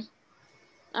 Chinonye.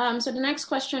 So the next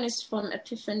question is from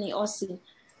Epiphany Ossi.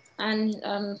 And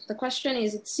the question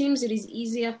is, it seems it is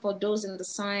easier for those in the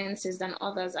sciences than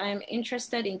others. I am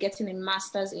interested in getting a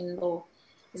master's in law.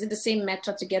 Is it the same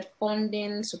method to get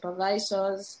funding,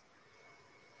 supervisors?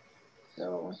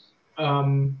 So.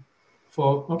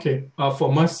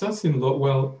 For masters in law,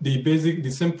 well,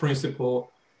 the same principle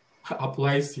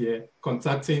applies here,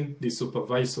 contacting the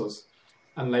supervisors.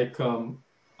 And like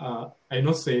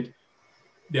Aina said,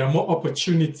 there are more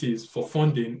opportunities for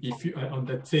funding if you are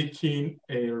undertaking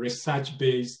a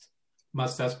research-based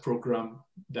master's program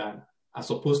than as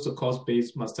opposed to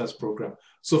course-based master's program.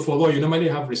 So for law, you normally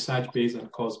have research-based and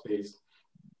course-based.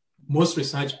 Most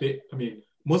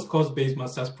course-based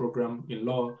master's program in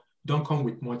law don't come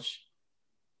with much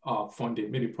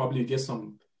funding. Maybe probably you get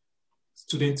some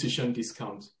student tuition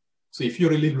discounts. So if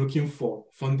you're really looking for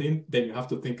funding, then you have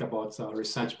to think about a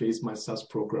research-based master's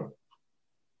program.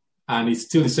 And it's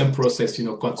still the same process,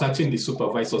 contacting the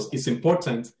supervisors. It's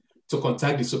important to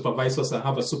contact the supervisors and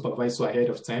have a supervisor ahead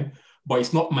of time, but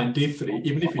it's not mandatory.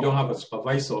 Even if you don't have a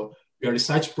supervisor, your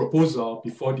research proposal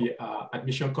before the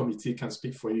admission committee can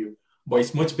speak for you. But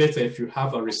it's much better if you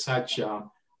have a research a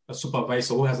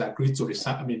supervisor who has agreed to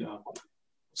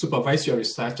supervise your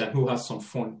research and who has some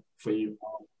fund for you.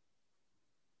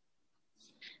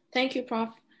 Thank you,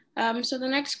 Prof. So the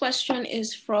next question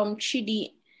is from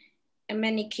Chidi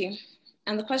Emenike.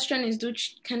 And the question is, do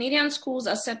Canadian schools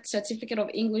accept Certificate of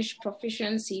English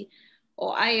Proficiency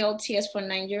or IELTS for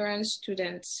Nigerian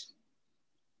students?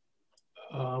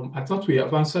 I thought we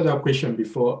have answered that question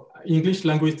before. English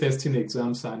language testing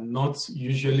exams are not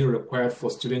usually required for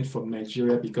students from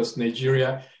Nigeria because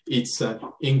Nigeria, it's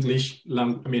English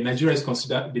language. Nigeria is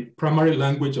considered the primary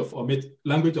language of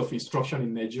instruction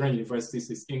in Nigerian universities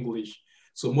is English.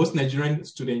 So most Nigerian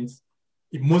students,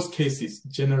 in most cases,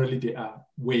 generally they are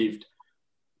waived.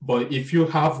 But if you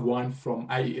have one from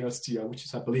IELTS, which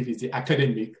is, I believe is the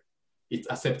academic, it's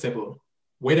acceptable.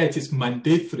 Whether it is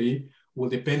mandatory will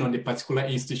depend on the particular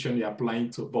institution you're applying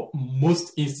to, but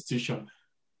most institutions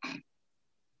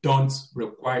don't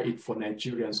require it for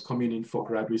Nigerians coming in for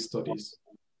graduate studies.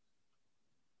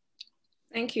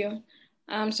 Thank you.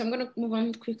 So I'm going to move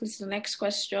on quickly to the next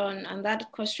question, and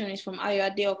that question is from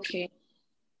Adekunle.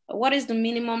 What is the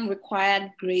minimum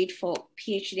required grade for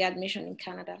PhD admission in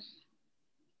Canada?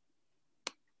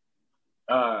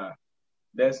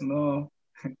 There's no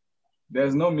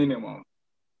minimum.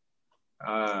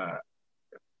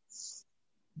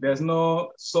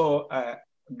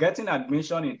 Getting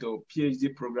admission into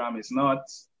PhD program is not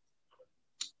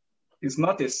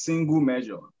a single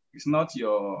measure. It's not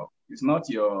your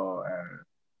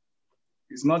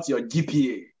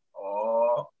GPA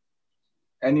or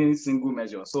any single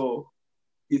measure. So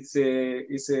it's many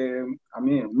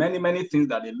things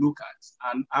that they look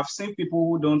at. And I've seen people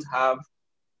who don't have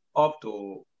up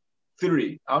to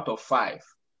 3 out of 5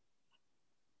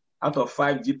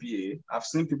 GPA. I've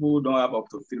seen people who don't have up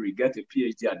to 3 get a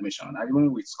PhD admission, and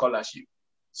even with scholarship.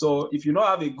 So if you don't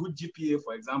have a good GPA,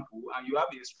 for example, and you have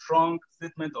a strong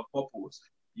statement of purpose,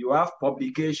 you have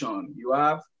publication, you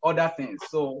have other things.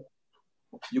 So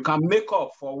you can make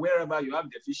up for wherever you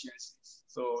have deficiencies.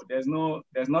 So there's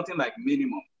nothing like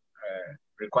minimum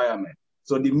requirement.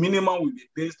 So the minimum will be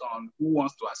based on who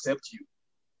wants to accept you.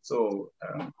 So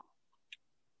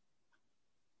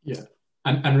yeah,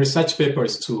 and research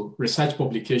papers too. Research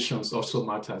publications also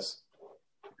matters.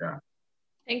 Yeah.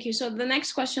 Thank you. So the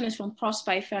next question is from Prof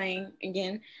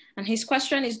again, and his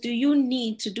question is: do you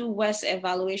need to do WES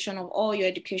evaluation of all your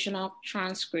educational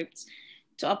transcripts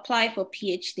to apply for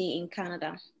PhD in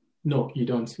Canada? No, you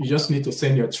don't. You just need to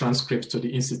send your transcripts to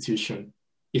the institution.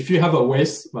 If you have a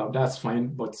WES, well, that's fine.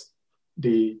 But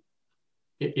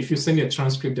if you send your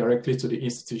transcript directly to the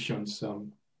institutions,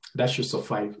 that should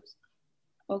suffice.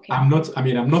 Okay. I'm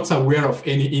not aware of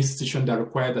any institution that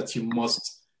requires that you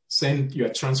must send your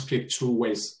transcript through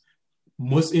WES.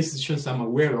 Most institutions I'm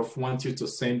aware of want you to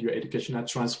send your educational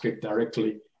transcript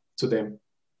directly to them.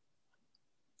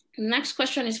 The next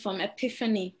question is from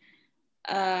Epiphany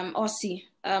Ossie.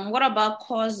 What about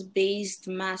course-based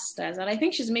masters? And I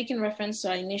think she's making reference to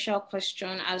our initial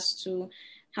question as to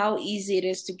how easy it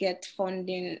is to get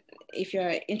funding if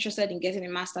you're interested in getting a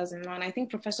master's in law. And I think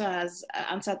Professor has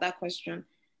answered that question.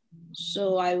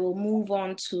 So I will move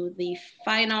on to the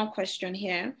final question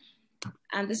here.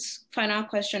 And this final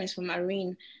question is from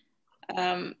Irene.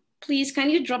 Please, can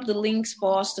you drop the links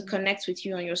for us to connect with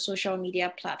you on your social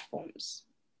media platforms?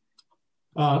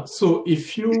 So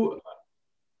if you,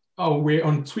 we're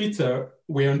on Twitter,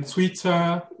 we are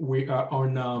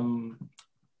on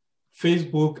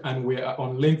Facebook, and we are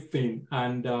on LinkedIn.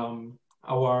 And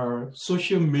our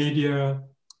social media,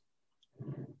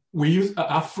 we use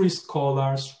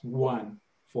AfriScholars1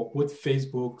 for both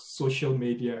Facebook, social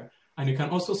media, and you can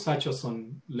also search us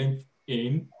on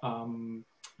LinkedIn.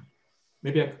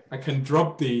 Maybe I can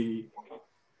drop the.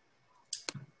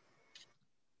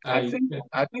 I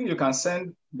think you can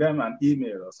send them an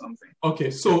email or something.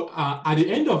 Okay, so at the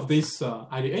end of this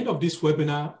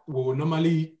webinar, we will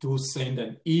normally send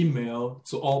an email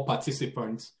to all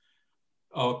participants.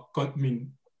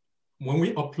 When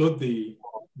we upload the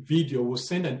video, we'll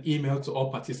send an email to all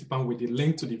participants with the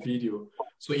link to the video.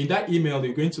 So in that email,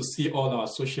 you're going to see all our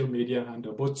social media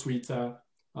handle, both Twitter,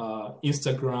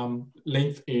 Instagram,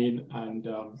 LinkedIn, and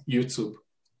YouTube.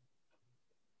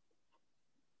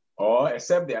 Or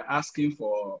except they're asking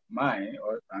for mine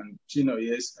and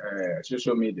Chinonye's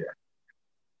social media.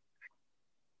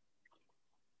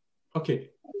 Okay,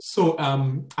 so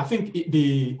I think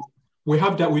we do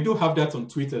have that on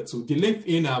Twitter too. The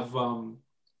LinkedIn,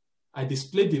 I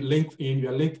displayed the LinkedIn,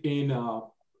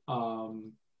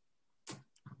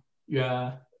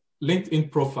 your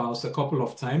LinkedIn profiles a couple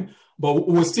of times, but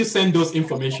we'll still send those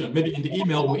information. Maybe in the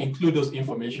email, we'll include those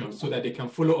information so that they can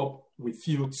follow up with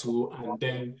you too, and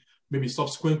then maybe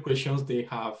subsequent questions they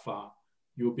have,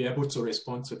 you'll be able to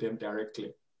respond to them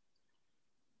directly.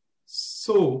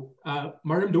 So,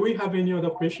 Mariam, do we have any other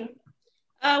question?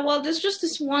 Well, there's just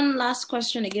this one last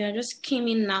question again. I just came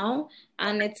in now,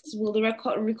 and it's, will the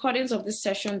recordings of this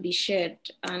session be shared?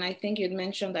 And I think you'd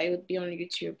mentioned that it would be on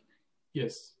YouTube.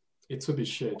 Yes, it will be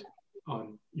shared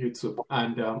on YouTube.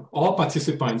 And all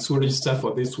participants who register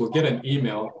for this will get an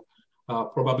email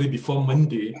probably before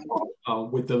Monday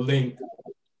with the link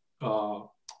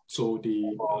to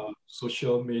the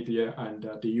social media and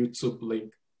the YouTube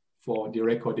link for the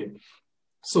recording.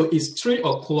 So it's 3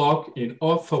 o'clock in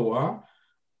Ottawa,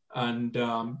 and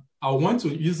I want to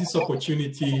use this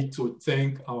opportunity to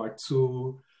thank our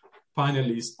two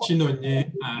panelists,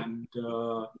 Chinonye and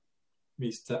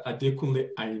Mr. Adekunle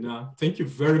Aina. Thank you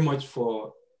very much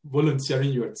for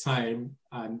volunteering your time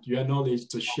and your knowledge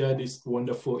to share this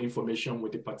wonderful information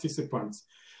with the participants.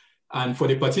 And for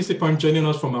the participants joining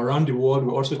us from around the world,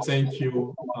 we also thank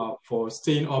you for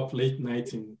staying up late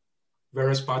night in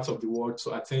various parts of the world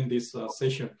to attend this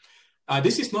session.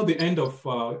 This is not the end of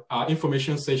our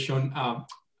information session.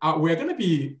 We're going to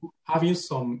be having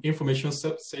some information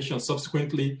sessions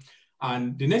subsequently.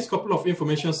 And the next couple of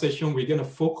information sessions, we're going to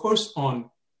focus on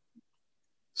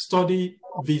study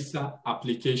visa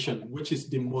application, which is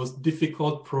the most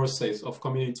difficult process of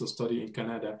coming into study in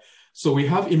Canada. So we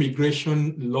have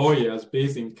immigration lawyers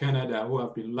based in Canada who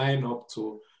have been lined up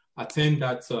to attend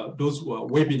those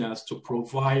webinars to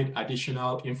provide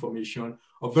additional information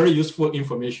or very useful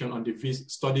information on the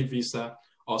study visa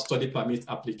or study permit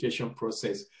application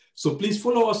process. So please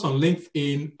follow us on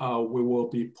LinkedIn. We will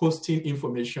be posting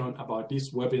information about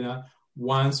this webinar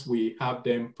once we have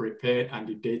them prepared and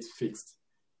the date fixed.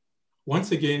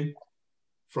 Once again,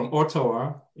 from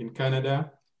Ottawa in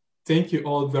Canada, thank you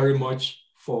all very much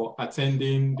for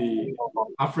attending the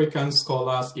African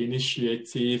Scholars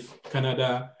Initiative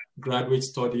Canada Graduate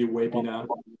Study webinar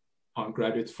on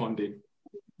graduate funding.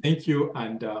 Thank you,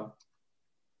 and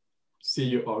see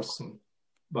you all soon.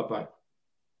 Bye-bye.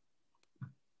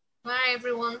 Bye,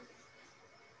 everyone.